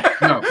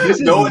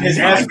 No one has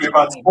asked me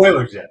about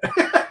spoilers yet.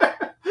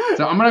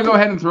 So I'm going to go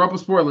ahead and throw up a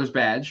spoilers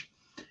badge.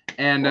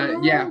 And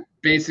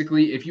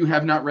basically, if you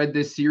have not read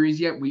this series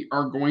yet, we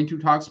are going to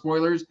talk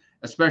spoilers,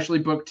 especially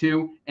book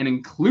 2 and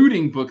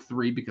including book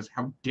 3, because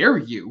how dare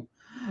you?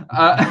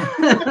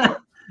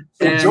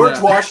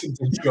 George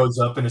Washington shows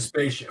up in a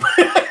spaceship.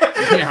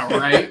 Yeah,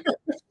 right?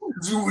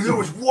 It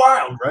was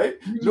wild, right?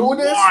 No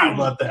one asked me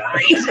about that.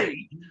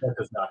 Crazy. That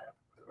does not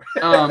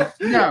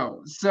happen.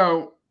 No.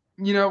 So,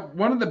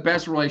 one of the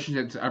best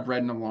relationships I've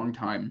read in a long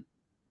time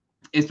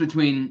is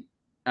between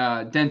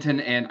Denton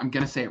and, I'm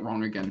going to say it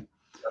wrong again.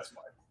 That's fine.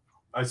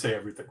 I say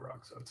everything wrong,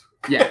 so it's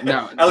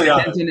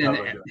Eliana. Denton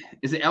and,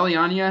 is it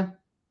Eliana?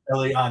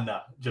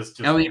 Eliana. Just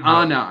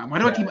Eliana. Why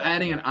do I keep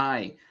adding an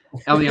I?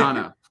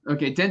 Eliana.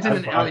 Okay, Denton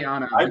and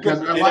Eliana.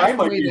 Because I like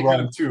the way they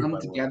kind of come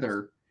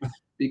together.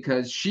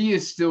 Because she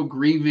is still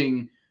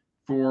grieving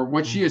for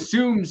what she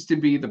assumes to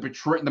be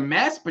the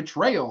mass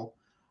betrayal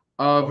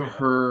of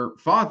her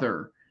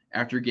father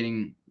after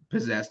getting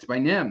possessed by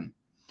Nim.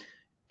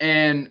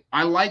 And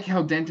I like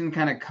how Denton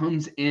kind of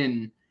comes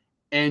in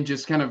and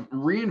just kind of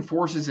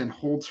reinforces and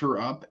holds her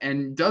up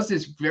and does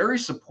this very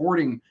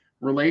supporting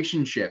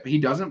relationship. He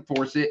doesn't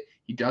force it.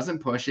 He doesn't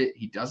push it.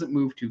 He doesn't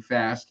move too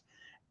fast.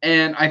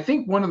 And I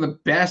think one of the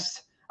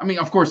best,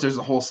 of course, there's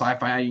the whole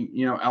sci-fi,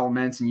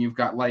 elements, and you've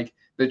got like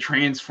the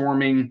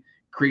transforming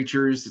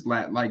creatures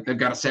like they've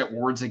got to set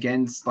words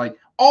against, like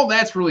all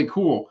that's really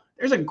cool.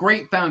 There's a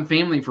great found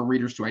family for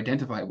readers to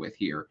identify with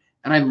here.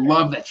 And I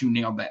love that you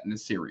nailed that in the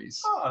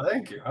series. Oh,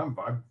 thank you. I'm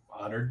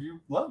honored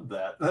you love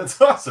that. That's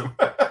awesome.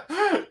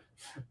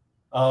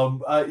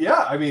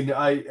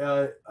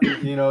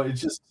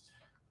 It's just,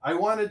 I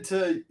wanted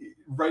to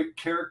write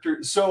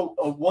characters. So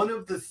one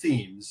of the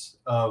themes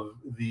of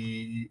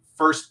the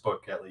first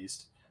book, at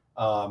least,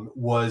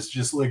 was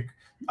just like,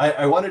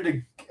 I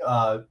wanted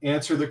to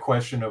answer the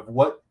question of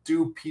what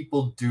do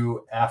people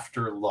do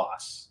after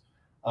loss?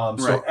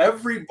 So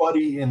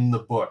everybody in the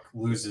book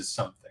loses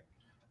something.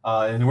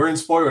 And we're in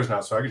spoilers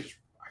now, so I could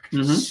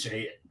just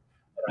say it.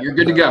 You're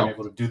good to go.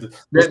 Able to do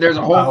there's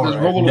a whole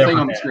little thing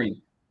on the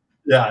screen.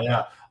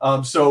 Yeah.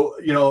 So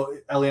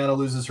Eliana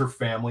loses her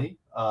family.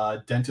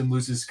 Denton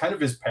loses kind of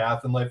his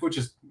path in life, which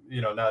is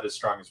not as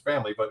strong as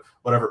family, but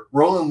whatever.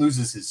 Roland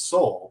loses his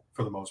soul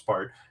for the most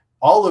part.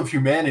 All of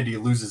humanity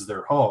loses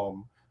their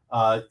home.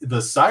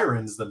 The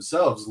sirens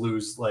themselves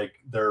lose like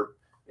their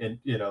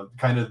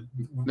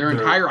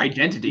entire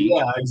identity.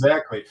 Yeah,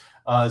 exactly.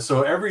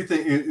 So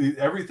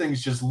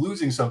everything's just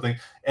losing something,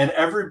 and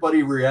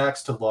everybody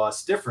reacts to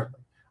loss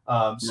differently.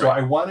 So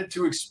I wanted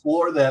to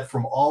explore that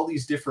from all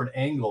these different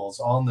angles,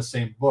 all in the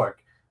same book,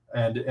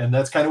 and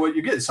that's kind of what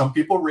you get. Some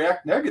people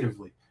react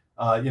negatively.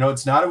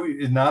 It's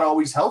not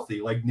always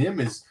healthy. Like Nim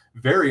is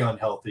very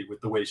unhealthy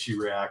with the way she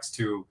reacts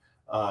to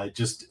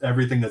just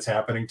everything that's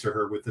happening to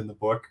her within the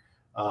book.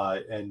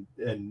 And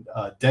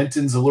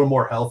Denton's a little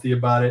more healthy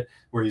about it,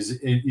 where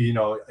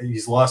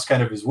he's lost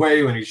kind of his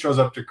way when he shows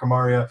up to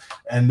Kamaria,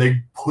 and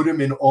they put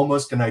him in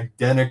almost an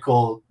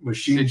identical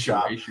machine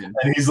shop,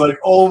 and he's like,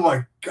 "Oh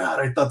my god,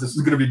 I thought this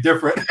was going to be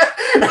different."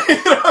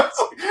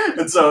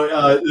 And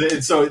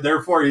so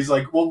therefore he's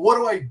like, "Well, what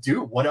do I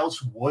do? What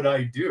else would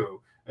I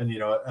do?" And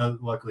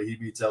luckily he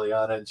meets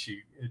Eliana, and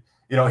she,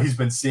 he's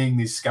been seeing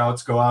these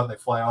scouts go out and they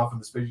fly off in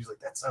the space. He's like,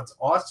 "That sounds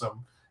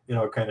awesome."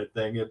 Kind of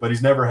thing, but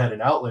he's never had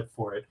an outlet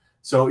for it.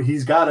 So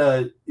he's got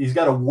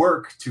to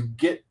work to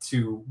get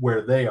to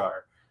where they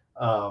are.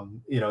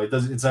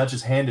 It's not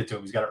just handed to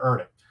him. He's got to earn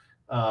it.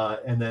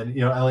 And then,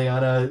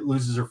 Eliana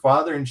loses her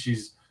father, and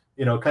she's,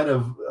 kind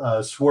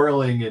of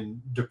swirling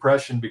in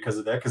depression because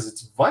of that, because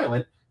it's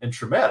violent and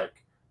traumatic.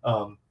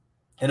 And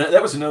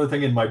that was another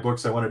thing in my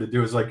books I wanted to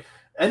do, is like,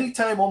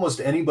 anytime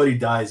almost anybody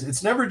dies,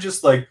 it's never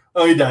just like,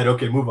 "Oh, he died,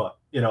 okay, move on."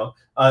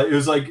 It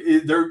was like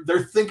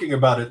they're thinking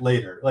about it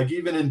later. Like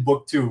even in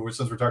book 2,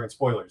 since we're talking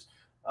spoilers,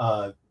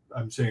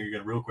 I'm saying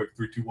again real quick,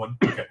 3, 2, 1.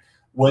 Okay,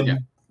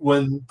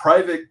 when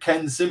Private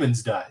Ken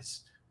Simmons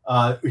dies,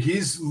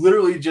 he's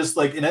literally just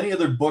like, in any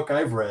other book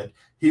I've read,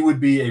 he would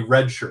be a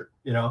red shirt.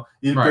 You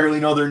barely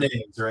know their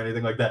names or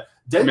anything like that.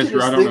 Denton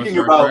is thinking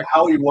about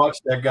how he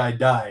watched that guy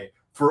die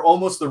for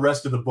almost the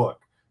rest of the book.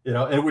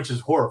 And which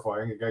is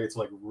horrifying. The guy gets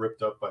like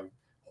ripped up by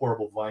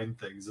horrible vine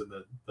things in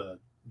the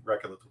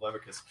wreck of the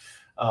Telemachus.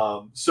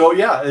 So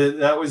yeah,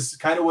 that was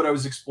kind of what I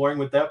was exploring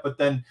with that. But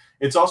then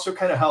it's also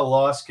kind of how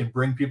loss can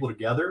bring people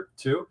together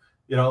too.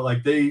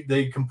 Like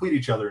they complete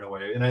each other in a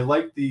way. And I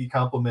like the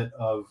compliment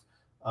of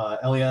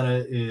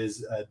Eliana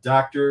is a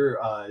doctor,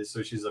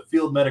 so she's a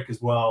field medic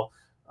as well,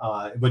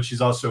 but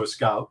she's also a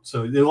scout.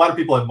 So a lot of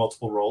people have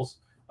multiple roles.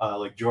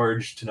 Like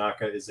George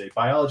Tanaka is a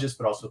biologist,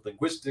 but also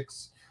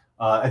linguistics.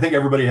 I think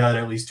everybody had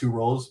at least 2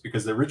 roles,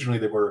 because originally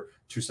they were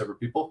 2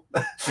 separate people.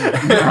 and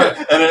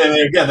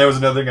again, that was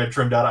another thing I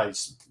trimmed out. I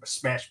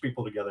smashed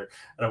people together,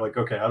 and I'm like,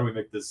 okay, how do we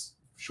make this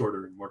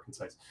shorter and more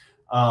concise?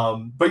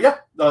 But yeah,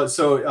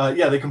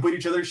 they complete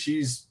each other.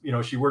 She's,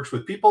 she works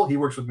with people, he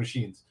works with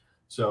machines.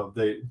 So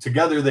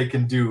together they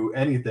can do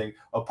anything.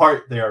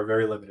 Apart, they are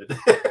very limited.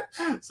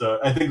 So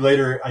I think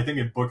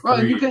in book 3.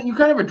 Well, you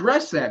kind of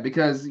address that,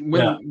 because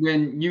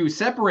when you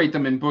separate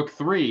them in book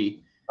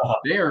 3.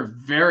 They are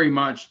very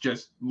much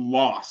just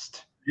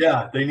lost.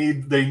 Yeah,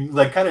 they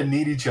like kind of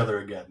need each other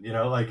again,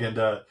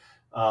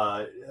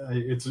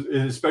 it's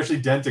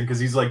especially Denton, because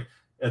he's like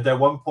at that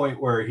one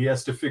point where he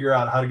has to figure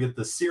out how to get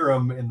the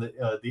serum and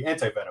the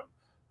anti-venom.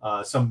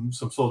 Some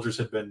soldiers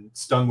had been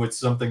stung with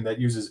something that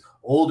uses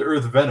old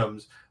Earth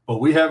venoms, but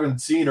we haven't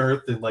seen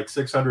Earth in like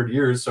 600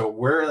 years. So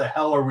where the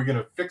hell are we going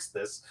to fix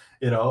this?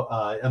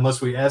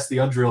 Unless we ask the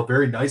Undrill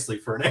very nicely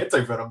for an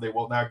anti-venom, they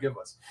will not give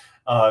us.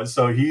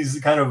 So he's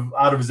kind of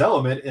out of his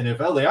element. And if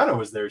Eliana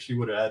was there, she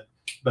would have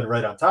been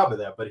right on top of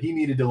that. But he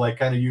needed to like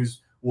kind of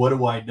use, what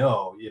do I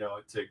know,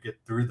 to get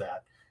through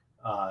that.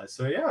 I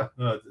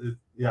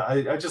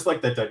just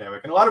like that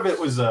dynamic. And a lot of it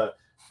was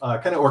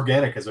kind of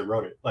organic as I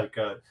wrote it. Like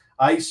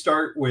I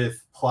start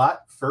with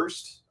plot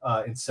first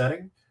in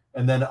setting,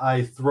 and then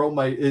I throw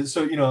like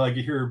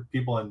you hear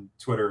people on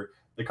Twitter,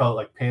 they call it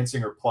like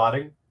pantsing or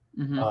plotting.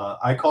 Mm-hmm.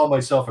 I call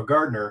myself a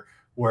gardener,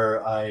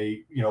 where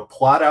I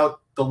plot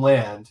out the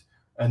land,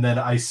 and then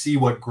I see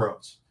what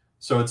grows.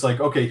 So it's like,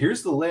 okay,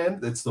 here's the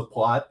land, it's the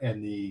plot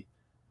and the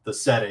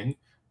setting,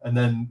 and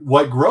then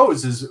what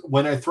grows is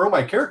when I throw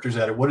my characters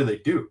at it, what do they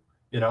do?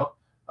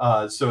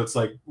 So it's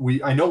like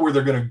I know where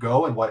they're going to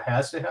go and what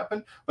has to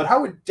happen, but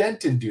how would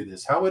Denton do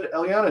this? How would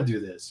Eliana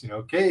do this?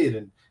 Cade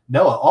and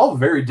Nella, all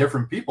very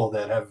different people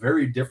that have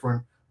very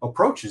different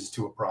approaches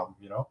to a problem.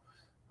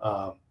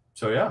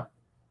 So yeah,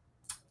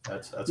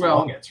 that's a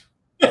long answer.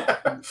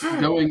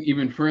 Going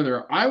even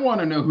further, I want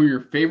to know who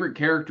your favorite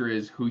character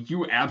is, who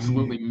you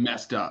absolutely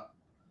messed up.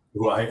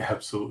 Who I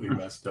absolutely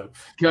messed up.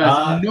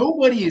 Because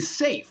nobody is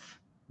safe.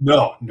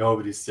 No,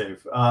 nobody's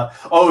safe.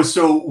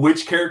 So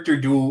which character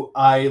do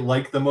I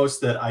like the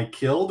most that I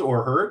killed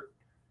or hurt?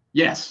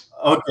 Yes.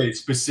 Okay,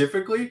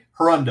 specifically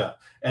Harunda.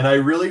 And I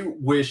really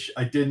wish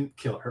I didn't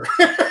kill her.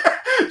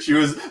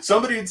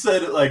 Somebody had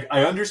said, like,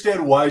 I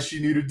understand why she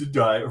needed to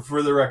die.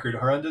 For the record,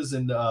 Harunda's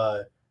in,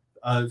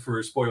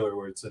 for spoiler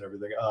words and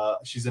everything,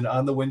 she's in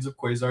On the Winds of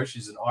Quasar.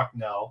 She's an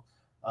Ocnell.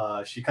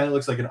 She kind of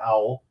looks like an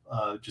owl,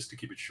 just to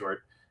keep it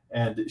short.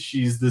 And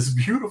she's this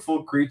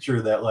beautiful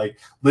creature that like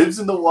lives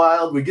in the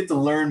wild. We get to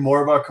learn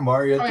more about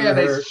Kamaria. Oh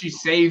yeah, she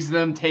saves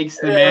them, takes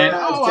them in.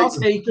 Oh, I'll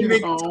take you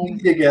home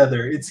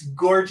together. It's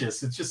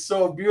gorgeous. It's just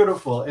so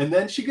beautiful. And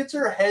then she gets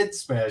her head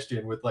smashed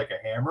in with like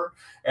a hammer.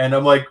 And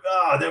I'm like,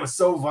 oh, that was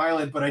so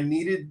violent. But I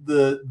needed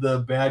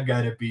the bad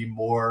guy to be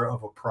more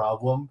of a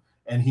problem,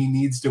 and he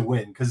needs to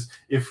win, because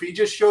if he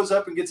just shows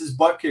up and gets his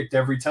butt kicked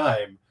every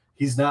time,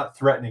 he's not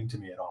threatening to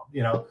me at all.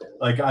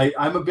 Like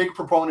I'm a big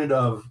proponent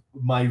of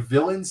my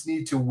villains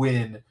need to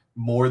win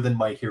more than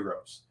my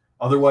heroes.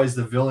 Otherwise,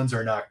 the villains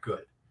are not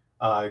good.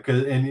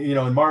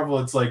 In Marvel,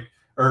 it's like,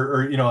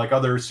 or like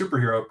other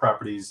superhero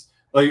properties,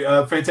 like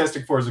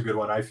Fantastic Four is a good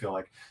one. I feel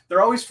like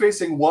they're always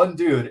facing one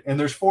dude, and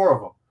there's 4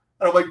 of them.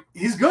 And I'm like,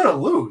 he's gonna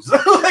lose.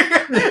 and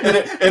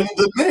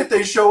the minute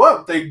they show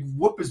up, they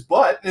whoop his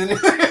butt, and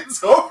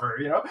it's over.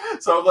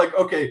 So I'm like,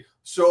 okay,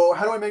 so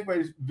how do I make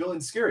my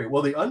villains scary?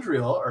 Well, the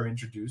Undreal are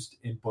introduced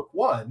in book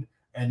 1,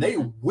 and they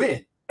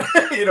win.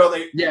 They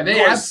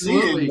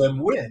absolutely seeing them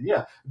win.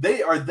 Yeah,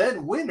 they are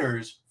then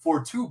winners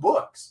for 2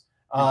 books,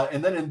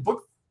 and then in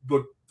book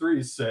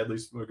 3, sadly,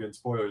 again,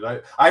 spoilers.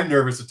 I'm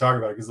nervous to talk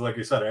about it because, like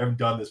I said, I haven't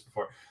done this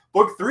before.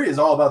 Book 3 is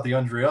all about the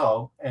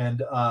Undreal,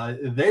 and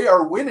they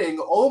are winning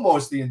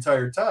almost the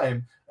entire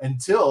time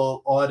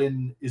until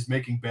Auden is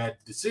making bad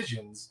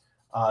decisions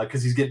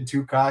because he's getting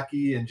too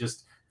cocky and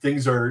just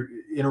things are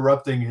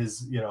interrupting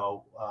his,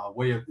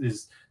 way of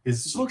his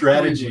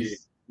strategy.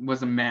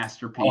 Was a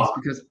masterpiece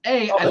because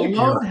I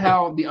loved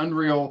how the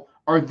Undreal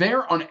are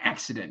there on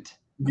accident.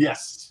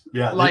 Yes,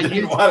 yeah, like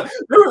they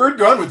were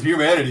done with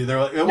humanity. They're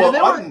like,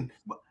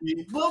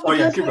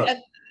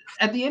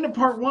 at the end of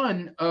part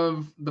 1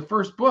 of the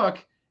first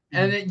book,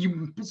 and then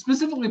you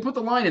specifically put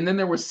the line, and then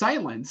there was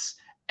silence,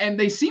 and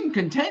they seem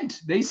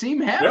content. They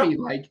seem happy.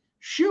 Like,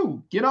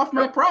 shoo, get off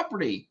my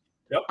property.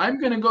 Yep.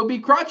 I'm gonna go be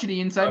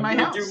crotchety inside my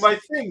house. Do my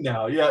thing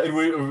now. Yeah,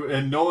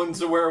 and no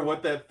one's aware of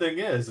what that thing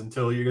is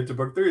until you get to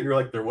book 3, and you're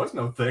like, there was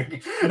no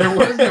thing. There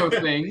was no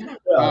thing.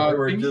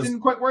 Things didn't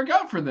quite work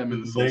out for them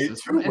in the soul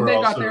system, and they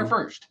got there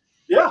first.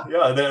 Yeah,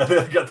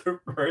 they got there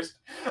first.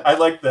 I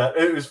like that.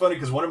 It was funny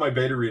because one of my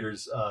beta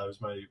readers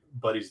was my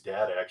buddy's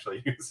dad.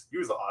 Actually, he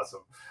was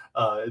awesome.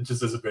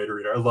 Just as a beta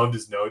reader, I loved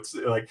his notes.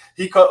 Like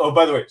he caught. Oh,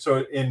 by the way,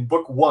 so in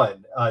book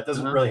 1, it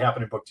doesn't really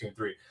happen in book 2 and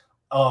 3.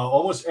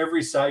 Almost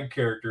every side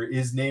character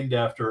is named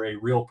after a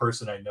real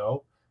person I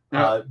know.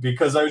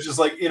 Because I was just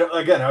like,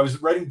 again, I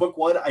was writing book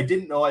 1. I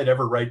didn't know I'd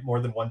ever write more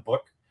than 1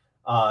 book.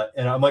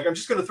 And I'm like, I'm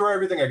just going to throw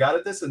everything I got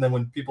at this. And then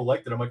when people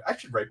liked it, I'm like, I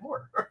should write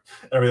more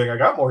and everything. I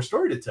got more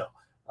story to tell.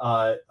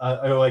 I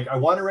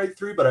want to write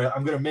 3, but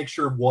I'm going to make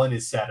sure 1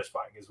 is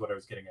satisfying is what I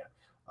was getting at.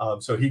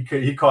 So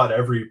he caught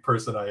every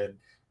person I had,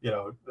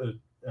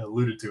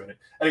 alluded to in it.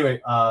 Anyway,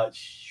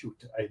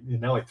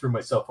 now I threw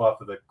myself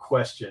off of the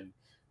question.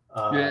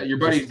 Your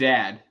buddy's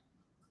dad.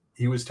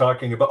 He was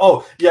talking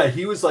about,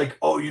 he was like,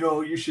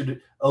 you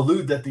should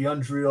allude that the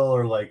Undreal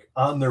are like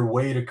on their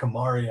way to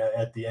Kamaria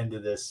at the end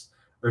of this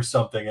or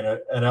something.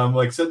 And I'm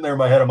like sitting there in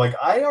my head, I'm like,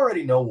 I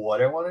already know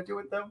what I want to do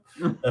with them.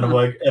 And I'm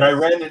like, and I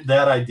ran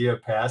that idea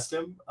past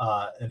him.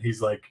 And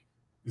he's like,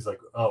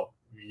 oh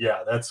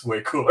yeah, that's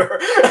way cooler.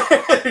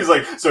 He's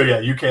like, so yeah,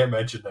 you can't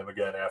mention them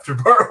again after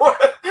part 1.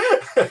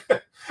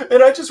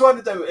 And I just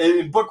wanted them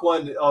in book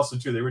 1 also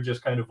too. They were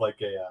just kind of like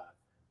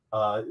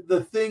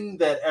the thing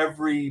that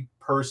every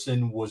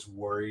person was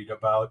worried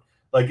about,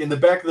 like in the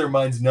back of their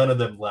minds, none of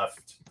them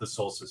left the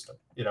soul system,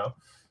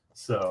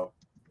 So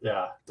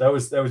yeah, that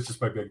was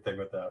just my big thing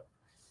with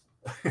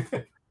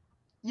that.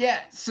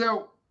 Yeah,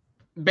 so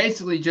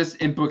basically just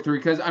in book 3,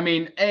 because I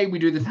mean, we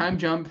do the time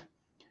jump,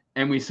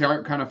 and we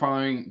start kind of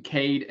following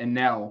Cade and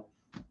Nell.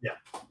 Yeah.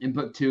 In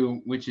book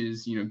 2, which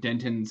is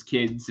Denton's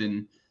kids,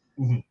 and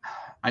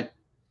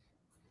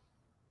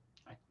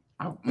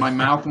my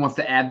mouth wants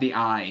to add the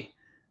I.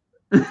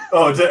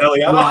 Oh, to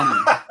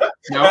Eliana.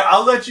 No,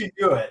 I'll let you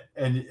do it.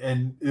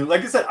 And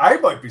like I said, I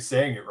might be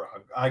saying it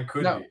wrong. I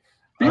could be.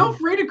 Feel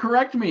free to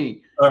correct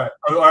me. All right.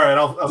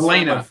 I'll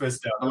slam my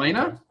fist down.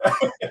 Elena?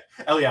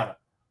 Eliana.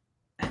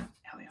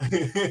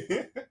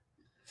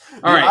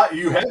 All right.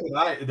 You have an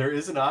I. There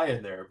is an I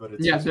in there, but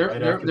it's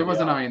there was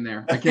an I in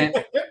there.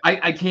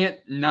 I can't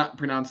not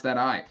pronounce that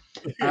I.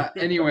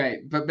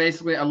 Anyway, but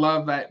basically, I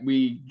love that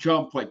we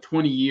jump like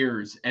 20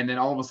 years, and then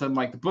all of a sudden,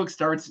 like the book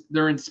starts,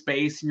 they're in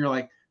space, and you're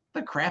like,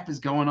 what the crap is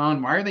going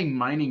on? Why are they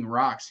mining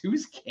rocks?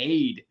 Who's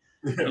Cade?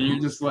 And you're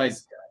just like,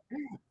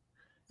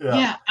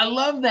 yeah, I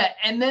love that.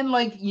 And then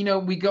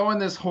we go on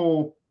this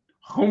whole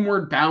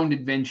Homeward Bound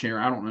adventure.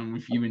 I don't know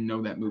if you even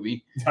know that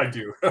movie. I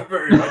do,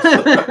 very much.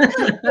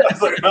 I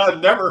was like, I've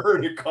never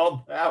heard it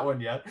called that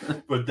one yet,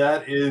 but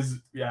that is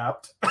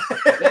apt.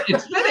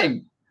 It's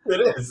fitting.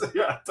 It is,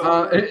 yeah.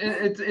 Totally.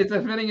 It's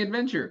a fitting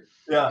adventure.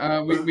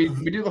 Yeah. We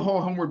do the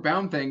whole Homeward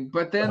Bound thing,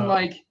 but then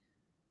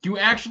you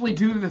actually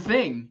do the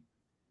thing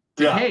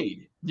to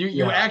Cade.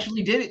 You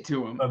actually did it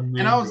to him,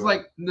 and I was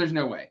like, "There's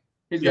no way."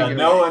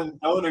 No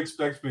one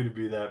expects me to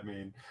be that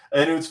mean.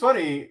 And it was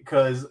funny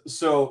because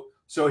so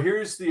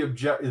here's the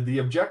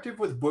objective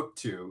with book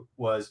 2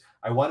 was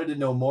I wanted to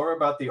know more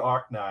about the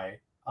Orkney,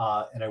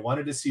 and I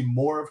wanted to see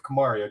more of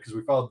Kamaria because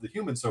we followed the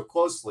humans so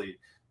closely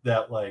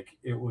that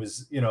it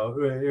was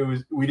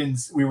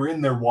we were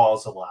in their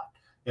walls a lot,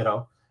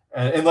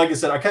 and like I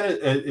said, I kind of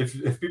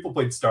if people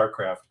played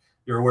StarCraft,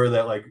 you're aware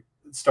that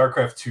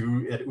StarCraft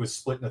 2 it was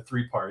split into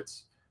 3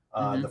 parts.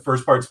 The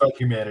first part's about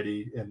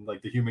humanity and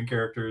the human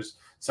characters.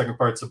 Second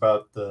part's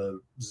about the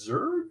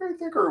Zerg, I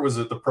think, or was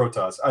it the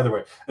Protoss? Either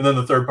way. And then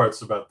the third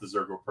part's about the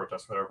Zerg or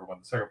Protoss, whatever one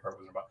the second part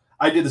was about.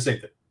 I did the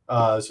same thing.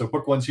 So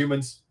book 1's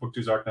humans, book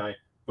 2's Orkney,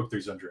 book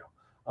 3's Undreal.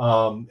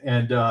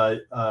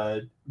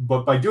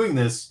 But by doing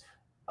this,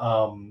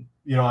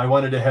 I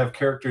wanted to have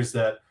characters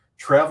that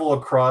travel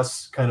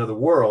across kind of the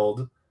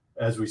world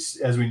as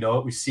we know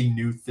it. We see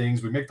new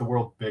things. We make the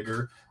world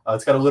bigger.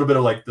 It's got a little bit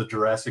of like the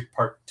Jurassic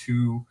Park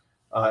 2,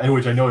 and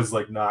which I know is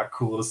like not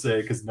cool to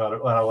say because not a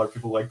lot of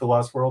people like the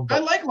Lost World.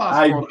 But I like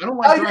Lost World. I don't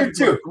like Jurassic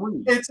do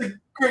Park too.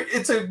 3.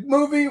 It's a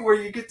movie where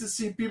you get to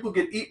see people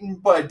get eaten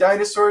by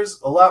dinosaurs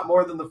a lot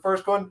more than the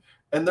first one,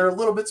 and they're a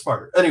little bit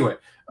smarter. Anyway,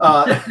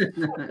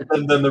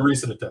 than the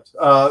recent attempts.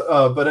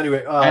 But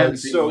anyway, I haven't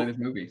seen the latest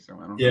movie, so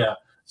I don't know. Yeah.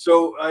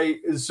 So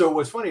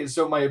what's funny is,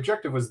 so my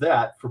objective was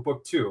that for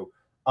book 2.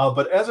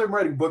 But as I'm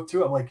writing book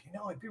 2, I'm like,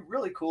 it'd be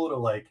really cool to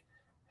like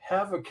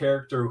have a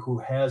character who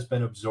has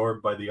been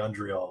absorbed by the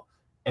Undreal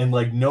and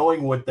like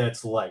knowing what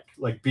that's like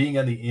being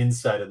on the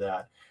inside of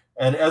that.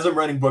 And as I'm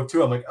writing book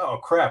 2, I'm like, oh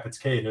crap, it's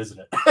Cade, isn't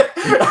it?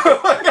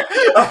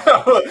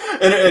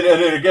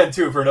 and again,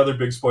 too, for another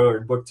big spoiler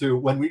in book 2,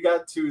 when we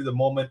got to the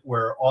moment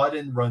where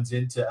Auden runs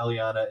into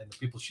Eliana and the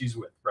people she's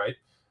with, right?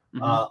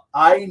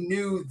 I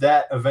knew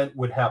that event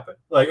would happen.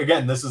 Like,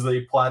 again, this is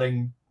the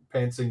plotting,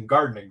 pantsing,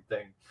 gardening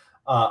thing.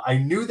 I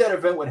knew that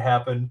event would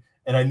happen,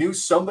 and I knew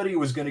somebody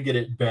was going to get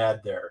it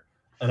bad there.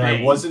 And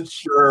I wasn't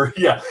sure.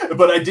 Yeah,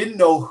 but I didn't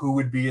know who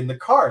would be in the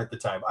car at the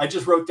time. I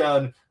just wrote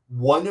down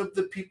one of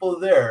the people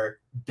there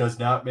does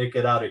not make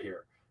it out of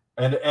here.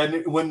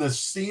 And when the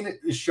scene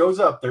shows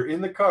up, they're in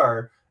the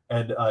car,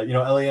 and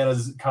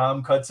Eliana's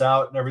comm cuts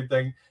out and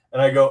everything.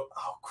 And I go,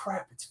 oh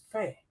crap, it's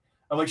Faye.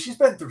 I'm like, she's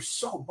been through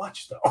so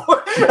much though.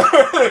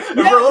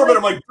 And for a little bit,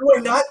 I'm like, do I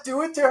not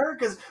do it to her?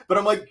 But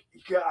I'm like,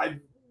 I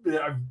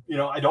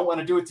don't want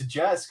to do it to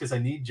Jess because I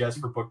need Jess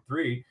for book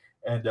 3.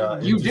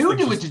 And you do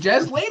it to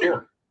Jess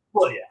later.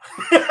 Well,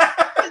 yeah.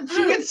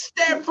 She gets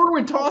stabbed through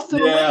and tossed in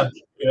the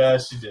lake. Yeah,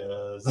 she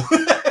does.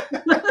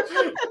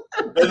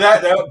 And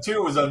that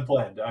too was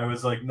unplanned. I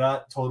was like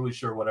not totally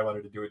sure what I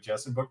wanted to do with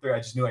Jess in book 3. I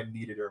just knew I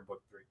needed her in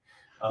book 3.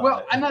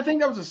 And I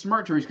think that was a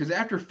smart choice because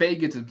after Faye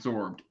gets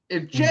absorbed,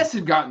 if Jess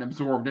had gotten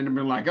absorbed and had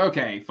been like,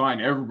 okay, fine,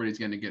 everybody's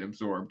going to get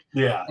absorbed.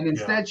 Yeah. And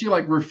instead she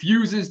like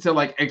refuses to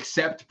like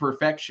accept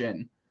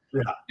perfection.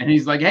 Yeah. And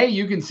he's like, hey,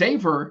 you can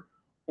save her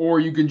or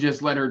you can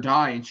just let her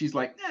die. And she's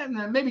like,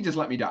 maybe just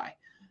let me die.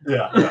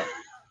 Yeah.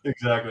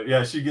 Exactly.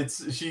 Yeah.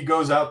 She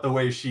goes out the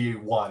way she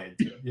wanted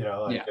to,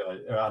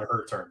 on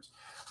her terms.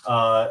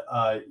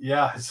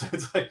 So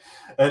it's like,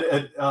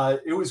 and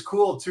it was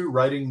cool too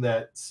writing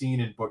that scene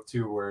in book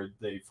 2 where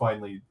they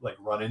finally like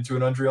run into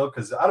an Undreal,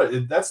 because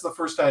that's the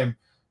first time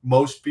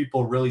most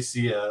people really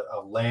see a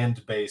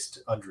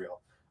land-based Undreal.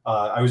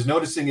 I was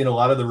noticing in a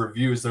lot of the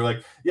reviews, they're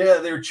like, yeah,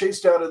 they were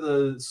chased out of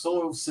the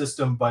solar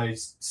system by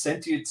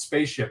sentient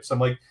spaceships. I'm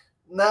like,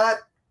 not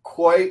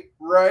quite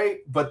right,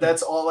 but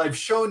that's all I've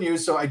shown you,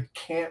 so I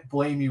can't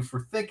blame you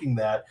for thinking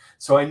that.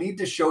 So I need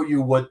to show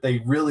you what they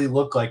really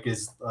look like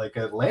is like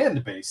a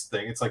land-based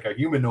thing. It's like a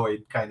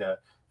humanoid kind of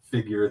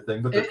figure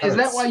thing. But is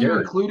that why you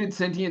included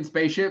sentient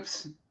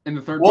spaceships in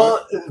the third book?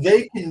 Well,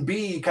 they can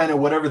be kind of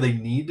whatever they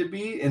need to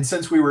be, and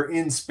since we were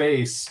in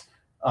space,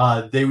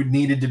 they would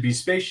needed to be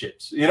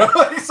spaceships,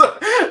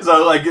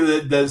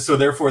 so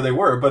therefore they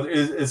were. But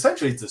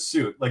essentially, it's a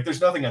suit. Like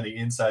there's nothing on the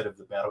inside of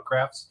the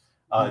battlecrafts.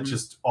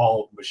 Just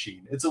all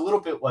machine. It's a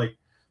little bit like,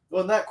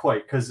 well, not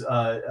quite, because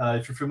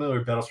if you're familiar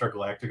with Battlestar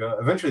Galactica,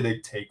 eventually they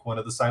take one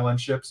of the Cylon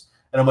ships,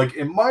 and I'm like,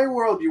 in my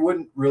world, you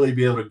wouldn't really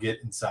be able to get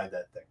inside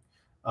that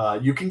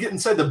thing. You can get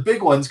inside the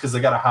big ones because they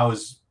got to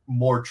house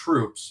more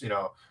troops,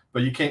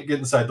 but you can't get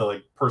inside the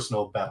like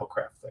personal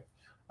battlecraft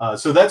thing.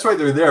 So that's why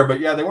they're there.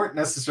 But yeah, they weren't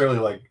necessarily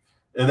like,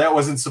 and that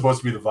wasn't supposed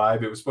to be the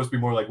vibe. It was supposed to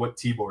be more like what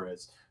Tibor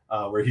is,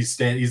 where he's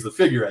the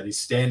figurehead. He's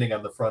standing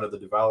on the front of the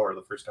Devourer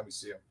the first time we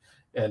see him.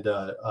 And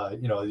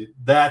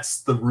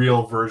that's the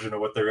real version of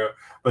what they're.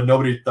 But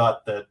nobody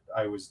thought that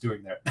I was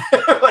doing that.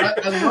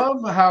 I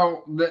love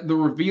how the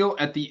reveal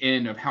at the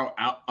end of how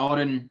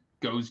Auden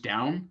goes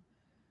down.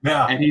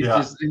 Yeah, and he's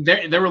just.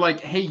 They were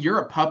like, "Hey, you're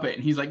a puppet,"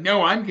 and he's like,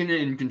 "No, I'm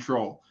in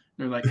control."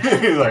 And they're like,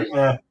 "He's like,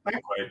 not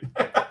quite,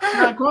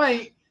 not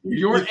quite.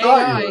 Your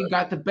AI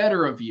got the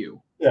better of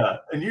you." Yeah,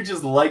 and you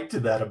just liked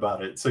that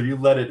about it, so you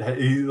let it.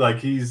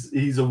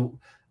 He's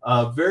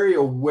very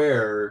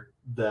aware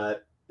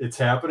that it's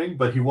happening,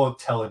 but he won't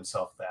tell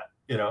himself that.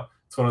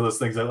 It's one of those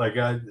things that like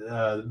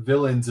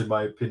villains, in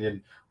my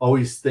opinion,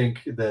 always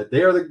think that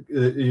they are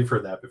you've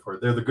heard that before.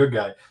 They're the good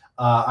guy.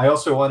 I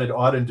also wanted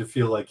Auden to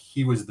feel like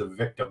he was the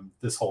victim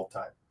this whole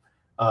time.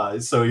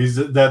 So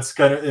that's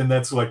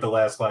like the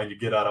last line you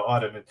get out of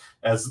Auden,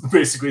 as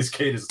basically as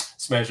Cade is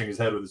smashing his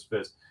head with his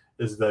fist.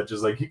 Is that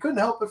just like he couldn't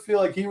help but feel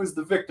like he was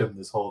the victim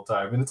this whole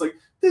time, and it's like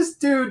this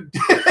dude.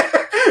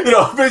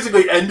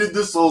 Basically ended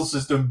the soul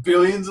system.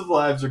 Billions of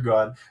lives are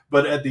gone.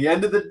 But at the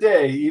end of the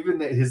day, even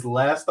his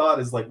last thought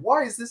is like,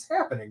 why is this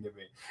happening to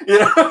me?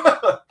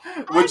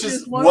 Which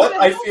is what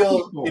I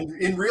feel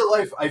in real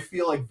life. I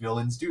feel like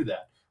villains do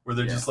that, where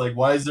they're just like,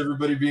 why is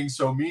everybody being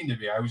so mean to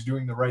me? I was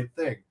doing the right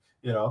thing,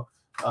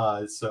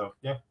 So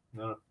yeah,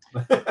 no.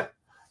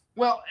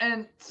 Well,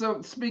 and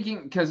so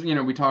speaking, because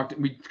we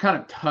kind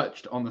of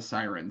touched on the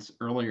sirens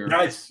earlier.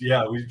 Nice,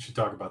 yeah, we should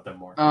talk about them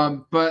more.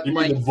 But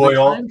like the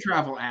time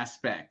travel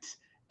aspect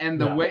And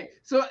the way,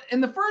 so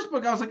in the first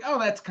book, I was like, oh,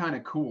 that's kind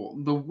of cool.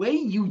 The way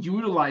you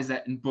utilize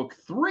that in book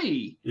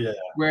 3,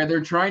 where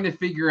they're trying to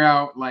figure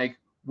out, like,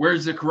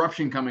 where's the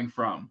corruption coming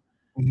from?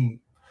 Mm-hmm.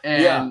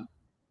 And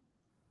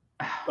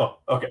oh,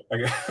 okay.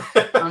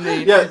 I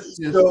mean,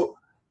 just... so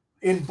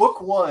in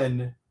book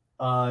 1,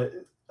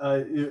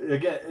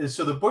 again,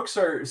 so the books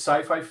are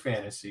sci-fi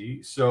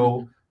fantasy.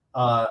 So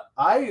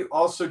I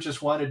also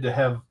just wanted to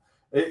have,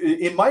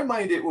 in my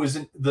mind, it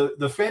wasn't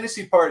the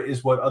fantasy part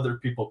is what other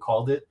people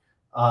called it.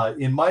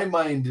 In my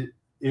mind,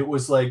 it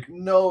was like,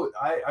 no,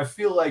 I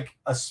feel like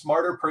a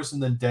smarter person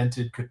than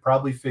Denton could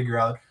probably figure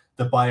out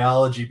the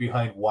biology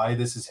behind why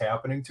this is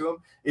happening to him.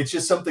 It's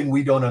just something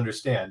we don't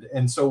understand.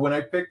 And so when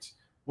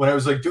I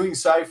was like doing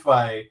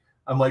sci-fi,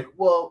 I'm like,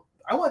 well,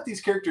 I want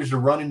these characters to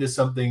run into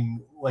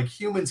something like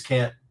humans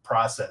can't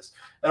process.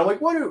 And I'm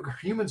like, what do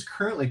humans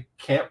currently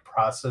can't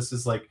process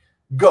is like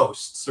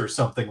ghosts or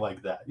something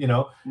like that, you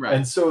know? Right.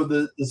 And so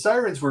the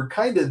sirens were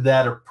kind of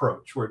that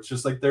approach where it's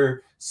just like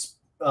they're,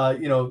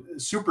 you know,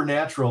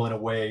 supernatural in a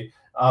way.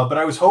 But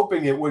I was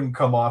hoping it wouldn't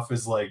come off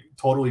as like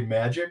totally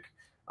magic.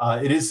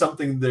 It is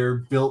something they're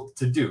built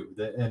to do.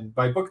 And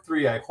by book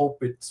 3, I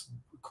hope it's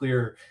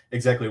clear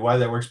exactly why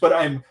that works. But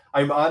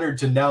I'm honored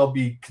to now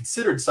be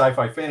considered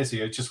sci-fi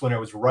fantasy. It's just when I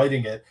was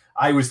writing it,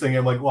 I was thinking,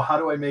 I'm like, well, how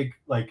do I make,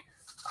 like,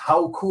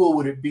 how cool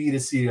would it be to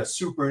see a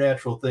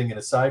supernatural thing in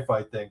a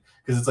sci-fi thing?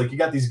 Because it's like you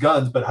got these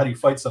guns, but how do you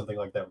fight something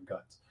like that with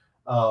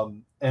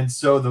guns? And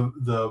so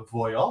the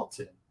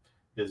Voyalton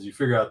is you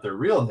figure out their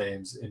real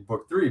names in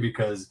book 3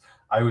 because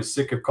I was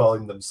sick of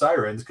calling them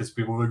sirens because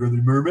people were like, are they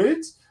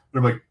mermaids? And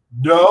I'm like,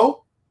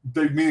 no,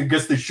 I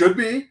guess they should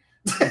be.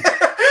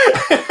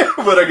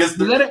 But I guess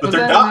they're not.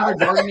 Another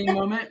bargaining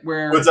moment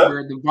where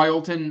the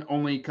Voyalton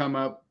only come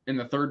up in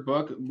the 3rd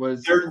book?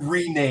 They're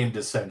renamed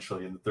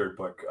essentially in the 3rd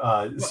book.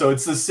 So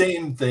it's the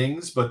same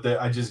things, but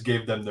I just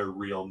gave them their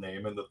real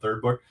name in the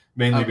 3rd book,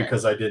 mainly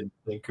because I didn't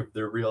think of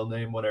their real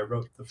name when I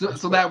wrote the first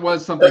book. So that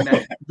was something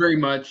that very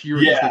much you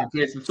were just thinking,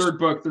 okay, it's the 3rd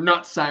book. They're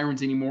not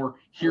sirens anymore.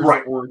 Here's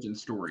the origin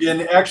story.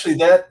 And actually,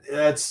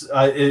 that's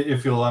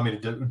if you'll allow me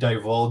to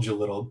divulge a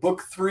little,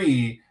 book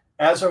 3.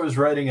 As I was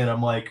writing it,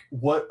 I'm like,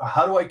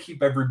 how do I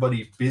keep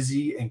everybody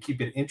busy and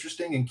keep it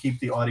interesting and keep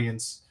the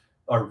audience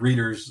or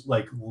readers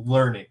like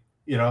learning,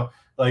 you know,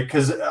 like,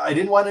 because I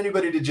didn't want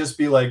anybody to just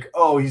be like,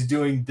 oh, he's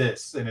doing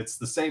this and it's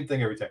the same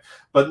thing every time.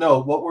 But no,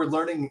 what we're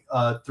learning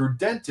through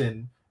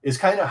Denton is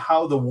kind of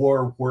how the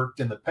war worked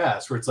in the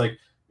past, where it's like,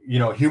 you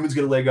know, humans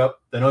get a leg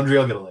up, then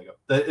Undriel get a leg up.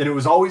 And it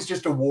was always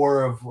just a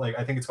war of, like,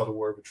 I think it's called a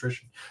war of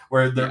attrition,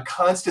 where they're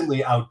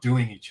constantly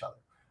outdoing each other.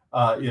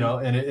 You know,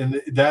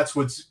 and that's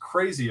what's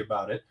crazy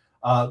about it.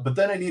 But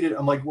then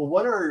I'm like, well,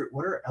 what are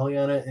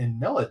Eliana and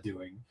Nella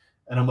doing?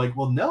 And I'm like,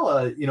 well,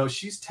 Nella, you know,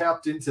 she's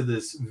tapped into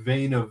this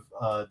vein of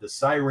the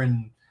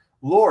siren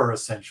lore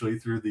essentially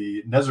through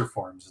the Nether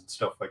forms and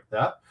stuff like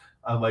that.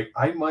 I'm like,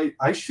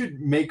 I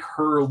should make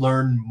her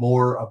learn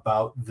more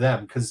about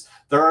them, because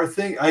there are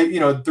things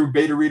you know, through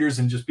beta readers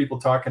and just people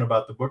talking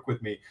about the book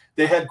with me,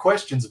 they had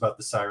questions about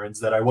the sirens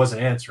that I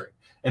wasn't answering.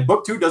 And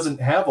book 2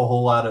 doesn't have a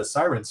whole lot of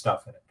siren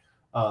stuff in it.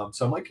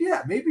 So I'm like,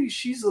 yeah, maybe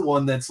she's the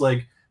one that's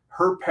like,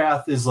 her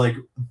path is like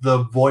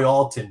the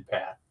Voyalton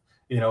path,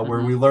 you know,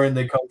 where we learn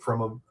they come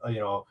from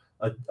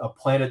a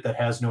planet that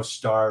has no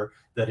star,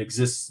 that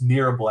exists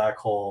near a black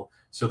hole.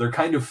 So they're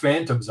kind of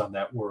phantoms on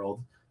that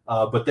world,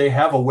 but they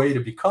have a way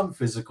to become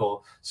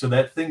physical. So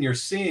that thing you're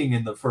seeing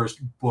in the first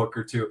book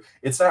or 2,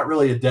 it's not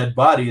really a dead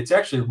body. It's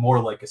actually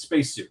more like a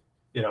spacesuit,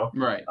 you know?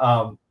 Right.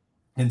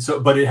 And so,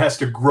 but it has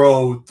to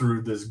grow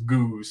through this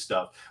goo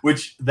stuff,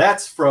 which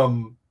that's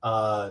from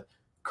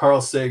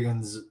Carl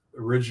Sagan's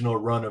original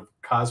run of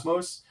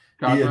Cosmos.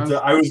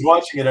 I was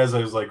watching it as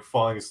I was like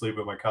falling asleep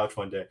on my couch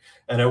one day,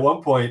 and at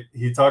one point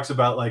he talks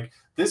about like,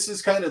 this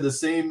is kind of the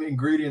same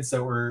ingredients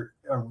that were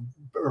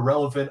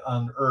irrelevant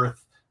on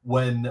Earth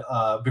when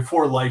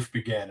before life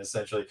began.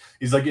 Essentially,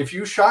 he's like, if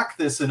you shock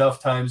this enough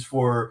times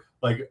for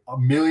like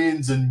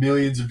millions and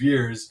millions of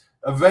years,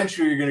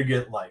 eventually you're going to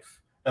get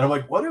life. And I'm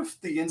like, what if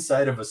the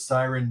inside of a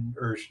siren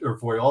or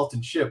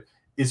Voyalton ship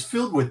is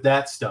filled with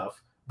that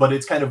stuff, but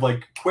it's kind of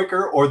like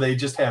quicker, or they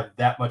just have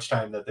that much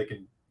time that they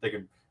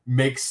can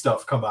make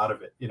stuff come out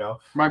of it, you know?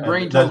 My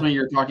brain tells me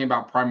you're talking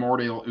about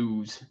primordial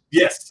ooze.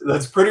 Yes,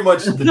 that's pretty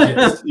much the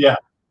gist. Yeah.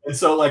 And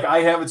so like I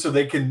have it so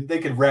they can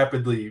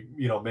rapidly,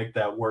 you know, make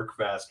that work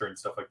faster and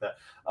stuff like that.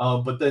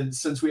 But then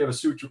since we have a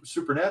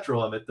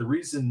supernatural element, the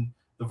reason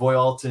the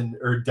Voyalton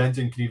or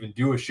Denton can even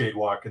do a shade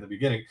walk in the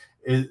beginning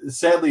is,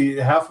 sadly,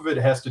 half of it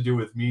has to do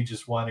with me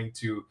just wanting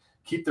to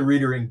keep the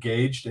reader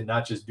engaged and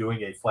not just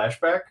doing a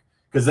flashback,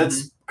 because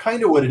that's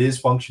kind of what it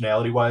is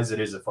functionality wise. It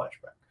is a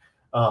flashback.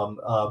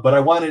 But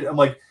I'm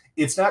like,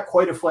 it's not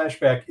quite a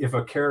flashback if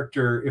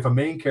a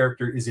main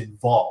character is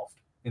involved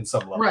in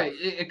some level. Right.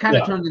 It kind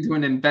of turns into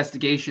an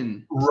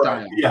investigation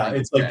style. Yeah.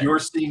 It's like you're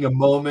seeing a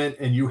moment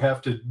and you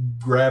have to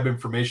grab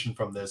information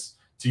from this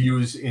to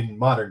use in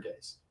modern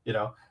days, you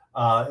know?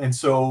 And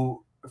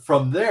so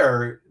from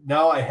there,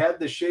 now I had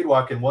this shade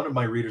walk, and one of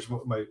my readers,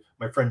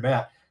 my friend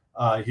Matt,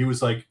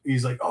 he's like,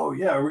 oh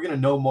yeah, we're gonna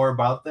know more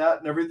about that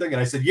and everything.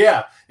 And I said,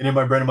 yeah. And in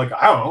my brain, I'm like,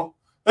 I don't know.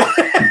 But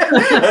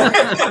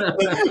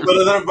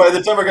then by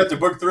the time I got to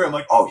book 3, I'm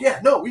like, oh yeah,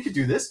 no, we could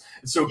do this.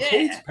 And so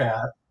Cade's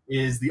path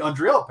is the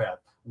Undriel path.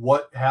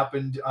 What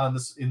happened on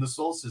this in the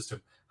soul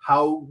system?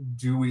 How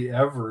do we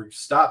ever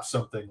stop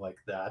something like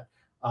that?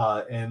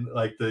 And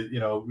like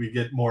we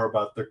get more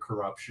about the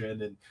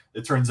corruption, and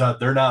it turns out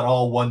they're not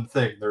all one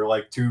thing. They're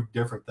like 2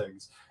 different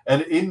things.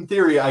 And in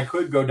theory, I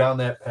could go down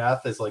that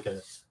path as like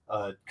a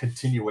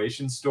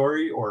continuation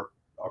story or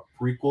a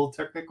prequel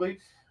technically.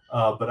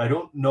 But I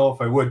don't know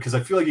if I would, because I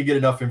feel like you get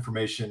enough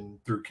information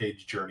through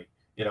Cade's journey,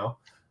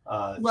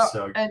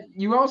 So and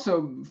you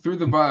also through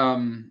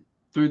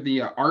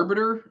the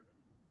Arbiter.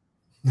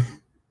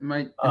 Am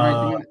I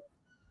doing it?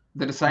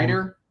 The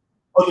Decider?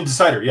 Oh, the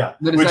Decider, yeah.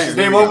 Which his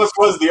name almost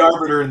was the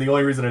Arbiter, and the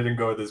only reason I didn't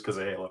go with this because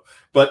of Halo.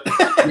 But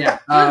yeah.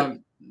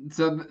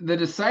 So the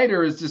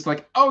Decider is just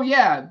like, oh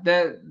yeah,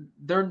 the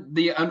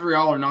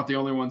Undriel are not the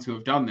only ones who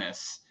have done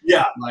this.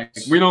 Yeah, like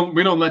we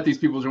don't let these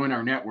people join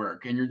our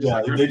network, and you're just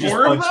like, they just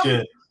punched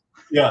in.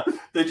 Yeah,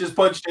 they just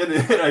punched in,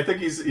 and I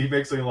think he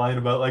makes a line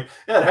about like,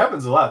 yeah, it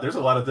happens a lot. There's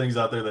a lot of things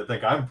out there that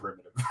think I'm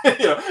primitive,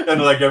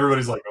 and like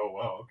everybody's like, oh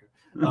wow,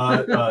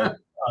 okay.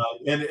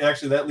 And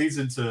actually, that leads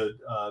into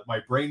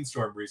my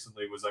brainstorm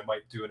recently. Was I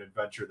might do an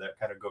adventure that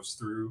kind of goes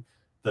through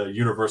the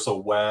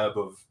universal web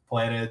of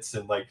planets,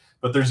 and like,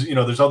 but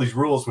there's all these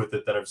rules with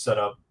it that I've set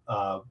up.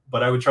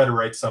 But I would try to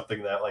write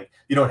something that like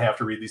you don't have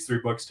to read these 3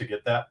 books to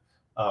get that.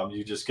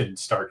 You just can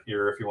start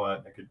here if you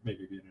want. It could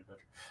maybe be an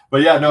adventure.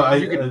 But yeah, no,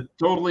 you could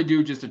totally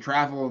do just a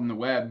travel in the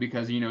web,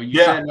 because you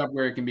set it up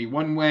where it can be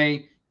 1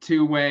 way,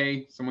 2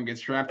 way. Someone gets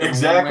trapped.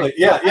 Exactly.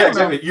 Yeah,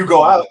 exactly. You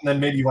go out and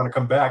then maybe you want to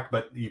come back,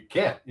 but you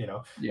can't.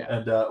 Yeah.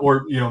 And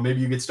or maybe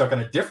you get stuck on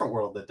a different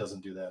world that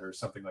doesn't do that or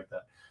something like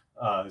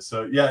that.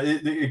 So yeah,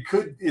 it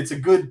could. It's a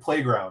good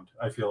playground,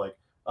 I feel like.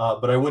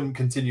 But I wouldn't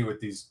continue with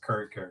these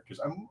current characters.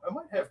 I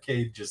might have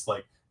Cade just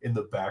like in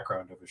the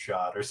background of a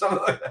shot or something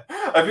like that.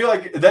 I feel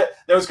like that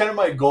was kind of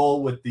my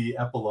goal with the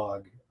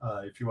epilogue.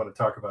 If you want to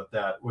talk about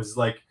that, was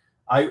like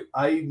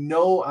I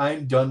know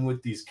I'm done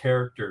with these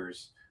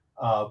characters,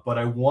 but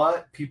I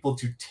want people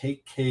to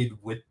take Cade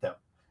with them.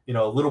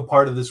 A little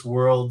part of this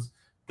world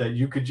that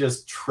you could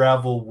just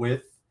travel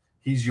with.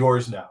 He's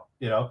yours now.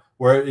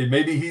 Where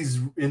maybe he's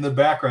in the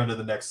background of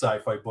the next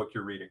sci-fi book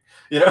you're reading.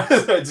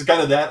 It's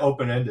kind of that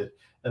open-ended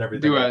and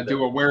everything.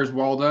 Do a Where's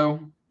Waldo?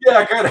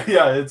 Yeah, kind of.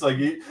 Yeah, it's like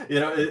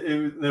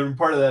and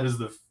part of that is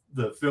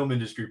the film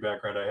industry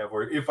background I have.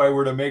 Where if I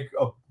were to make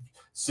a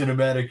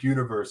cinematic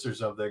universe or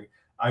something,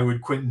 I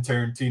would Quentin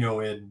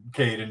Tarantino in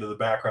Cade into the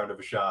background of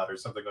a shot or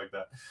something like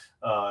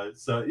that.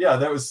 So yeah,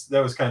 that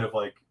was kind of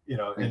like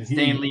and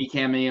Stan Lee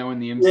cameo in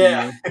the MCU.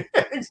 Yeah,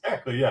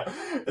 exactly. Yeah,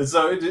 and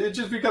so it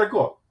just be kind of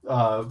cool.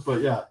 But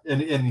yeah,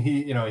 and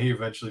he he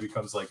eventually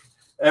becomes like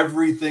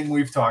everything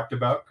we've talked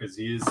about, because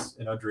he is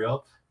an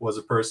Undriel, was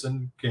a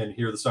person, can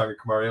hear the song of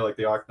Kamaria like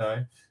the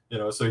Ocnai,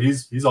 so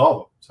he's all of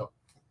them. So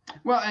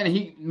well, and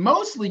he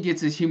mostly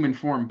gets his human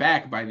form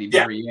back by the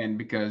very end,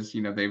 because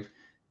they've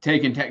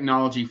taken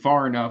technology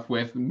far enough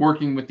with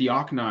working with the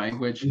Ocnai,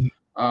 which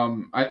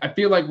I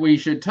feel like we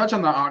should touch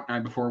on the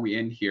Ocnai before we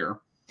end here.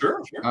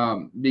 Sure.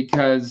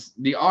 Because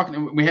the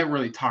Ocnai, we haven't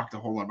really talked a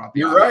whole lot about the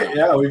You're Ocnai. right.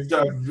 Yeah, we've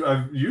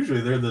done. Usually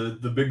they're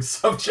the big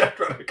subject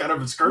when I kind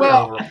of skirt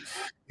over them.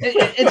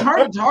 It's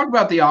hard to talk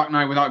about the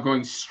Ocnai without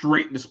going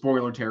straight into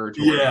spoiler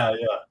territory. Yeah.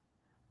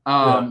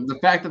 The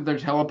fact that they're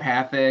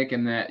telepathic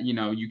and that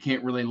you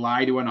can't really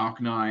lie to an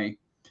Ocnai,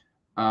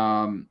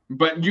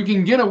 but you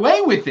can get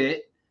away with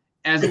it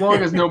as long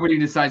as nobody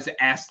decides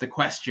to ask the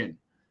question.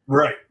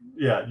 Right.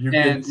 Yeah. You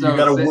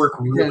got to work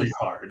really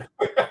hard.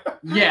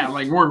 Yeah,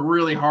 like work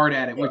really hard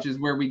at it, which is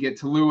where we get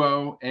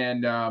Tuluo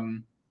and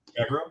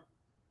Magro.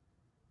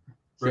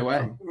 Say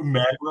what?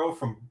 Magro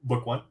from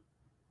book 1.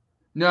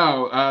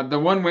 No, the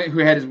one who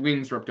had his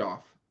wings ripped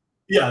off.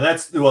 Yeah,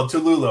 that's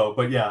Tululo,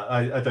 but yeah,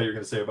 I thought you were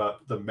going to say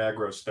about the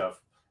Magro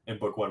stuff in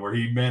book 1, where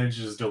he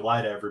manages to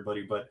lie to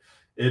everybody, but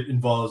it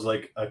involves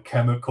like a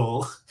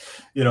chemical,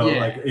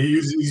 like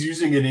he's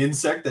using an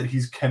insect that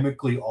he's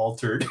chemically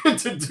altered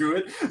to do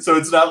it. So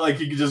it's not like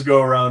he could just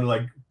go around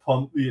like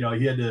pump. He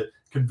had to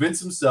convince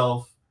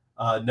himself,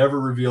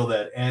 never reveal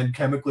that, and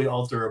chemically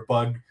alter a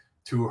bug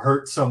to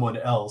hurt someone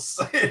else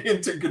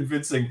into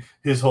convincing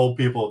his whole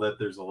people that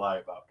there's a lie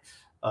about.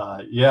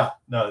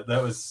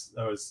 That was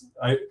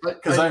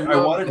because I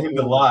wanted him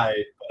to lie,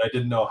 but I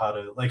didn't know how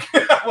to like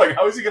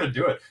how is he gonna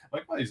do it?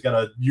 Like, well, he's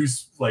gotta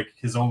use like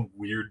his own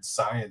weird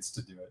science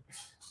to do it.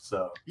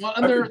 So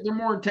and they're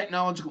more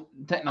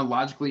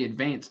technologically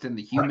advanced than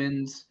the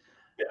humans. Right.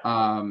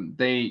 Yeah.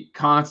 They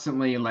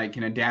constantly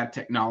can adapt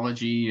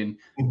technology and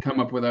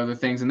come up with other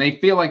things, and they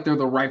feel like they're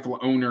the rightful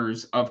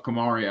owners of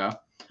Kamaria.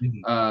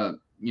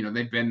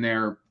 They've been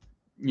there.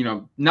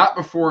 Not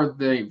before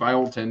the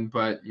Violton,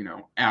 but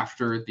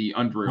after the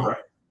Undriel. Right.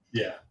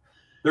 Yeah,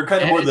 they're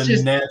kind of more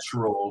the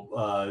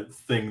natural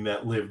thing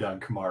that lived on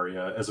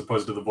Kamaria, as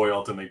opposed to the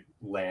Violton. They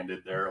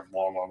landed there a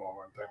long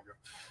time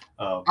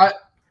ago.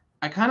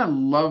 I kind of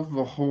love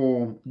the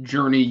whole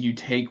journey you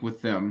take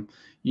with them,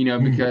 you know,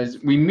 Mm. because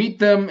we meet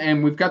them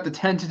and we've got the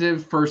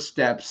tentative first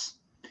steps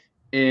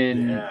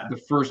in Yeah. the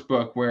first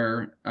book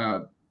where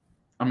I'm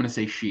going to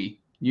say she.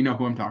 You know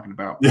who I'm talking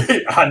about.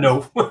 I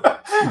know. You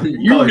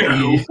can call You her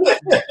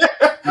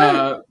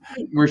know.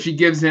 E. Where she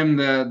gives him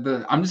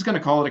the I'm just going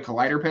to call it a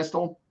collider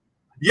pistol.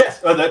 Yes,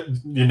 that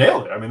you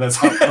nailed it. I mean,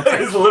 that's, Okay.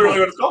 that's literally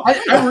what it's called.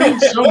 I read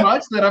so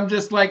much that I'm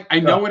just like, I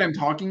know Yeah. what I'm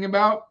talking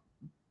about,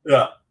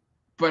 Yeah.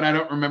 but I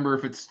don't remember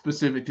if it's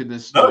specific to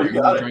this No, story. you I'm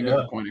really got it. trying to get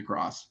Yeah. the point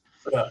across.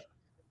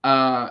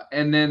 Yeah.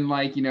 And then,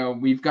 like, you know,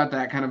 we've got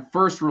that kind of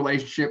first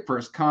relationship,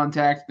 first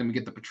contact, then we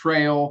get the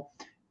betrayal,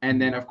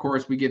 and then, of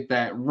course, we get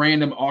that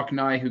random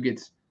Orkney who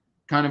gets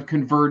kind of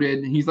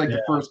converted. He's like Yeah.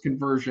 the first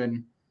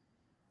conversion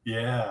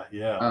Yeah.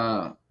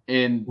 Yeah.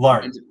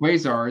 into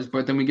Quasars,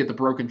 but then we get the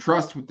broken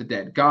trust with the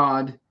dead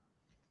god.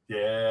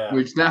 Yeah.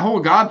 Which that whole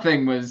god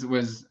thing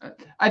was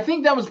I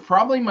think that was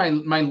probably my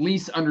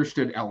least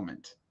understood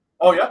element.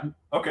 Oh yeah.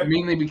 Okay.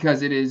 Mainly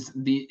because it is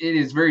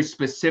very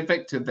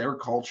specific to their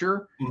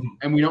culture,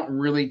 and we don't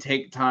really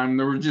take time.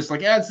 They were just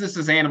like, yeah, it's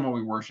this animal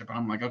we worship. And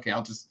I'm like, okay,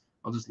 I'll just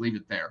leave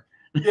it there.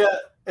 Yeah,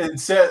 and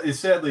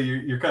sadly,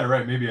 you're kind of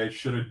right. Maybe I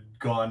should have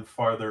gone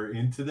farther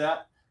into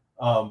that.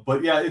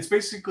 But yeah, it's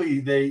basically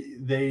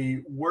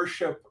they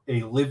worship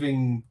a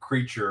living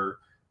creature.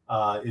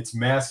 It's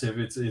massive.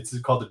 It's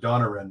called the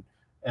Donoran,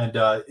 and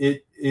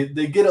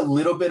they get a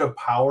little bit of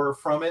power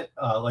from it.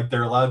 Like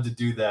they're allowed to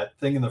do that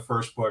thing in the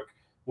first book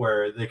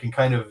where they can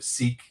kind of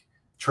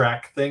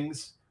track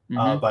things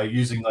by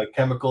using like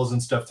chemicals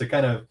and stuff to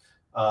kind of.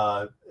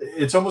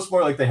 It's almost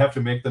more like they have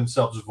to make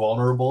themselves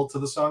vulnerable to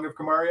the Song of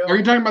Kamaria. Are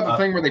you talking about the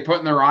thing where they put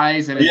in their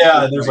eyes and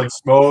yeah, there's like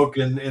smoke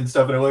and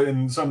stuff,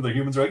 and some of the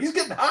humans are like, he's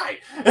getting high,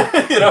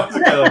 you know, it's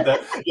kind of like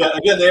that. Yeah,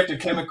 again, they have to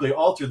chemically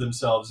alter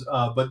themselves,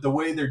 but the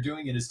way they're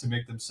doing it is to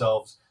make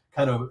themselves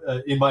kind of,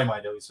 in my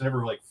mind at least, I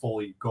never like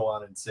fully go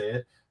on and say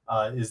it,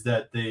 is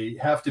that they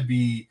have to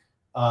be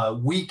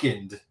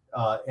weakened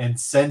and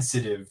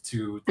sensitive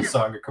to the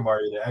Song of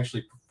Kamaria to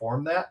actually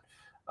perform that.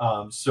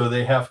 So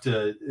they have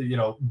to, you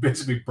know,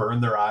 basically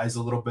burn their eyes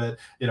a little bit,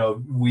 you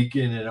know,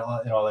 weaken and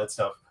all that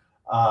stuff.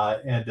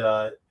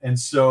 And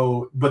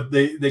so, but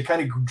they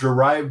kind of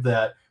derive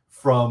that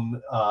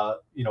from,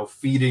 you know,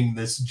 feeding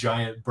this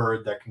giant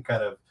bird that can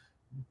kind of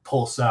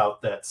pulse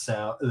out that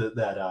sound,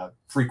 that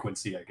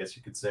frequency, I guess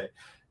you could say.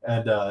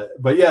 And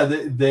but yeah,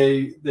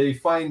 they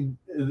kind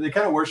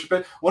of worship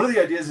it. One of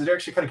the ideas, it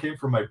actually kind of came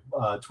from my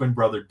twin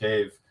brother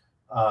Dave.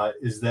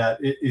 Is that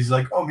he's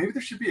like, oh, maybe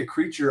there should be a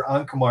creature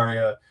on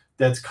Kamaria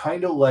that's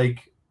kind of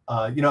like,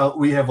 you know,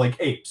 we have like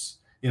apes,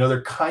 you know,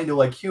 they're kind of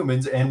like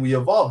humans and we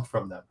evolved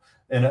from them.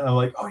 And I'm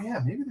like, oh yeah,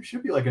 maybe there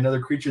should be like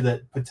another creature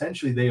that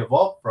potentially they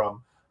evolved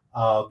from.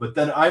 But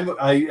then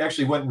I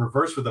actually went in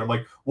reverse with it. I'm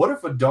like, what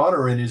if a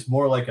Donoran is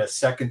more like a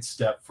second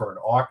step for an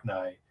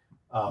Orkney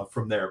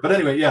from there? But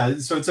anyway, yeah,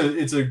 so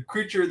it's a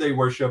creature they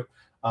worship.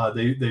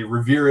 They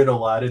revere it a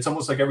lot. It's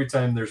almost like every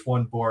time there's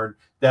one born,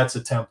 that's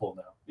a temple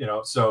now. You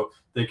know, so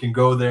they can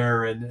go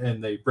there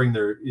and they bring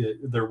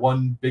their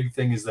one big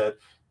thing is that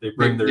they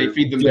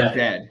feed them their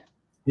dead.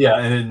 Yeah,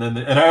 and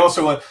I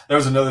also want, that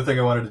was another thing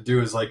I wanted to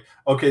do is like,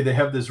 okay, they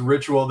have this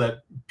ritual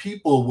that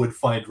people would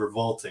find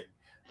revolting,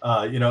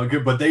 you know,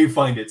 good, but they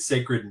find it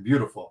sacred and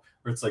beautiful.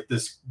 Where it's like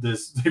this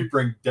they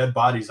bring dead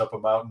bodies up a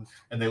mountain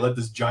and they let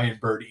this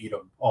giant bird eat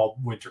them all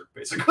winter,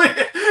 basically.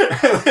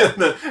 and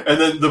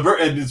then the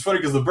bird, and it's funny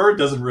because the bird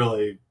doesn't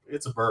really,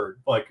 it's a bird,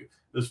 like,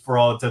 for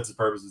all intents and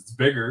purposes, it's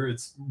bigger.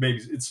 It's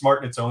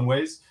smart in its own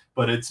ways,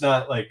 but it's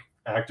not like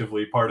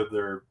actively part of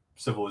their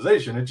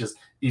civilization. It just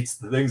eats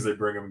the things they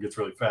bring them and gets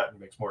really fat and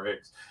makes more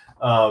eggs.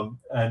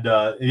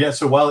 Yeah,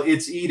 so while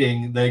it's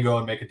eating, they go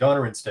and make a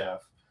Donoran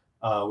staff,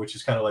 which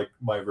is kind of like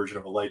my version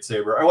of a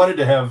lightsaber. I wanted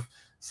to have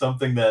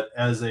something that,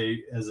 as a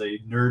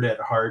nerd at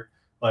heart,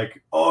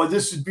 like, oh,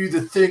 this would be the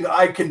thing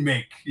I can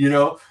make, you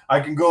know, I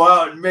can go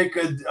out and make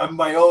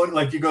my own,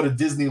 like you go to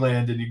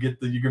Disneyland and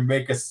you can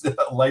make a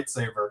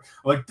lightsaber.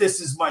 Like, this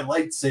is my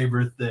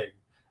lightsaber thing.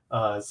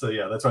 So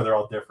yeah, that's why they're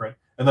all different.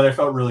 And then I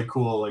felt really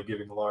cool, like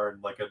giving Lauren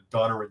like a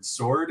Donoran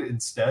sword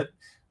instead.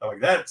 I'm like,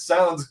 that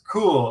sounds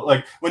cool.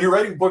 Like when you're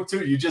writing book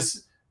 2, you're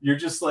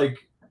just like,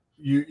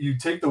 you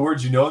take the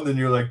words, you know, and then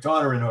you're like,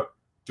 Donoran hook,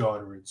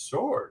 Donoran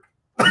sword.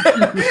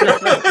 And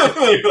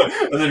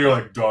then you're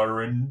like,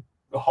 Donoran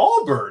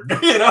halberd,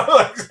 you know,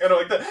 like kind of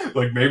like that.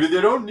 Like maybe they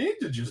don't need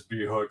to just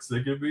be hooks;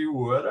 they could be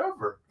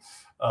whatever.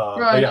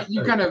 Right, yeah,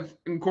 you kind of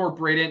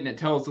incorporate it, and it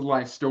tells the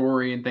life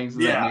story and things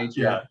of that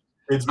nature. Yeah,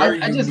 it's very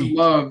I just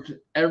loved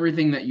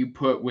everything that you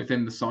put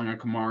within the Song of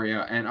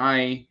Kamaria, and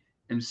I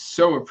am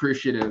so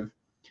appreciative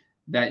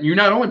that you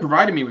not only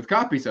provided me with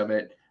copies of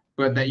it,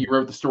 but that you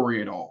wrote the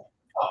story at all.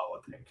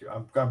 Oh, thank you.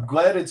 I'm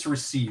glad it's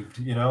received.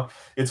 You know,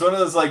 it's one of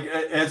those, like,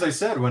 as I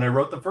said, when I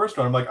wrote the first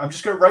one, I'm like, I'm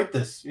just going to write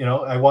this. You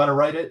know, I want to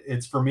write it.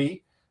 It's for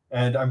me,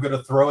 and I'm going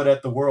to throw it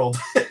at the world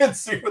and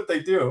see what they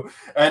do.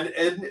 And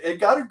it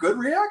got a good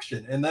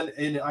reaction. And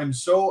I'm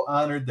so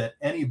honored that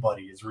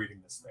anybody is reading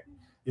this thing.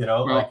 You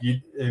know, well, like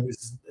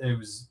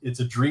it's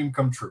a dream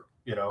come true.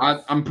 You know,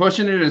 I'm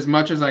pushing it as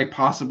much as I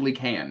possibly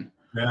can.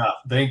 yeah.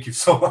 Thank you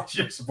so much.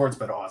 Your support's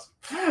been awesome.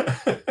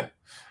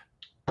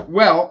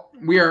 Well,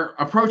 we are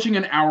approaching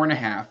an hour and a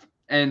half,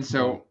 and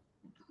so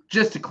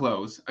just to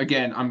close,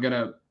 again, I'm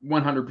gonna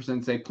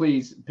 100% say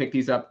please pick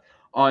these up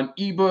on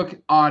ebook,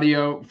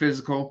 audio,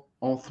 physical,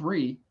 all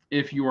three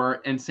if you are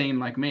insane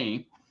like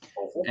me.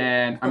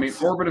 And I mean,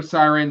 Orbit of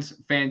Sirens,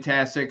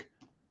 fantastic.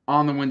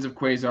 On the Winds of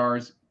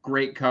Quasars,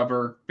 great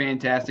cover,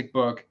 fantastic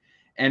book.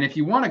 And if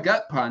you want a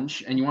gut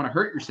punch and you want to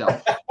hurt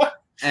yourself,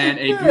 and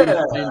a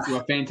beautiful end to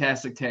a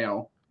fantastic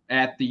tale,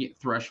 At the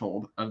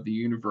Threshold of the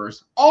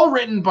Universe, all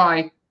written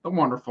by the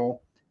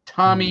wonderful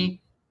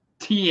Tommy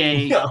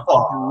T.A.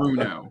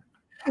 Bruno.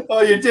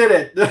 Oh, you did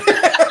it.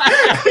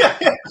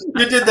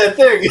 You did that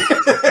thing.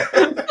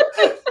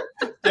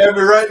 Stabbed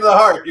me right in the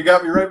heart. You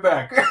got me right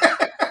back.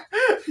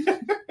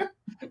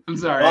 I'm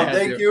sorry. Well,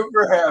 thank you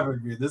for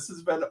having me. This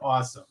has been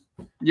awesome.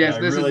 Yes,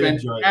 this has been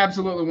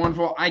absolutely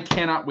wonderful. I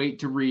cannot wait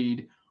to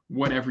read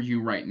whatever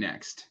you write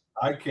next.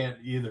 I can't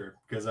either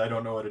because I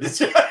don't know what it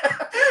is.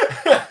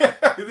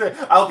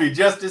 I'll be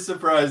just as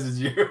surprised as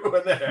you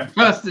when that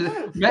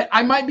happens.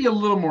 I might be a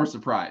little more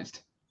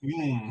surprised.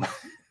 All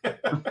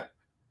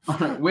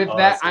right, with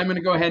that, I'm going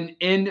to go ahead and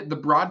end the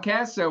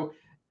broadcast. So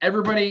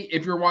everybody,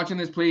 if you're watching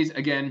this, please,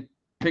 again,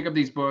 pick up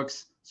these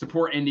books,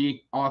 support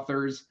indie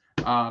authors,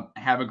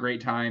 have a great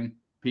time.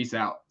 Peace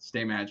out.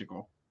 Stay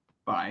magical.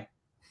 Bye.